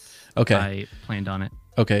podcast, yes. Okay. I planned on it.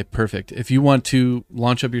 Okay, perfect. If you want to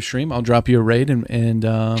launch up your stream, I'll drop you a raid and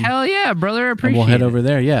hell yeah, brother. Appreciate it. We'll head over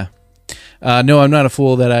there. Yeah. No, I'm not a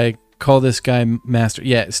fool that I call this guy Master.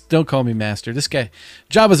 Yeah, don't call me Master. This guy,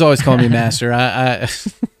 Jabba's always calling me Master. I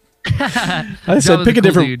said pick a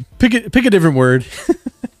different word.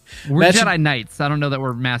 We're Jedi Knights. I don't know that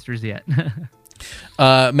we're masters yet.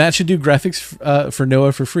 Matt should do graphics for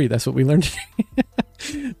Noah for free. That's what we learned today.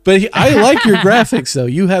 But I like your graphics, though.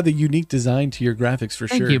 You have a unique design to your graphics for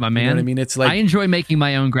sure. Thank you, my man. You know what I mean? It's like I enjoy making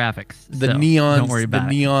my own graphics. The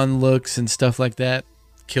neon looks and stuff like that.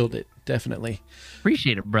 killed it, definitely.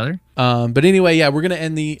 Appreciate it, brother. But anyway, yeah, we're gonna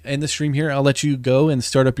end the stream here. I'll let you go and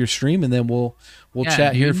start up your stream, and then we'll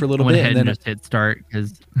chat here for a little I went bit, ahead and then just hit start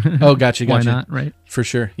because oh, gotcha. why not, right? For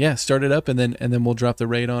sure. Yeah, start it up, and then we'll drop the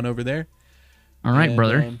raid on over there. All right,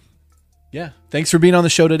 brother. Yeah, thanks for being on the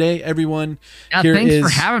show today, everyone. Yeah, thanks for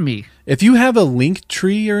having me. If you have a link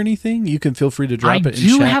tree or anything, you can feel free to drop it in chat. I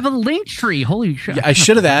do have a link tree. Holy shit! Yeah, I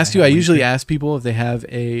should have asked you. I usually ask people if they have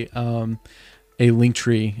a link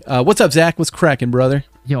tree. What's up, Zach? What's cracking, brother?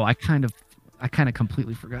 Yo, I kind of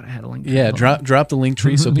completely forgot I had a link tree. Yeah, drop the link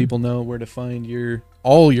tree so people know where to find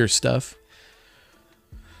all your stuff.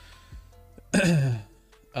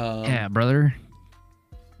 Yeah, brother.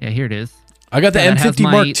 Yeah, here it is. I got the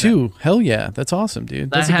M50 Mark II. Hell yeah, that's awesome,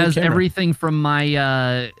 dude. That has everything from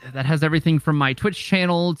my Twitch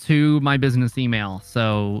channel to my business email.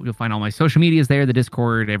 So you'll find all my social medias there, the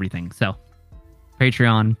Discord, everything. So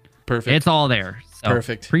Patreon, perfect. It's all there. So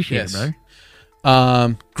perfect. Appreciate it,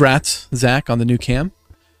 brother. Grats, Zach, on the new cam.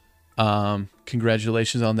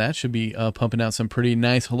 Congratulations on that. Should be pumping out some pretty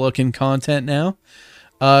nice looking content now.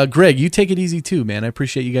 Greg, you take it easy too, man. I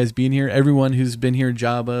appreciate you guys being here. Everyone who's been here,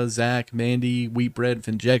 Jabba, Zach, Mandy, Wheatbread,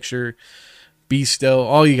 Finjecture, Beasto,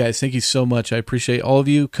 all you guys, thank you so much. I appreciate all of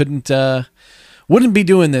you. Wouldn't be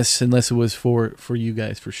doing this unless it was for you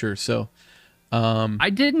guys for sure. So,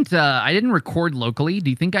 I didn't record locally.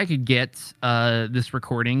 Do you think I could get this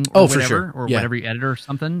recording or whatever, for sure. Or whatever you edit or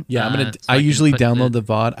something? Yeah, I usually download the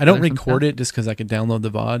VOD. I don't record it just because I can download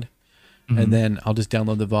the VOD. And then I'll just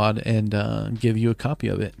download the VOD and give you a copy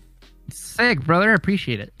of it. Sick, brother.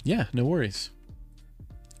 Appreciate it. Yeah, no worries.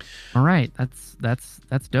 All right, that's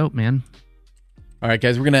dope, man. All right,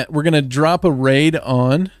 guys, we're gonna drop a raid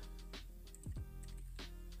on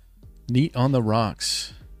Neat on the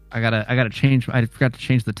Rocks. I gotta change. I forgot to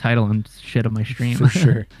change the title and shit on my stream for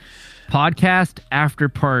sure. Podcast after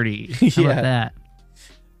party. How about that?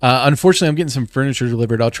 Unfortunately, I'm getting some furniture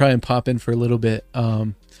delivered. I'll try and pop in for a little bit.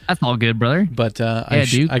 That's all good, brother. But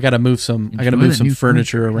I gotta move some. I gotta move some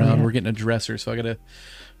furniture around. Yeah. We're getting a dresser, so I gotta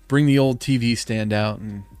bring the old TV stand out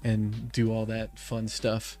and do all that fun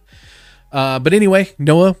stuff. But anyway,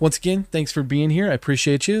 Noah, once again, thanks for being here. I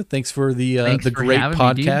appreciate you. Thanks for the great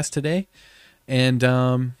podcast today, and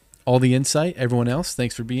all the insight. Everyone else,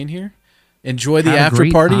 thanks for being here. Enjoy the after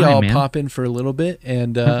party. I'll pop in for a little bit,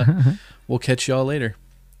 and we'll catch y'all later.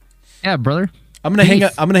 Yeah, brother. I'm gonna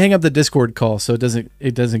hang up the Discord call so it doesn't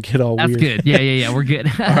get all weird. That's good. Yeah. We're good.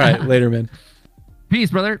 All right, later, man. Peace,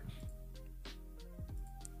 brother.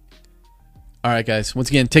 All right, guys. Once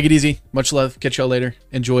again, take it easy. Much love. Catch y'all later.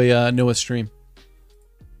 Enjoy Noah's stream.